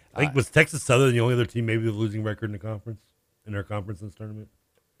 I think was Texas Southern the only other team maybe with a losing record in the conference, in their conference in this tournament?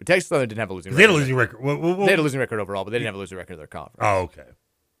 But Texas Southern didn't have a losing record. They had a losing record. They had a losing record overall, but they didn't have a losing record in their conference. Oh, okay.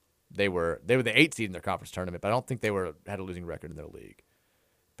 They were the 8th seed in their conference tournament, but I don't think they had a losing record in their league.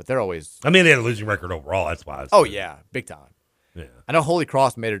 But they're always... I mean, they had a losing record overall. That's why. Yeah. Big time. Yeah. I know Holy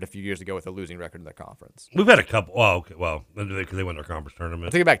Cross made it a few years ago with a losing record in their conference. We've had a couple. Oh, okay. Well, because they won their conference tournament. I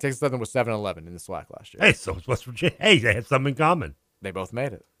take it back. Texas Southern was 7-11 in the SWAC last year. Hey, so it's West Virginia. Hey, they had something in common. They both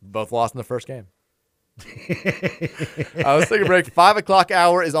made it. Both lost in the first game. Let's take a break. 5 o'clock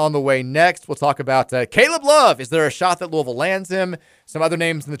hour is on the way next. We'll talk about Caleb Love. Is there a shot that Louisville lands him? Some other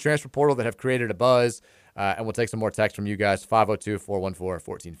names in the transfer portal that have created a buzz. And we'll take some more text from you guys.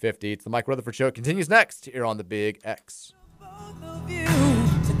 502-414-1450. It's the Mike Rutherford Show. It continues next here on the Big X. So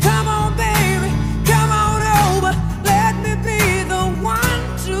come on, baby, come on over. Let me be the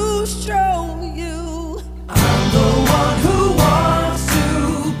one to show you. I'm the one who wants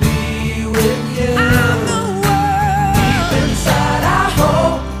to be with you. I'm the one. Deep inside, I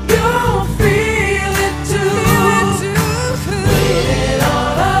hope you'll feel it too. Waiting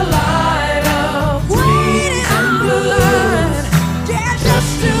on a line of greens and blues. Yeah,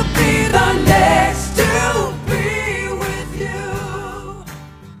 just to be the next to be with you.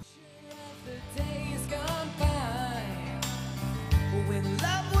 The days gone by when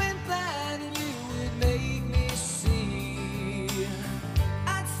love went blind and you would make me see.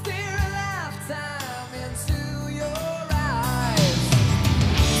 I'd stare a lifetime into your eyes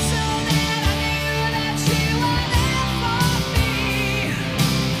so that I knew that you were there for me.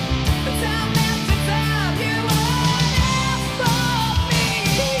 Time after time, you were there for me.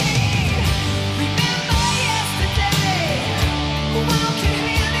 Remember yesterday, walking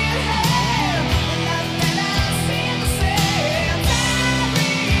hand in hand, nothing else seemed the same. I remember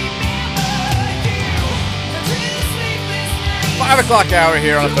you, two sleepless nights. 5 o'clock hour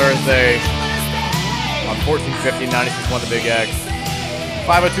here on a Thursday on 1450, 96.1 The Big X.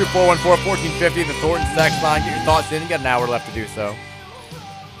 502-414-1450, the Thornton text line. Get your thoughts in. You got an hour left to do so.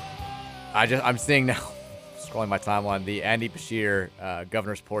 I'm seeing now, scrolling my timeline, the Andy Bashir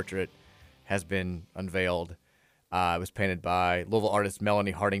governor's portrait has been unveiled. It was painted by Louisville artist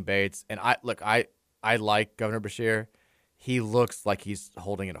Melanie Harding Bates. And I like Governor Bashir. He looks like he's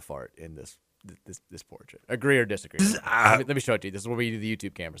holding in a fart in this portrait. Agree or disagree? Let me show it to you. This is where we do the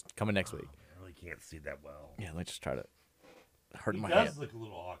YouTube cameras coming next week. I really can't see that well. Yeah, let me just try to hurt my He hand. does look a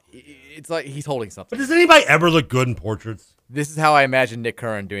little awkward. It's like he's holding something. But does anybody ever look good in portraits? This is how I imagine Nick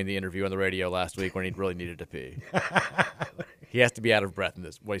Curran doing the interview on the radio last week when he really needed to pee. He has to be out of breath in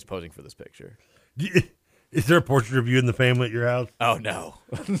this when he's posing for this picture. Is there a portrait of you in the family at your house? Oh, no.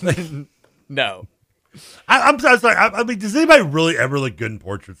 No. I'm sorry. I mean, does anybody really ever look good in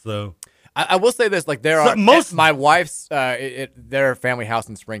portraits, though? I will say this: like there are my wife's their family house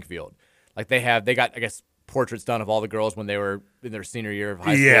in Springfield. Like they got I guess portraits done of all the girls when they were in their senior year of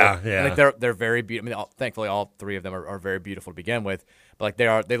high school. Yeah. And like they're very beautiful. I mean, thankfully all 3 of them are very beautiful to begin with. But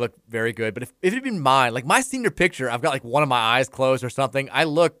like they look very good. But if it had been mine, like my senior picture, I've got like one of my eyes closed or something. I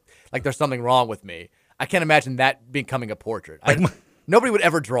look like there's something wrong with me. I can't imagine that becoming a portrait. Nobody would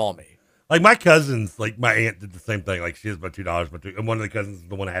ever draw me. Like my cousins, like my aunt did the same thing. Like she has about $2, and one of the cousins is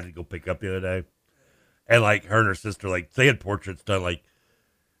the one I had to go pick up the other day. And like her and her sister, like they had portraits done. Like,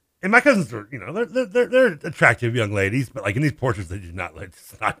 and my cousins are, they're attractive young ladies, but like in these portraits, they do not like.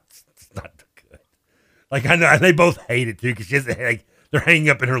 It's not good. Like I know they both hate it too because she has like they're hanging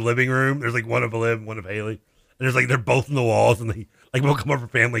up in her living room. There's like one of Liv, one of Haley, and there's like they're both in the walls, and they like we'll come over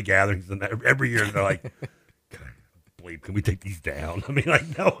for family gatherings, and every year they're like. Can we take these down? I mean,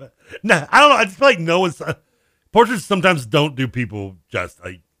 like, no, I don't know. I just feel like no one's portraits sometimes don't do people just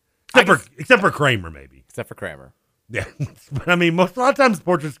like, except for Kramer, maybe. Except for Kramer. Yeah. But I mean, a lot of times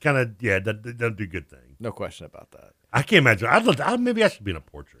portraits kind of, don't do good things. No question about that. I can't imagine. Maybe I should be in a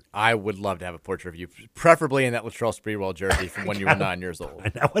portrait. I would love to have a portrait of you, preferably in that Latrell Sprewell jersey from when you were 9 years old.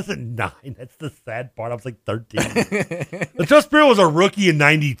 I wasn't 9. That's the sad part. I was like 13. Latrell Sprewell was a rookie in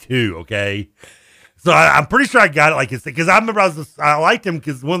 92, okay? So I'm pretty sure I got it like because I remember I liked him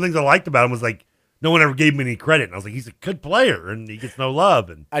because one of the things I liked about him was like no one ever gave him any credit, and I was like he's a good player and he gets no love.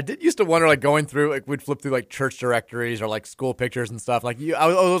 And I did used to wonder like going through like we'd flip through like church directories or like school pictures and stuff. Like I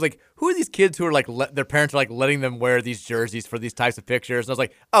was like, who are these kids who are like their parents are like letting them wear these jerseys for these types of pictures? And I was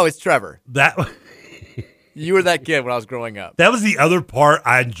like, oh, it's Trevor. You were that kid when I was growing up. That was the other part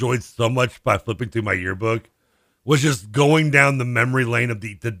I enjoyed so much by flipping through my yearbook. Was just going down the memory lane of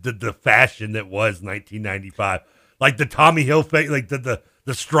the fashion that was 1995, like the Tommy Hilfiger, like the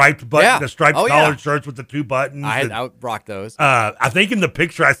striped button, the striped collared shirts with the 2 buttons. I rocked those. I think in the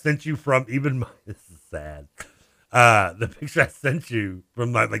picture I sent you from this is sad. The picture I sent you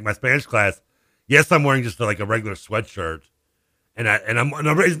from my Spanish class. Yes, I'm wearing just like a regular sweatshirt, and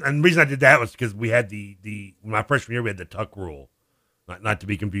the reason I did that was because we had my freshman year we had the tuck rule. Not to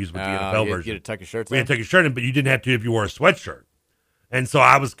be confused with the NFL version. You had to tuck your shirt in? We had to tuck your shirt in, but you didn't have to if you wore a sweatshirt. And so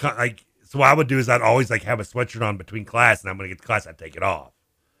I was so what I would do is I'd always like have a sweatshirt on between class, and I'm going to get to class, I'd take it off.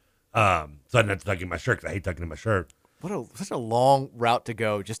 So I didn't have to tuck in my shirt because I hate tucking in my shirt. Such a long route to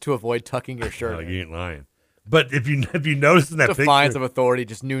go just to avoid tucking your shirt. No, you ain't lying. But if you notice in that picture, defiance of authority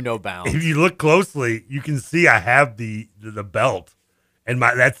just knew no bounds. If you look closely, you can see I have the belt, and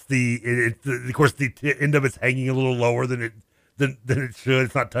of course the end of it's hanging a little lower than it should.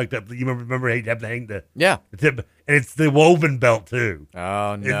 It's not tucked up. You remember how you have to hang the tip, and it's the woven belt too.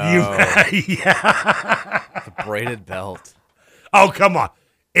 Oh no! The braided belt. Oh come on!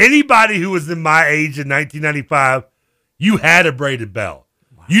 Anybody who was in my age in 1995, you had a braided belt.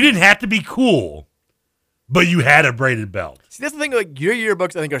 Wow. You didn't have to be cool, but you had a braided belt. See, that's the thing. Like your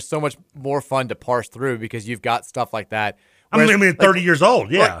yearbooks, I think are so much more fun to parse through because you've got stuff like that. Whereas, I mean, 30 years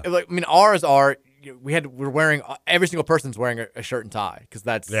old. Yeah. Ours are. We're wearing every single person's wearing a shirt and tie because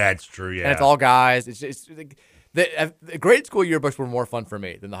that's true. Yeah, and it's all guys. It's the grade school yearbooks were more fun for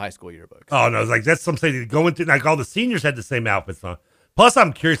me than the high school yearbooks. Oh no, it's like that's something going through. Like all the seniors had the same outfits on. Plus,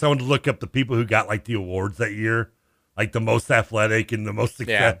 I'm curious. I wanted to look up the people who got like the awards that year, like the most athletic and the most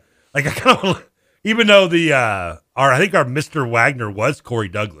success. Yeah. Like I kind of, even though I think our Mr. Wagner was Corey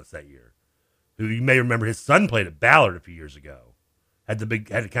Douglas that year, who you may remember his son played at Ballard a few years ago. Had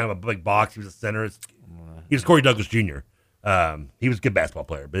kind of a big box. He was a center. He was Corey Douglas Jr. He was a good basketball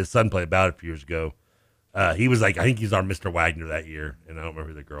player, but his son played about it a few years ago. He was I think he's our Mr. Wagner that year, and I don't remember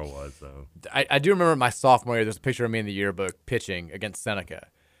who the girl was. So I do remember my sophomore year. There's a picture of me in the yearbook pitching against Seneca,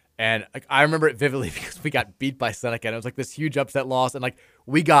 and I remember it vividly because we got beat by Seneca, and it was like this huge upset loss, and like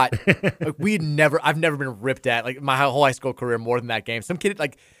we got I've never been ripped at like my whole high school career more than that game. Some kid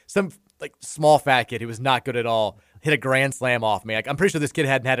some small fat kid who was not good at all hit a grand slam off me. Like, I'm pretty sure this kid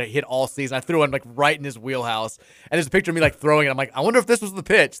hadn't had a hit all season. I threw one like right in his wheelhouse, and there's a picture of me like throwing it. I'm like, I wonder if this was the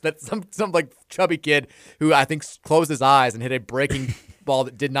pitch that some like chubby kid who I think closed his eyes and hit a breaking ball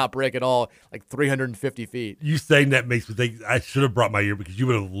that did not break at all, like 350 feet. You saying that makes me think I should have brought my year because you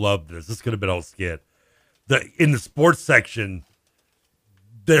would have loved this. This could have been all skit. In the sports section,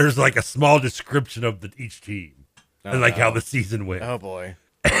 there's like a small description of each team and like how the season went. Oh boy.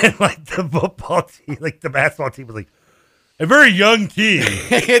 And like the football team, like the basketball team was like a very young team.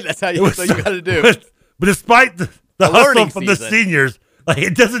 That's how you got to do. But despite the hustle from the seniors, like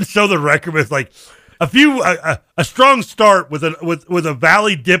it doesn't show the record. But it's like a strong start with a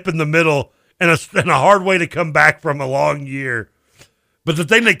valley dip in the middle and a hard way to come back from a long year. But the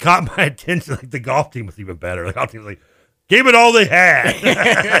thing that caught my attention, like the golf team was even better. The golf team was like gave it all they had.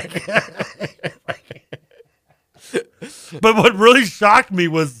 But what really shocked me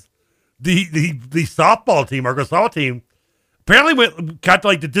was the softball team, our softball team, apparently got to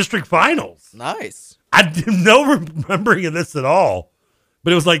like the district finals. Nice. I did no remembering of this at all,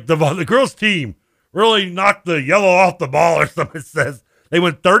 but it was like the girls' team really knocked the yellow off the ball or something. It says They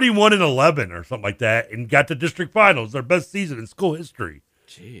went 31-11 or something like that and got to district finals, their best season in school history.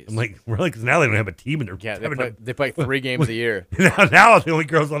 Jeez. I'm like, really? Because now they don't have a team in their they play 3 games a year. Now the only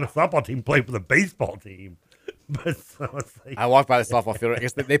girls on the softball team play for the baseball team. But so it's like, I walked by the softball field. I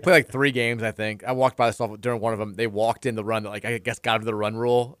guess they play like 3 games, I think. I walked by the softball during one of them. They walked in the run, like I guess got into the run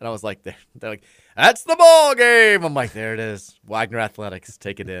rule. And I was like, they're like, that's the ball game. I'm like, there it is. Wagner Athletics,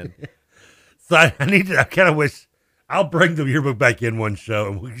 take it in. So I kind of wish I'll bring the yearbook back in one show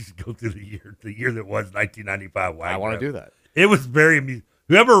and we'll just go through the year that was 1995. Wagner. I want to do that. It was very amusing.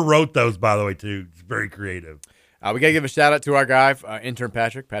 Whoever wrote those, by the way, too, is very creative. We got to give a shout out to our guy, intern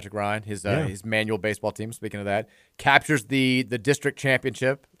Patrick Ryan, his manual baseball team. Speaking of that, captures the district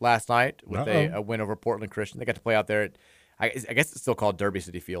championship last night with a win over Portland Christian. They got to play out there at, I guess it's still called Derby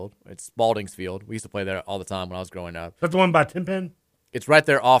City Field. It's Spalding's Field. We used to play there all the time when I was growing up. That's the one by Tim Penn? It's right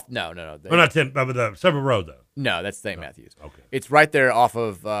there off. No. Not Tim, but the Several Road though. No, that's St. Matthews. Okay. It's right there off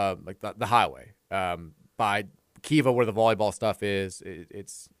of like the highway by Kiva, where the volleyball stuff is.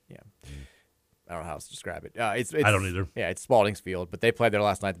 It's I don't know how else to describe it. It's I don't either. Yeah, it's Spalding's Field, but they played there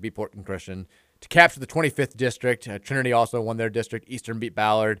last night to beat Portland Christian to capture the 25th district. Trinity also won their district. Eastern beat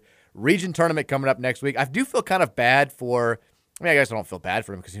Ballard. Region tournament coming up next week. I do feel kind of bad for. I mean, I guess I don't feel bad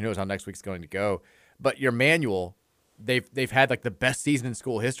for him because who knows how next week's going to go. But your manual, they've had like the best season in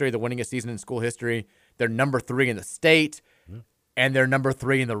school history, the winningest season in school history. They're number 3 in the state, and they're number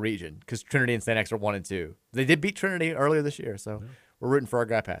 3 in the region because Trinity and St. X are 1 and 2. They did beat Trinity earlier this year, so. We're rooting for our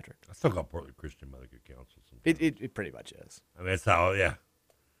guy, Patrick. I still got Portland Christian by the good counsel. It pretty much is. I mean, that's how, yeah.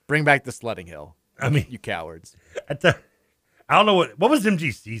 Bring back the sledding hill. I mean, you cowards. I don't know what was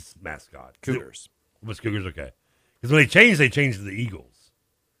MGC's mascot? Cougars. It was Cougars, okay. Because when they changed to the Eagles.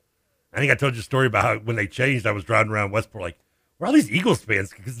 I think I told you a story about how when they changed, I was driving around Westport like, where are all these Eagles fans?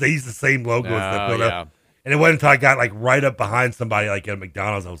 Because they use the same logo as they put up. And it wasn't until I got like right up behind somebody like at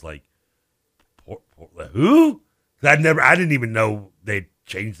McDonald's, I was like, who? I didn't even know they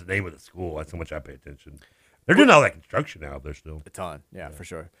changed the name of the school. That's how much I pay attention. They're doing all that construction now. They're still a ton, yeah, for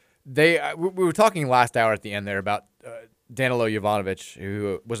sure. They we were talking last hour at the end there about Danilo Jovanovic,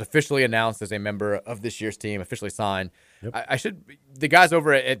 who was officially announced as a member of this year's team, officially signed. Yep. The guys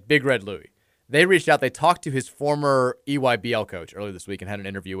over at Big Red Louie, they reached out. They talked to his former EYBL coach earlier this week and had an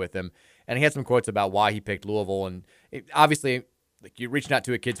interview with him, and he had some quotes about why he picked Louisville, and obviously. Like you're reaching out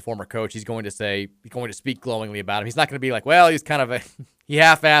to a kid's former coach, he's going to speak glowingly about him. He's not going to be like, well, he's kind of he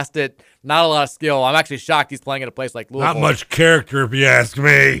half-assed it, not a lot of skill. I'm actually shocked he's playing at a place like Louisville. Not much character, if you ask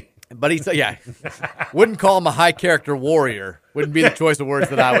me. But wouldn't call him a high-character warrior. Wouldn't be the choice of words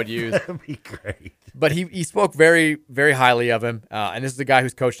that I would use. That'd be great. But he spoke very, very highly of him. And this is a guy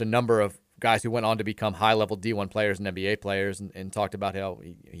who's coached a number of guys who went on to become high-level D1 players and NBA players, and talked about how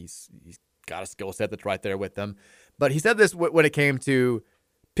he's got a skill set that's right there with them. But he said this when it came to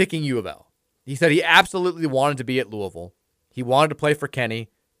picking U of L. He said he absolutely wanted to be at Louisville. He wanted to play for Kenny,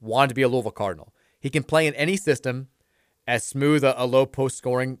 wanted to be a Louisville Cardinal. He can play in any system, as smooth a low post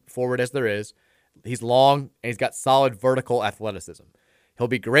scoring forward as there is. He's long, and he's got solid vertical athleticism. He'll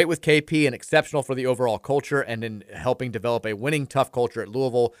be great with KP and exceptional for the overall culture and in helping develop a winning, tough culture at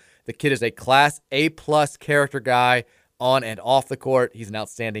Louisville. The kid is a Class A+ character guy on and off the court. He's an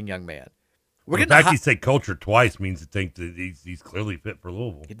outstanding young man. The fact he said culture twice means to think that he's clearly fit for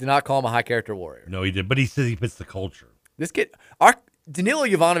Louisville. He did not call him a high-character warrior. No, he did, but he says he fits the culture. This kid, Danilo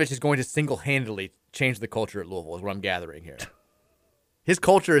Jovanovic is going to single-handedly change the culture at Louisville, is what I'm gathering here. His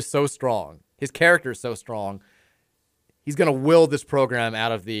culture is so strong. His character is so strong. He's going to will this program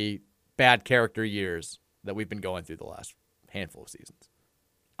out of the bad character years that we've been going through the last handful of seasons.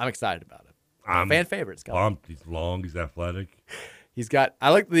 I'm excited about it. Fan favorite, Scott. He's long. He's athletic. He's got.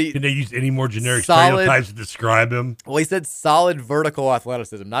 I like the. Can they use any more generic stereotypes to describe him? Well, he said solid vertical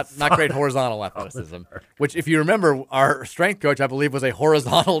athleticism, not great horizontal athleticism. Which, if you remember, our strength coach, I believe, was a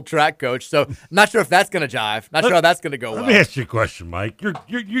horizontal track coach. So, not sure if that's going to jive. Not sure how that's going to go. Let me ask you a question, Mike.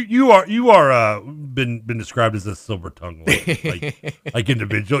 You are been described as a silver tongue like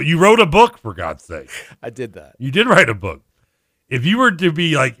individual. You wrote a book, for God's sake. I did that. You did write a book. If you were to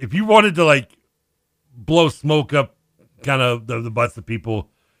be if you wanted to blow smoke up kind of the butts of people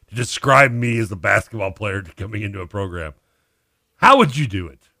to describe me as a basketball player coming into a program, how would you do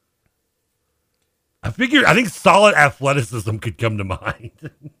it? I think solid athleticism could come to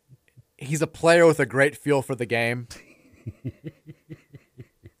mind. He's a player with a great feel for the game.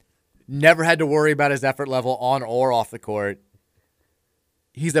 Never had to worry about his effort level on or off the court.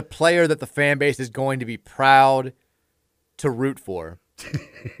 He's a player that the fan base is going to be proud to root for. It's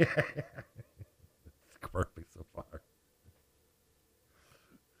perfect so far.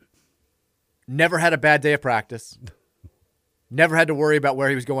 Never had a bad day of practice. Never had to worry about where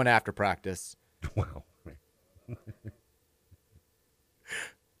he was going after practice. Wow.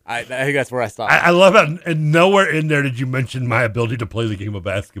 I think that's where I stopped. I love how and nowhere in there did you mention my ability to play the game of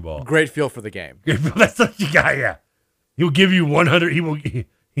basketball. Great feel for the game. That's such a guy, yeah. He'll give you 100.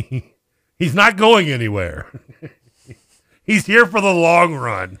 He's not going anywhere. He's here for the long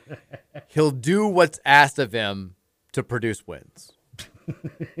run. He'll do what's asked of him to produce wins.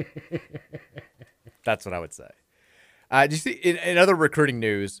 That's what I would say. Did you see in other recruiting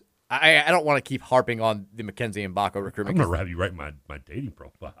news? I don't want to keep harping on the Mackenzie Mbako recruitment. I'm going to have you write my dating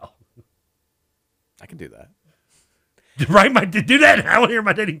profile. I can do that. Do that. I want to hear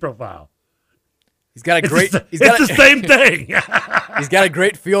my dating profile. He's got a great. It's the same thing. He's got a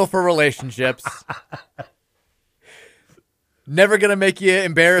great feel for relationships. Never gonna make you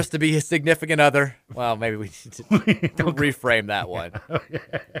embarrassed to be his significant other. Well, maybe we need to reframe that one.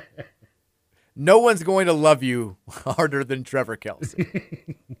 No one's going to love you harder than Trevor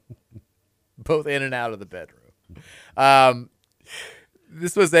Kelsey. Both in and out of the bedroom.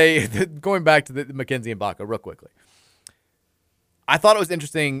 This was going back to the Mackenzie Mbako real quickly. I thought it was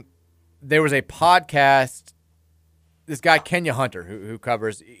interesting. There was a podcast, this guy, Kenya Hunter, who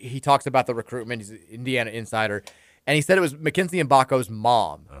covers, he talks about the recruitment. He's an Indiana insider. And he said it was Mackenzie Mbako's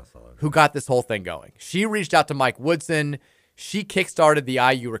mom who got this whole thing going. She reached out to Mike Woodson. She kickstarted the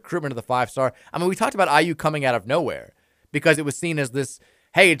IU recruitment of the 5-star. I mean, we talked about IU coming out of nowhere because it was seen as this,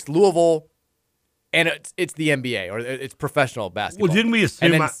 hey, it's Louisville and it's the NBA or it's professional basketball. Well, didn't we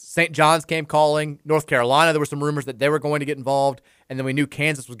assume? And then St. John's came calling. North Carolina, there were some rumors that they were going to get involved. And then we knew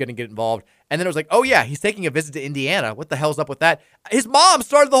Kansas was going to get involved. And then it was like, oh, yeah, he's taking a visit to Indiana. What the hell's up with that? His mom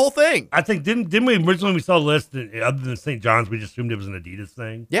started the whole thing. I think, didn't we originally, when we saw the list, other than St. John's, we just assumed it was an Adidas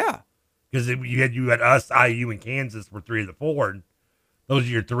thing? Yeah. Because you had us, IU, and Kansas were 3 of the 4. And those are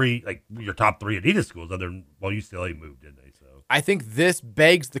your top 3 Adidas schools. Other than, well, UCLA moved, didn't they? So I think this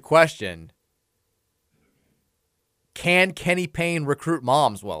begs the question, can Kenny Payne recruit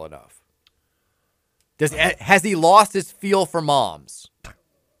moms well enough? Has he lost his feel for moms?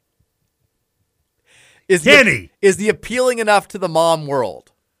 Is he appealing enough to the mom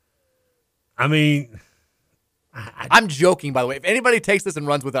world? I mean, I'm joking, by the way. If anybody takes this and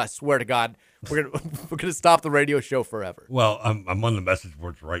runs with it, I swear to God, we're gonna stop the radio show forever. Well, I'm on the message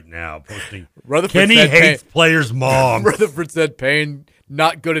boards right now posting. Rutherford Kenny hates players' moms. Rutherford said Payne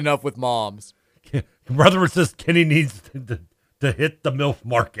not good enough with moms. Rutherford says Kenny needs to hit the MILF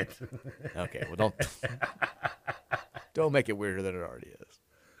market. Okay, well don't make it weirder than it already is.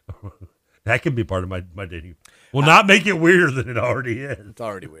 That could be part of my dating. Well, not make it weirder than it already is. It's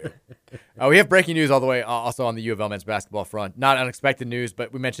already weird. We have breaking news all the way also on the U of L men's basketball front. Not unexpected news,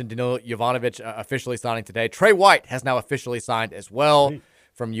 but we mentioned Danilo Jovanovic officially signing today. Trey White has now officially signed as well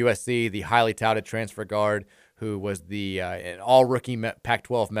from USC, the highly touted transfer guard who was an all-rookie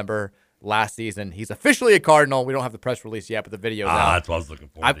Pac-12 member last season. He's officially a Cardinal. We don't have the press release yet, but the video's out. That's what I was looking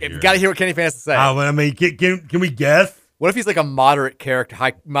for. You've got to hear what Kenny Payne has to say. I mean, can we guess? What if he's like a moderate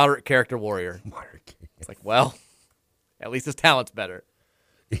character warrior? It's like, well, at least his talent's better.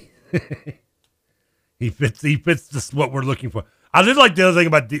 He fits just what we're looking for. I did like the other thing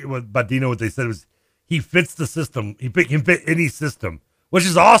about Dino. What they said was he fits the system. He can fit any system, which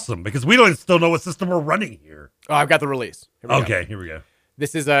is awesome because we don't still know what system we're running here. Oh, I've got the release. Here we go.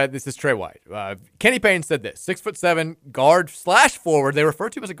 This is Trey White. Kenny Payne said this: 6'7" guard/forward. They refer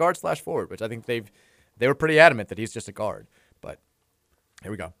to him as a guard/forward, which I think they were pretty adamant that he's just a guard. But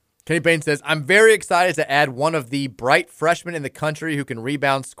here we go. Kenny Payne says, I'm very excited to add one of the bright freshmen in the country who can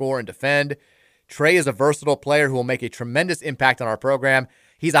rebound, score, and defend. Trey is a versatile player who will make a tremendous impact on our program.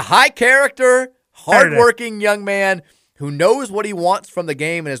 He's a high character, hardworking young man who knows what he wants from the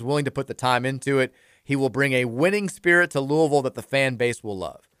game and is willing to put the time into it. He will bring a winning spirit to Louisville that the fan base will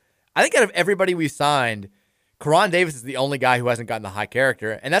love. I think out of everybody we've signed, Karan Davis is the only guy who hasn't gotten the high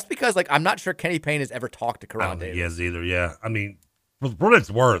character, and that's because I'm not sure Kenny Payne has ever talked to Karan Davis. He has either, yeah. I mean, for what it's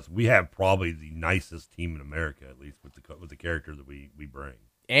worth, we have probably the nicest team in America, at least with the character that we bring,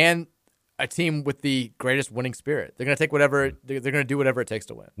 and a team with the greatest winning spirit. They're going to take whatever they're going to do whatever it takes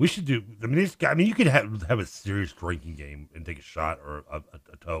to win. We should do. I mean, you could have a serious drinking game and take a shot or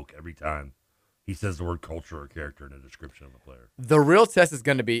a toke every time he says the word culture or character in a description of a player. The real test is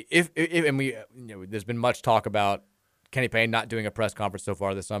going to be if and we there's been much talk about Kenny Payne not doing a press conference so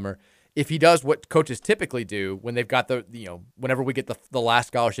far this summer. If he does what coaches typically do when they've got whenever we get the last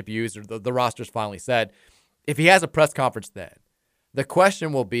scholarship used or the roster's finally set, if he has a press conference then, the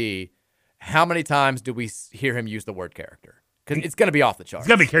question will be, how many times do we hear him use the word character? Because it's going to be off the charts. It's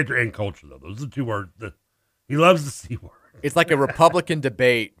got to be character and culture, though. Those are the two words that he loves the C word. It's like a Republican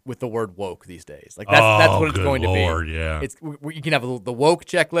debate with the word woke these days. Like that's what it's going to be. Yeah. It's you can have the woke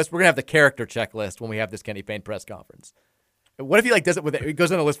checklist. We're gonna have the character checklist when we have this Kenny Payne press conference. What if he does it with it? He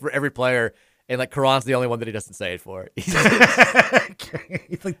goes on a list for every player, and Karan's the only one that he doesn't say it for. He's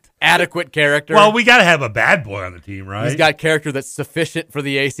like adequate character. Well, we got to have a bad boy on the team, right? He's got character that's sufficient for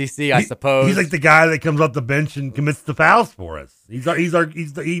the ACC, I suppose. He's like the guy that comes off the bench and commits the fouls for us. You got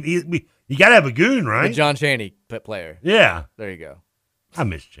to have a goon, right? The John Chaney player. Yeah. There you go. I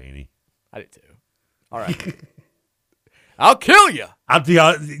miss Chaney. I did too. All right. I'll kill you.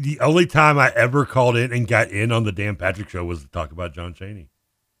 The only time I ever called in and got in on the Dan Patrick show was to talk about John Chaney.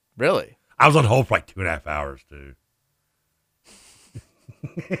 Really? I was on hold for 2.5 hours, too.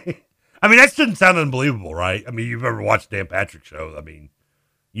 I mean, that shouldn't sound unbelievable, right? I mean, you've ever watched Dan Patrick show. I mean,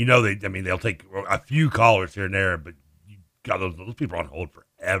 they'll take a few callers here and there, but those people are on hold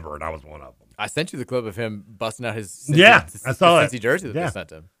forever, and I was one of them. I sent you the clip of him busting out his I saw Cincy jersey that they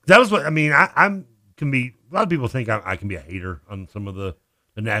sent him. That was what I mean. I can be. A lot of people think I can be a hater on some of the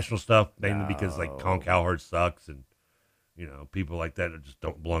national stuff, mainly because Colin Cowherd sucks, and people like that just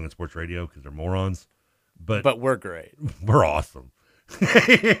don't belong in sports radio because they're morons. But we're great. We're awesome.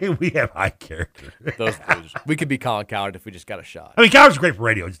 We have high character. Those dudes. We could be Colin Cowherd if we just got a shot. I mean, Cowherd's great for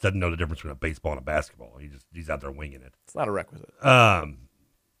radio. He just doesn't know the difference between a baseball and a basketball. He's out there winging it. It's not a requisite.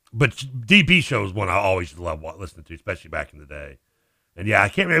 But DP show is one I always loved listening to, especially back in the day. And yeah, I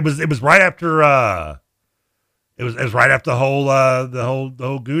can't remember. It was right after it was right after the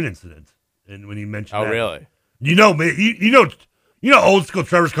whole goon incident. And when he mentioned that. Really? Old school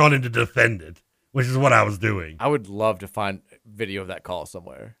Trevor's calling in to defend it, which is what I was doing. I would love to find video of that call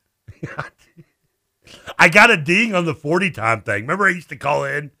somewhere. I got a ding on the 40 time thing. Remember I used to call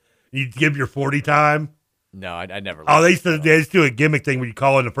in, you'd give your 40 time? No, I never. Oh, they used to do a gimmick thing when you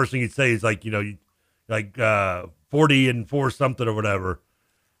call in. The first thing you'd say is 40 and 4 something or whatever.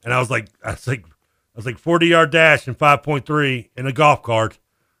 And I was like 40-yard dash and 5.3 in a golf cart.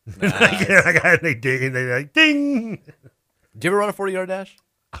 Nice. They ding, and they ding. Did you ever run a 40-yard dash?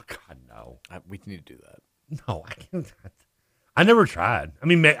 Oh God, no. We need to do that. No, I can't. I never tried. I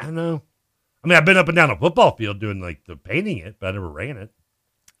mean, I know. I mean, I've been up and down a football field doing the painting it, but I never ran it.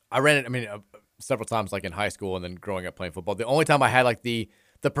 I ran it. I mean, several times, in high school, and then growing up playing football. The only time I had the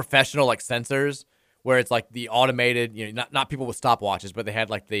professional sensors, where it's the automated, not people with stopwatches, but they had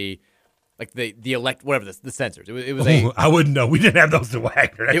the sensors. It was I wouldn't know. We didn't have those in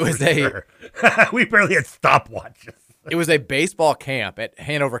Wagner. It was sure. We barely had stopwatches. It was a baseball camp at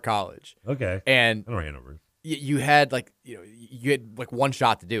Hanover College. Okay. And I know Hanover. You had you had one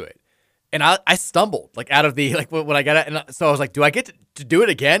shot to do it. And I stumbled out of the when I got it, and so I was like, do I get to do it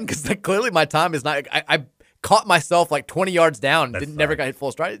again? Because clearly my time is not. I caught myself 20 yards down, never got hit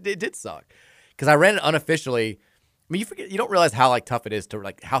full stride. It did suck because I ran it unofficially. I mean, you don't realize how tough it is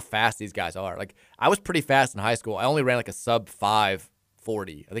to how fast these guys are. I was pretty fast in high school. I only ran a sub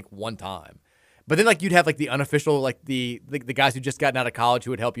 5.40, I think, one time. But then you'd have the unofficial the guys who just gotten out of college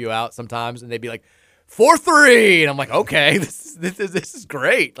who would help you out sometimes, and they'd be 4.3, and I'm like, okay, this is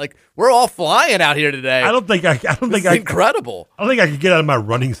great. We're all flying out here today. I don't think incredible. I don't think I could get out of my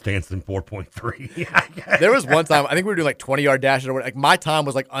running stance in 4.3. There was one time I think we were doing 20-yard dashes or whatever. My time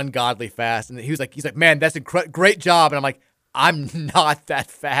was ungodly fast, and he's like, man, that's great job, and I'm like, I'm not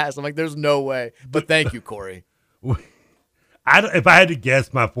that fast. I'm like, there's no way. But thank you, Corey. If I had to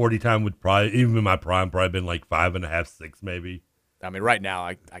guess, my 40 time would probably, even in my prime, probably been 5.5, 6 maybe. I mean, right now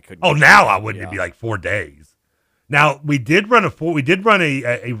I couldn't. Oh, now I wouldn't. It'd be 4 days. Now we did run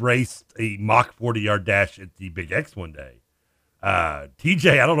a race, a mock 40-yard dash at the Big X one day.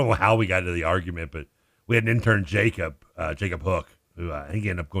 TJ, I don't know how we got into the argument, but we had an intern, Jacob Hook, who I think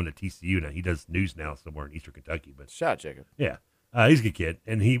ended up going to TCU now. He does news now somewhere in Eastern Kentucky. But shout out Jacob. Yeah, he's a good kid,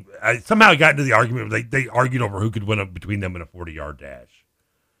 and he somehow got into the argument. They argued over who could win up between them in a 40-yard dash,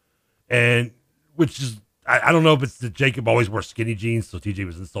 and which is. I don't know if it's that Jacob always wore skinny jeans, so TJ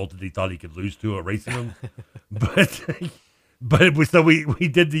was insulted. He thought he could lose to a racing him. but we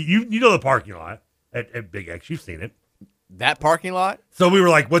did you know the parking lot at Big X. You've seen it. That parking lot? So we were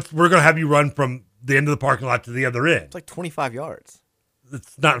like, we're going to have you run from the end of the parking lot to the other end. It's 25 yards.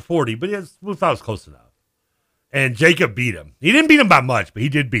 It's not 40, but we thought it was close enough. And Jacob beat him. He didn't beat him by much, but he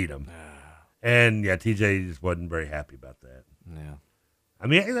did beat him. And yeah, TJ just wasn't very happy about that. Yeah. I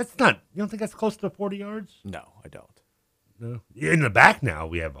mean, that's not. You don't think that's close to 40 yards? No, I don't. No. In the back now,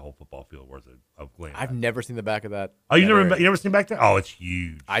 we have a whole football field worth of land. I've never seen the back of that. Oh, you never seen back there? Oh, it's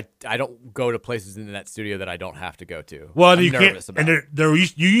huge. I don't go to places in that studio that I don't have to go to. Well, you can't. And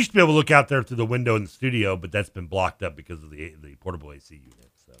you used to be able to look out there through the window in the studio, but that's been blocked up because of the portable AC unit.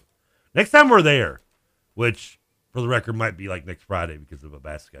 So next time we're there, which for the record, might be like next Friday because of a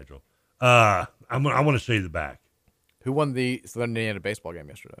bad schedule. I want to show you the back. Who won the Southern Indiana baseball game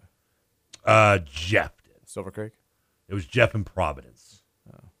yesterday? Jeff did. Silver Creek? It was Jeff in Providence.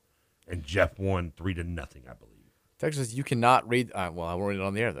 Oh. And Jeff won 3-0, I believe. Texas, you cannot read. Well, I won't read it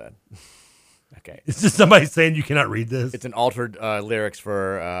on the air then. Okay. Is this somebody saying you cannot read this? It's an altered lyrics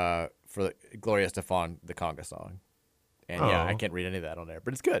for the Gloria Estefan, the conga song. And yeah, I can't read any of that on there,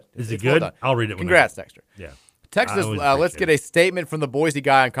 but it's good. Is it it's good? Well I'll read it. Congrats, Dexter. Yeah. Texas, let's get a statement from the Boise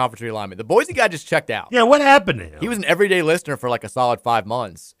guy on conference realignment. The Boise guy just checked out. Yeah, what happened to him? He was an everyday listener for like a solid 5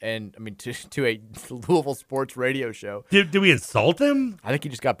 months, and I mean to a Louisville sports radio show. Did we insult him? I think he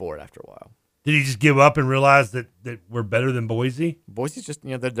just got bored after a while. Did he just give up and realize that we're better than Boise? Boise's just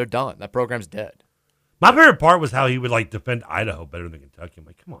they're done. That program's dead. My favorite part was how he would like defend Idaho better than Kentucky. I'm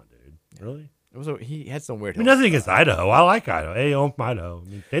like, come on, dude, really? He had some weird. Nothing against Idaho. I like Idaho. Hey, I'm from Idaho. I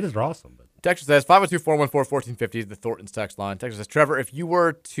mean, Data's are awesome, but. Texas says 502-414-1450 is the Thornton's text line. Texas says, Trevor, if you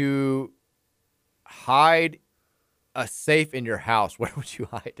were to hide a safe in your house, where would you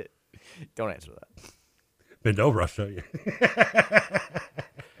hide it? Don't answer that. Bend over, I'll show you.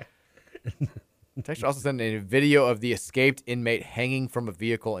 Texas also sent a video of the escaped inmate hanging from a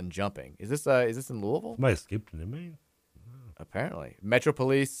vehicle and jumping. Is this in Louisville? Somebody escaped an inmate? Apparently. Metro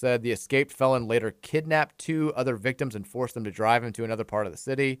Police said the escaped felon later kidnapped 2 other victims and forced them to drive him to another part of the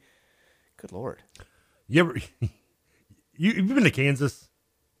city. Good Lord. You've been to Kansas?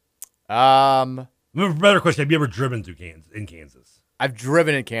 Better question. Have you ever driven through Kansas? I've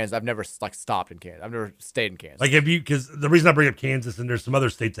driven in Kansas. I've never stopped in Kansas. I've never stayed in Kansas. Like because the reason I bring up Kansas, and there's some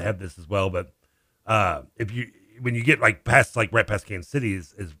other states that have this as well, but when you get right past Kansas City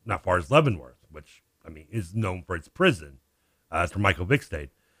is not far as Leavenworth, which I mean is known for its prison. It's from Michael Vick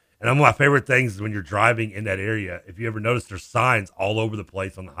State. And one of my favorite things is when you're driving in that area, if you ever notice, there's signs all over the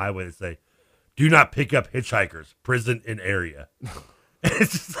place on the highway that say, do not pick up hitchhikers, prison in area.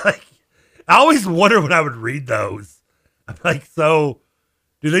 It's just like, I always wonder when I would read those. I'm like, so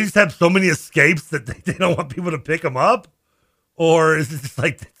do they just have so many escapes that they don't want people to pick them up? Or is it just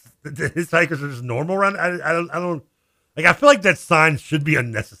like the hitchhikers are just normal around? I don't, I feel like that sign should be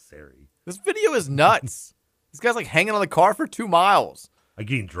unnecessary. This video is nuts. This guy's like hanging on the car for 2 miles. Like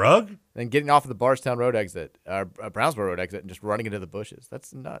getting drugged? Then getting off of the Bardstown Road exit, Brownsboro Road exit, and just running into the bushes.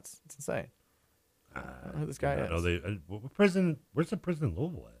 That's nuts. It's insane. I don't know who this guy is. What prison? Where's the prison in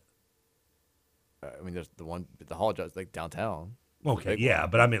Louisville at? I mean, there's the hall judge, like downtown. Okay, yeah,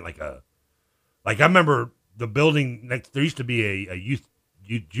 but I mean I remember the building next. There used to be a youth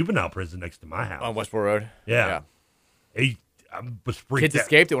juvenile prison next to my house on Westboro Road. Yeah. I was freaked Kids out.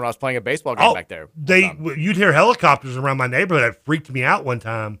 escaped it when I was playing a baseball game back there. You'd hear helicopters around my neighborhood. That freaked me out one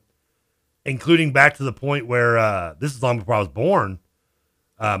time, including back to the point where this is long before I was born.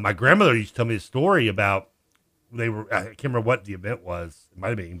 My grandmother used to tell me a story about I can't remember what the event was. It might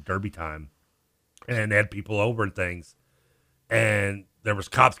have been Derby time, and they had people over and things, and there was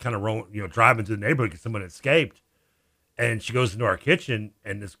cops kind of rolling, driving through the neighborhood because someone had escaped, and she goes into our kitchen,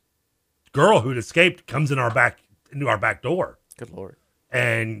 and this girl who'd escaped comes into our back door. Good Lord.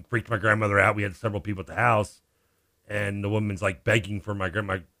 And freaked my grandmother out. We had several people at the house, and the woman's like begging for my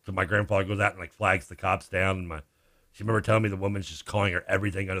grandfather goes out and like flags the cops down. And she remember telling me the woman's just calling her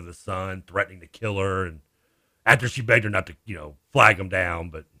everything under the sun, threatening to kill her. And after she begged her not to, flag them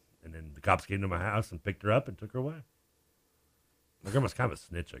down, and then the cops came to my house and picked her up and took her away. My grandma's kind of a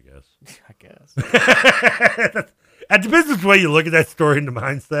snitch, I guess. I guess. It depends which way you look at that story and the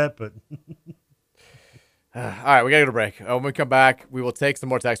mindset, but. All right, we got to go to break. When we come back, we will take some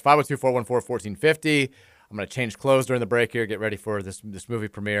more text. 502-414-1450. I'm going to change clothes during the break here, get ready for this movie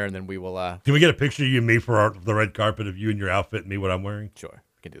premiere, and then we will... Can we get a picture of you and me for the red carpet of you and your outfit and me what I'm wearing? Sure,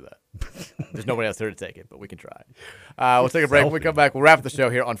 we can do that. There's nobody else there to take it, but we can try. We'll take a break. When we come back, we'll wrap up the show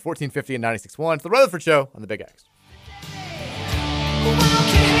here on 1450 and 96.1. It's the Rutherford Show on the Big X.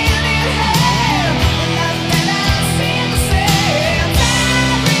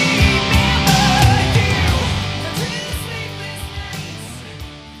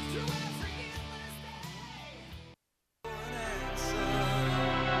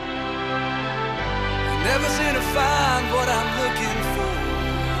 Never seem to find what I'm looking for.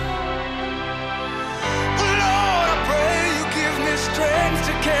 Lord, I pray you give me strength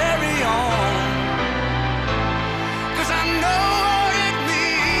to carry on. 'Cause I know what it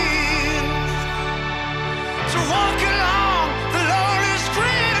means to walk along the lonely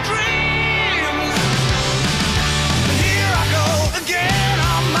street of dreams. But here I go again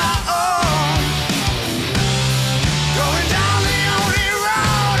on my own, going down the only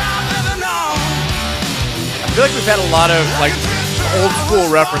road I've ever known. I feel like we've had a lot of old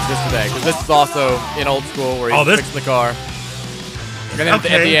school references today because this is also in Old School where he's fixing the car. And then at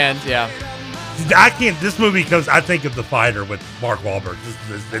the end, yeah. This movie comes, I think of The Fighter with Mark Wahlberg. This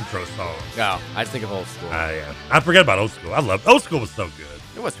is his intro song. No, I just think of Old School. Yeah. I forget about Old School. Old School was so good.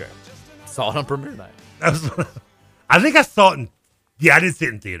 It was great. Saw it on premiere night. I think I saw it I did see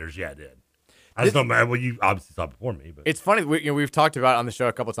it in theaters. Yeah, I did. I just don't remember. Well, you obviously saw it before me. But it's funny. We've talked about it on the show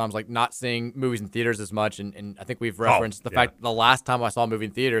a couple of times, like not seeing movies in theaters as much. And I think we've referenced the fact the last time I saw a movie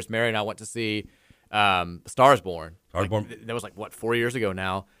in theaters, Mary and I went to see Stars Born. That was 4 years ago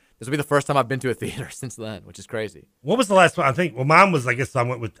now. This will be the first time I've been to a theater since then, which is crazy. What was the last one? I think, mine was, I guess I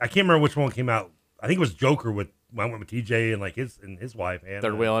went with, I can't remember which one came out. I think it was Joker I went with TJ and his wife. Anna.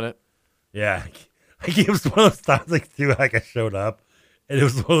 Third wheel in it? Yeah. It was one of those times, I showed up, and it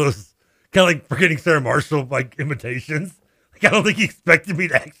was one of those, kind of like Forgetting Sarah Marshall, invitations. I don't think he expected me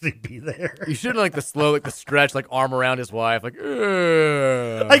to actually be there. You should have, the slow, the stretch, arm around his wife, Ugh.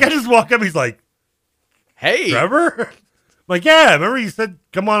 I just walk up, he's like, hey. Trevor? Yeah, remember you said,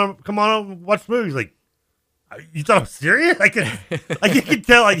 come on, watch the movie. He's like, you thought I was serious? You could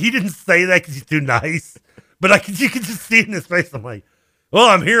tell, he didn't say that because he's too nice, but you could just see it in his face. I'm like, well,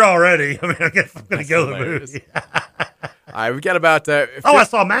 I'm here already. I guess I'm going to go to the movie. All right, we got about... I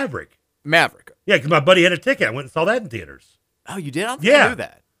saw Maverick. Maverick. Yeah, because my buddy had a ticket. I went and saw that in theaters. Oh, you did? I don't think I knew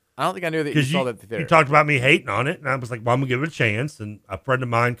that. I don't think I knew that you saw that in the theater. You talked about me hating on it, and I was like, well, I'm going to give it a chance. And a friend of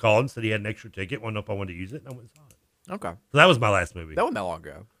mine called and said he had an extra ticket, wanted to know if I wanted to use it, and I went and saw it. Okay. So that was my last movie. That wasn't that long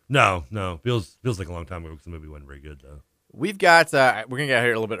ago. No. Feels like a long time ago because the movie wasn't very good, though. We've got, we're going to get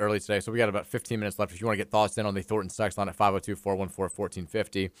here a little bit early today, so we got about 15 minutes left. If you want to get thoughts in on the Thornton Sex line at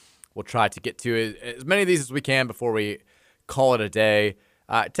 502-414-1450, we'll try to get to as many of these as we can before we call it a day.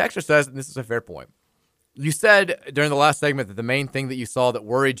 Texter says, and this is a fair point, you said during the last segment that the main thing that you saw that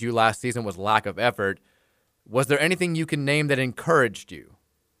worried you last season was lack of effort. Was there anything you can name that encouraged you?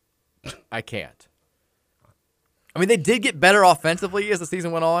 I can't. I mean, they did get better offensively as the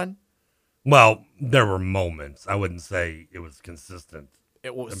season went on. Well, there were moments. I wouldn't say it was consistent.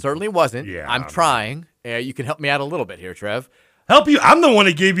 It certainly wasn't. Yeah, I'm trying. You can help me out a little bit here, Trev. Help you? I'm the one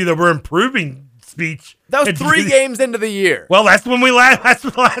that gave you the "we're improving" speech. That was 3 games into the year. Well, that's when that's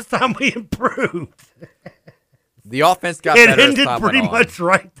the last time we improved. The offense got better. It ended pretty much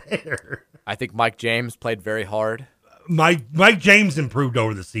right there. I think Mike James played very hard. Mike James improved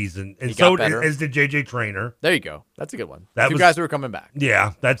over the season, and so as did JJ Traynor. There you go. That's a good one. Two guys who are coming back.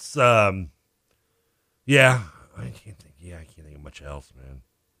 Yeah, that's yeah. I can't think of much else, man.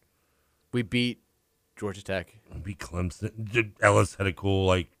 We beat Georgia Tech. We beat Clemson. Ellis had a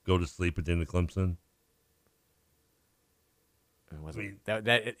cool go to sleep at the end of Clemson.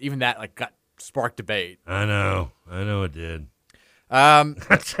 That got sparked debate. I know it did.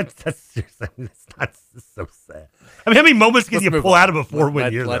 That's so sad. I mean, how many moments can you pull out of a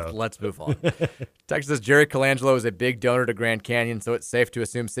 4-win year, though? Let's move on. Texas says Jerry Colangelo is a big donor to Grand Canyon, so it's safe to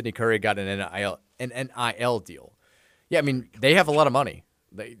assume Sidney Curry got an NIL deal. Yeah, I mean, they have a lot of money.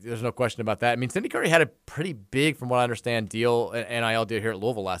 There's no question about that. I mean, Sidney Curry had a pretty big, from what I understand, NIL deal here at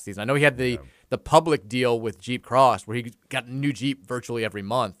Louisville last season. I know he had the public deal with Jeep Cross, where he got a new Jeep virtually every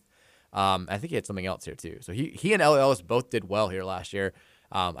month. I think he had something else here, too. So he and Ellis both did well here last year.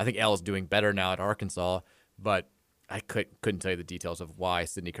 I think Ellis is doing better now at Arkansas, but I couldn't tell you the details of why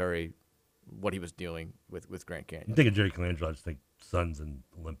Sidney Curry, what he was dealing with Grand Canyon. You think of Jerry Colangelo, I just think Suns and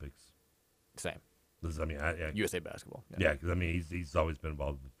Olympics. Same. USA basketball. Yeah, because he's always been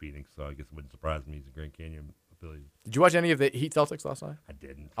involved with Phoenix, so I guess it wouldn't surprise me he's a Grand Canyon affiliate. Did you watch any of the Heat Celtics last night? I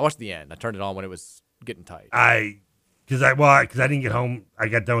didn't. I watched the end. I turned it on when it was getting tight. Because I didn't get home. I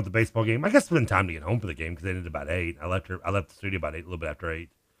got done with the baseball game. I guess it wasn't time to get home for the game because it ended about 8. I left the studio about 8, a little bit after 8.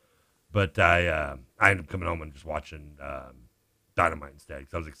 But I ended up coming home and just watching Dynamite instead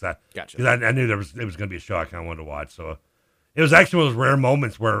because I was excited. Gotcha. Because I knew it was going to be a show I kind of wanted to watch. So it was actually one of those rare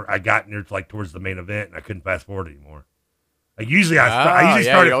moments where I got near towards the main event and I couldn't fast forward anymore. Usually I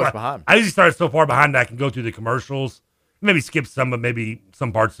usually started so far behind that I can go through the commercials, maybe skip some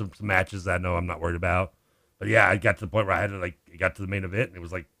parts of some matches that I know I'm not worried about. But yeah, I got to the point where I had to it got to the main event and it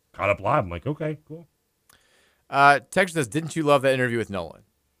was caught up live. I'm like, okay, cool. Texas says, didn't you love that interview with Nolan?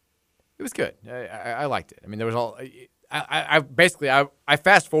 It was good. I liked it. I mean, there was all. I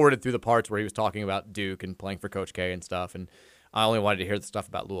fast forwarded through the parts where he was talking about Duke and playing for Coach K and stuff, and I only wanted to hear the stuff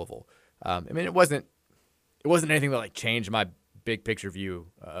about Louisville. I mean, it wasn't anything that changed my big picture view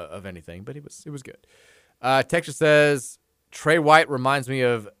of anything, but it was good. Texas says Trey White reminds me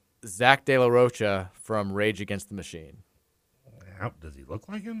of Zach De La Rocha from Rage Against the Machine. How does he look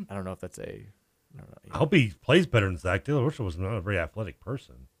like him? I don't know if that's I hope he plays better than Zach. De La Rocha was not a very athletic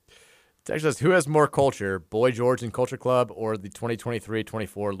person. Text says, who has more culture, Boy George and Culture Club or the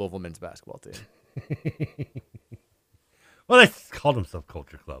 2023-24 Louisville men's basketball team? Well, they called themselves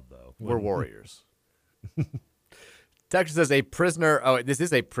Culture Club, though. We're Warriors. Texas says a prisoner. Oh, this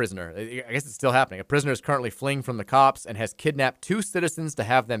is a prisoner. I guess it's still happening. A prisoner is currently fleeing from the cops and has kidnapped 2 citizens to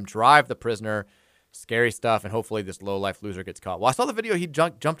have them drive the prisoner. Scary stuff, and hopefully this low-life loser gets caught. Well, I saw the video. He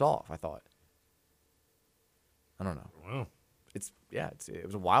jumped off, I thought. I don't know. Wow. It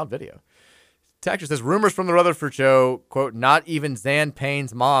was a wild video. Texas says, rumors from the Rutherford show, quote, not even Zan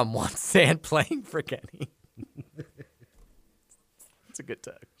Payne's mom wants Zan playing for Kenny. It's a good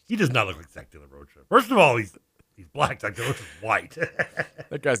text. He does not look like Zach Taylor Road Trip. First of all, he's black. Zach Taylor is white.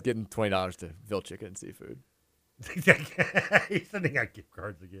 That guy's getting $20 to Ville Chicken and Seafood. He's sending out gift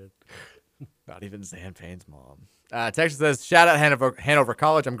cards again. Not even Zan Payne's mom. Texas says, shout out Hanover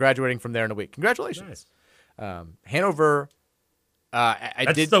College. I'm graduating from there in a week. Congratulations. Nice. Hanover.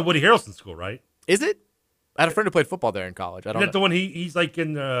 That's the Woody Harrelson school, right? Is it? I had a friend who played football there in college. I don't know. Is that the one he's like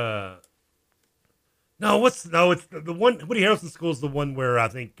in it's the one. Woody Harrelson School is the one where I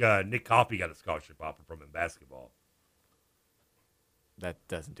think Nick Coffey got a scholarship offer from in basketball. That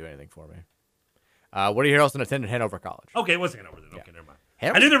doesn't do anything for me. Woody Harrelson attended Hanover College. Okay, it wasn't Hanover then. Yeah. Okay, never mind.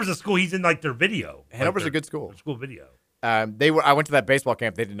 Hanover? I knew there was a school. He's in like their video. Hanover's like a good school. Their school video. I went to that baseball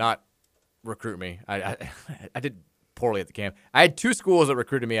camp. They did not recruit me. I did poorly at the camp. I had 2 schools that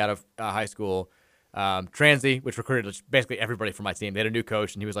recruited me out of high school. Transy, which recruited basically everybody from my team. They had a new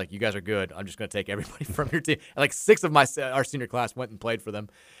coach, and he was like, you guys are good. I'm just going to take everybody from your team. And like 6 of our senior class went and played for them.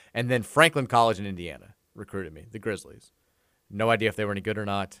 And then Franklin College in Indiana recruited me, the Grizzlies. No idea if they were any good or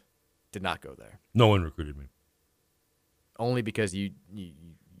not. Did not go there. No one recruited me. Only because you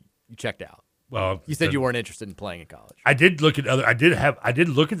checked out. Well, you said you weren't interested in playing in college. I did look at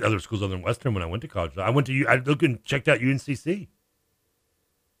other schools other than Western when I went to college. I looked and checked out UNCC.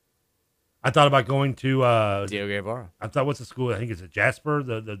 I thought about going to Diego Guevara. I thought, what's the school? I think it's at Jasper,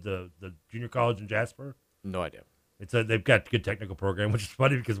 the junior college in Jasper. No idea. They've got a good technical program, which is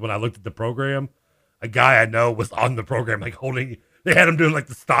funny because when I looked at the program, a guy I know was on the program, like they had him doing like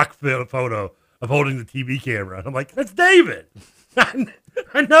the stock photo of holding the TV camera. And I'm like, that's David.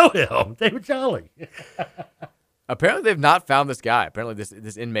 I know him, David Jolly. Apparently, they've not found this guy. Apparently,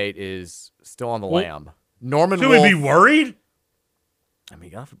 this inmate is still on the lam. Norman Should Wolf. we be worried? I mean, he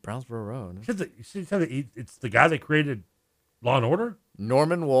got off at Brownsboro Road. It's the guy that created Law and Order?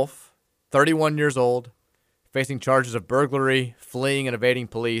 Norman Wolf, 31 years old, facing charges of burglary, fleeing and evading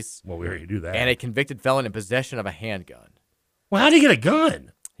police. Well, we already do that. And a convicted felon in possession of a handgun. Well, how did he get a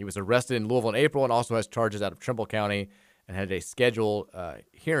gun? He was arrested in Louisville in April and also has charges out of Trimble County and had a scheduled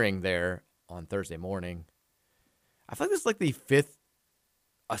hearing there on Thursday morning. I feel like this is like the 5th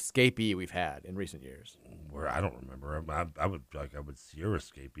escapee we've had in recent years. Where I don't remember. I would see your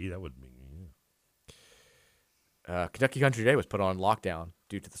escapee. That would mean. Kentucky Country Day was put on lockdown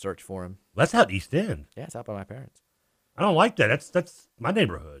due to the search for him. That's out East End. Yeah, it's out by my parents. I don't like that. That's my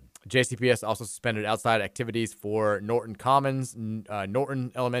neighborhood. JCPS also suspended outside activities for Norton Commons,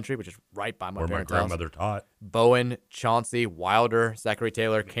 Norton Elementary, which is right by my parents' my grandmother house. taught. Bowen, Chauncey, Wilder, Zachary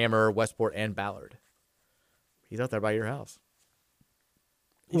Taylor, Kammerer, Westport, and Ballard. He's out there by your house.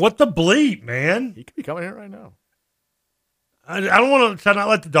 What the bleep, man? He could be coming here right now. I don't want to not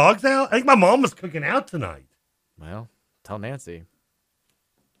let the dogs out. I think my mom was cooking out tonight. Well, tell Nancy.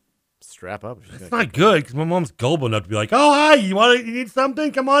 Strap up. It's not good because my mom's gullible enough to be like, "Oh, hi, you need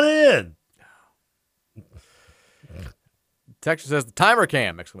something? Come on in." Texture says the timer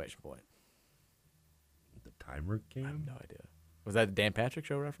cam! Exclamation point. The timer cam? I have no idea. Was that the Dan Patrick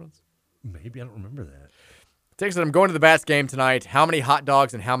Show reference? Maybe I don't remember that. Texture said, I'm going to the Bats game tonight. How many hot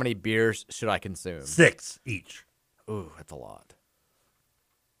dogs and how many beers should I consume? 6 each. Ooh, that's a lot.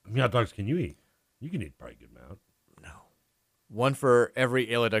 How many hot dogs can you eat? You can eat probably a good amount. No. 1 for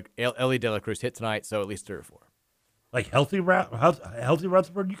every Ellie De La Cruz hit tonight, so at least 3 or 4. Like healthy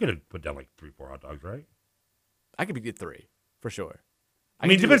Rutherford, you could have put down like 3-4 hot dogs, right? I could get 3 for sure. I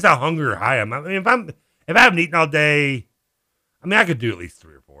mean, it depends how hungry or high I am. I mean, if I haven't eaten all day, I mean, I could do at least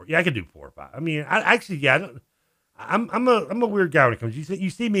 3 or 4. Yeah, I could do 4 or 5. I mean, I'm a weird guy when it comes.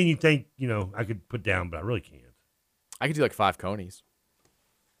 You see me and you think I could put down, but I really can't. I could do like 5 conies.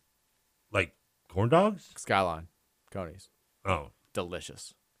 Like corn dogs? Skyline conies. Oh,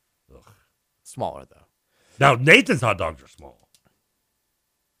 delicious. Ugh. Smaller though. Now Nathan's hot dogs are small.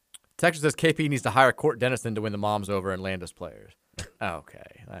 Texas says KP needs to hire Court Dennison to win the moms over and land us players.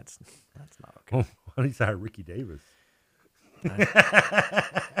 Okay, that's not okay. Well, why don't you hire Ricky Davis?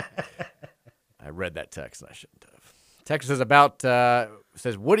 I read that text and I shouldn't have. Texas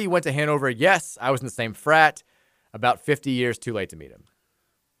says Woody went to Hanover. Yes, I was in the same frat. About 50 years too late to meet him.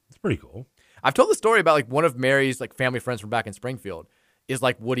 pretty cool. I've told the story about like one of Mary's like family friends from back in Springfield is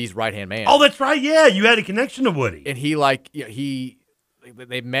like Woody's right-hand man. Oh, that's right. Yeah, you had a connection to Woody. And he like,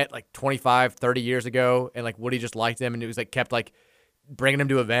 they met like 25, 30 years ago, and like Woody just liked him, and it was like kept like bringing him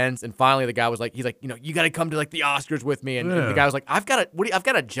to events. And finally the guy was like, he's like, you got to come to like the Oscars with me. And the guy was like, I've got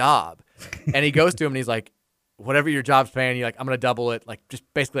a job. And he goes to him and he's like, whatever your job's paying you, like, I'm going to double it. Like, just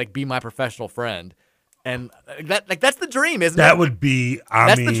basically like be my professional friend. And that's the dream, isn't it? That would be,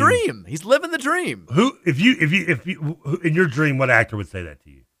 That's the dream. He's living the dream. Who, if you, in your dream, what actor would say that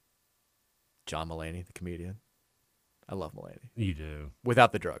to you? John Mulaney, the comedian. I love Mulaney. You do.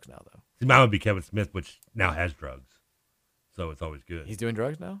 Without the drugs now, though. See, mine would be Kevin Smith, which now has drugs. So it's always good. He's doing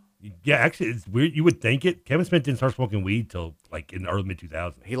drugs now? Yeah, actually, it's weird. You would think it. Kevin Smith didn't start smoking weed till like in the early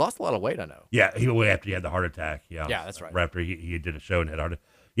mid-2000s. He lost a lot of weight, I know. Yeah, he went after he had the heart attack. Yeah, that's right. Right after he did a show and had heart attack.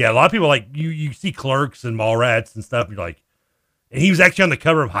 Yeah, a lot of people like you see Clerks and Mallrats and stuff. And you're like, and he was actually on the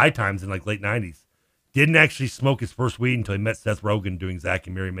cover of High Times in like late '90s. Didn't actually smoke his first weed until he met Seth Rogen doing Zack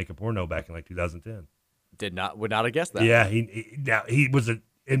and Miri Make a Porno back in like 2010. Would not have guessed that. Yeah, he was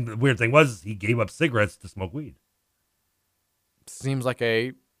and the weird thing was he gave up cigarettes to smoke weed. Seems like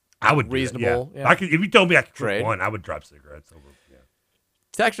a reasonable. Yeah. If you told me I could trade drink one, I would drop cigarettes over. Yeah.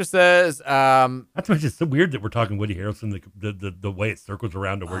 Texture says, "That's why it's so weird that we're talking Woody Harrelson. The way it circles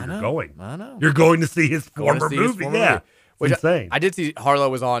around to where you're going. I know You're going to see his former movie. Yeah, which insane. I did see Harlow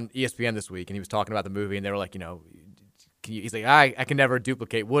was on ESPN this week, and he was talking about the movie, and they were like, he's like, I can never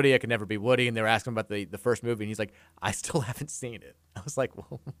duplicate Woody. I can never be Woody. And they were asking about the first movie, and he's like, I still haven't seen it. I was like,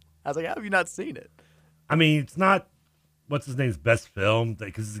 how have you not seen it? I mean, it's not what's his name's best film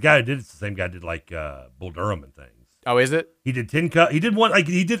because the guy who did it's the same guy who did like Bull Durham and things. Oh, is it? He did Tin Cup. He did one like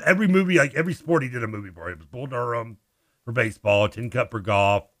he did every movie, like every sport he did a movie for. It was Bull Durham for baseball, Tin Cup for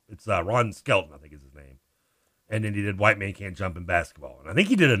golf. It's Ron Skelton, I think is his name. And then he did White Man Can't Jump in basketball. And I think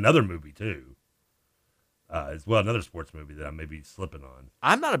he did another movie too. As well, another sports movie that I may be slipping on.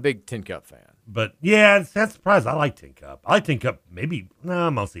 I'm not a big Tin Cup fan. But yeah, that's surprised. I like Tin Cup. I like Tin Cup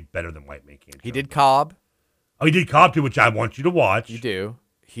mostly better than White Man Can't Jump. He did Cobb. Oh, he did Cobb too, which I want you to watch. You do.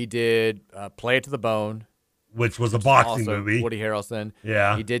 He did Play It to the Bone. Which was a boxing movie. Woody Harrelson.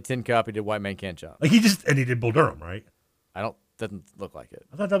 Yeah. He did Tin Cup. He did White Man Can't Jump. Like he did Bull Durham, right? Doesn't look like it.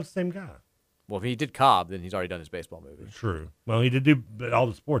 I thought that was the same guy. Well, if he did Cobb, then he's already done his baseball movie. True. Well, he did do all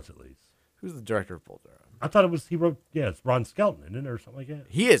the sports at least. Who's the director of Bull Durham? I thought he wrote, it's Ron Skelton, isn't it, or something like that?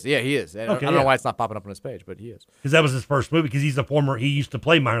 He is, yeah, he is. Okay, I don't know why it's not popping up on his page, but he is. Because that was his first movie, because he used to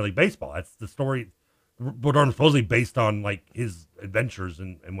play minor league baseball. That's the story. Bull Durham's supposedly based on, like, his adventures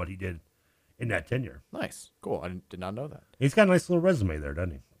and what he did in that tenure. Nice. Cool. I did not know that. He's got a nice little resume there,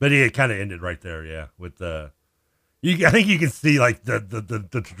 doesn't he? But it kind of ended right there, yeah, with the... I think you can see, like, the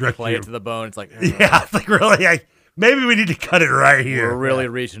trajectory. Play It to the Bone. It's like... Yeah, it's like, really, maybe we need to cut it right here. We're really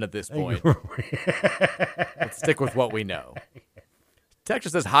reaching at this point. Let's stick with what we know.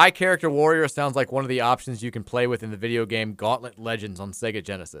 Texas says, High Character Warrior sounds like one of the options you can play with in the video game Gauntlet Legends on Sega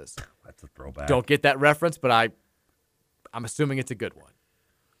Genesis. That's a throwback. Don't get that reference, but I'm assuming it's a good one.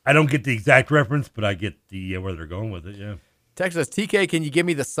 I don't get the exact reference, but I get the where they're going with it, yeah. Texas says, TK, can you give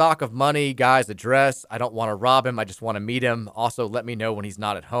me the sock of money guy's address? I don't want to rob him. I just want to meet him. Also, let me know when he's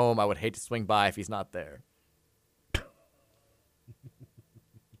not at home. I would hate to swing by if he's not there.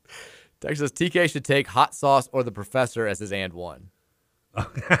 Texas says, TK should take Hot Sauce or the Professor as his and one.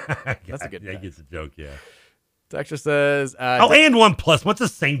 That's a good Yeah, he gets a joke, yeah. Texas says... and one plus. What's the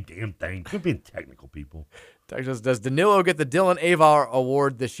same damn thing? Quit being technical, people. Texas says, does Danilo get the Dylan Avar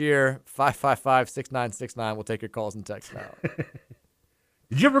Award this year? 555-6969. We'll take your calls and texts now.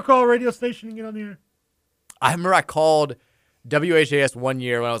 Did you ever call a radio station and get on the air? I remember I called WHAS one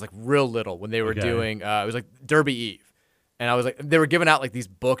year when I was like real little, when they were doing, it was like Derby Eve. And I was like, they were giving out like these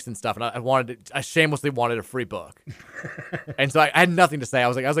books and stuff, and I shamelessly wanted a free book. And so I had nothing to say. I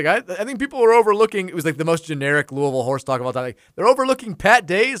was like, I think people were overlooking. It was like the most generic Louisville horse talk of all time. Like, they're overlooking Pat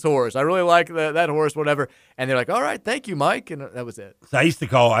Day's horse. I really like that horse, whatever. And they're like, all right, thank you, Mike. And that was it. So I used to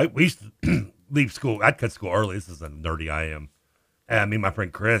call. We used to leave school. I'd cut school early. This is how nerdy I am. And me and my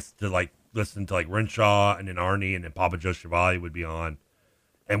friend Chris to like listen to like Renshaw and then Arnie and then Papa Joe Chevalier would be on,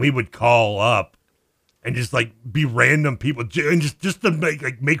 and we would call up. And just like be random people, and just to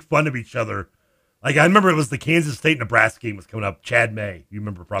make fun of each other. Like I remember it was the Kansas State Nebraska game was coming up. Chad May, you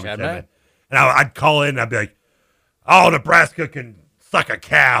remember probably Chad May. And I'd call in and I'd be like, "Oh, Nebraska can suck a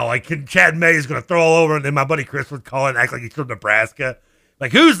cow. Like Chad May is going to throw all over." And then my buddy Chris would call in and act like he's from Nebraska.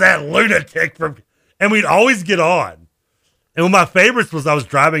 Like who's that lunatic from? And we'd always get on. And one of my favorites was I was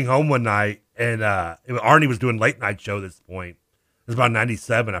driving home one night and Arnie was doing late night show at this point. It was about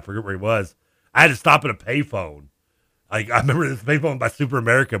 97. I forget where he was. I had to stop at a payphone Like, I remember this baseball by Super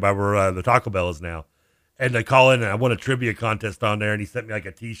America, by where the Taco Bell is now. And they call in, and I won a trivia contest on there, and he sent me like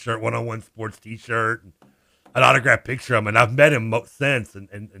a T-shirt, one-on-one sports T-shirt, and an autographed picture of him. And I've met him since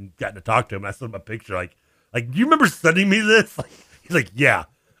and gotten to talk to him. And I sent him a picture, like, do you remember sending me this? Like, he's like, yeah,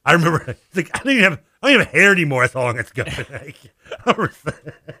 I remember. He's like, I don't even have hair anymore. That's how long it's going. Like,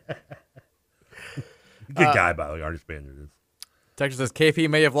 good guy, by the way, Artist Bandit is. Texas says, KP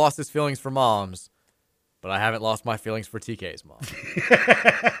may have lost his feelings for moms, but I haven't lost my feelings for TK's mom.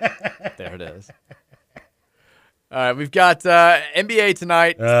 There it is. All right, we've got NBA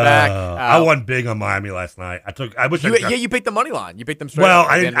tonight. It's back. I won big on Miami last night. You picked the money line. You picked them straight. Well, up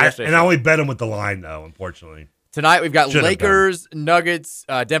I only bet them with the line though. Unfortunately, tonight we've got Lakers, Nuggets.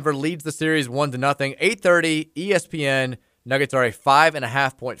 Denver leads the series 1-0. 8:30 ESPN. Nuggets are a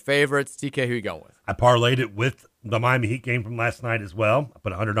 5.5-point favorites. TK, who you going with? I parlayed it with the Miami Heat game from last night as well. I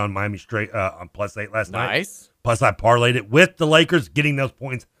put 100 on Miami straight on +8 last night. Nice. Plus, I parlayed it with the Lakers getting those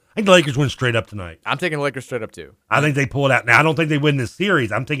points. I think the Lakers win straight up tonight. I'm taking the Lakers straight up too. I think they pull it out. Now, I don't think they win this series.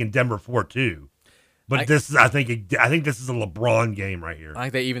 I'm taking Denver 4-2. But I think this is a LeBron game right here. I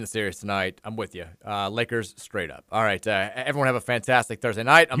think they even the series tonight. I'm with you. Lakers straight up. All right. Everyone have a fantastic Thursday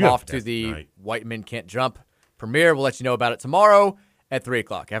night. I'm off to the White Men Can't Jump premiere. We'll let you know about it tomorrow at 3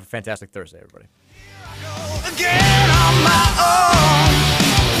 o'clock. Have a fantastic Thursday, everybody. Again on my own.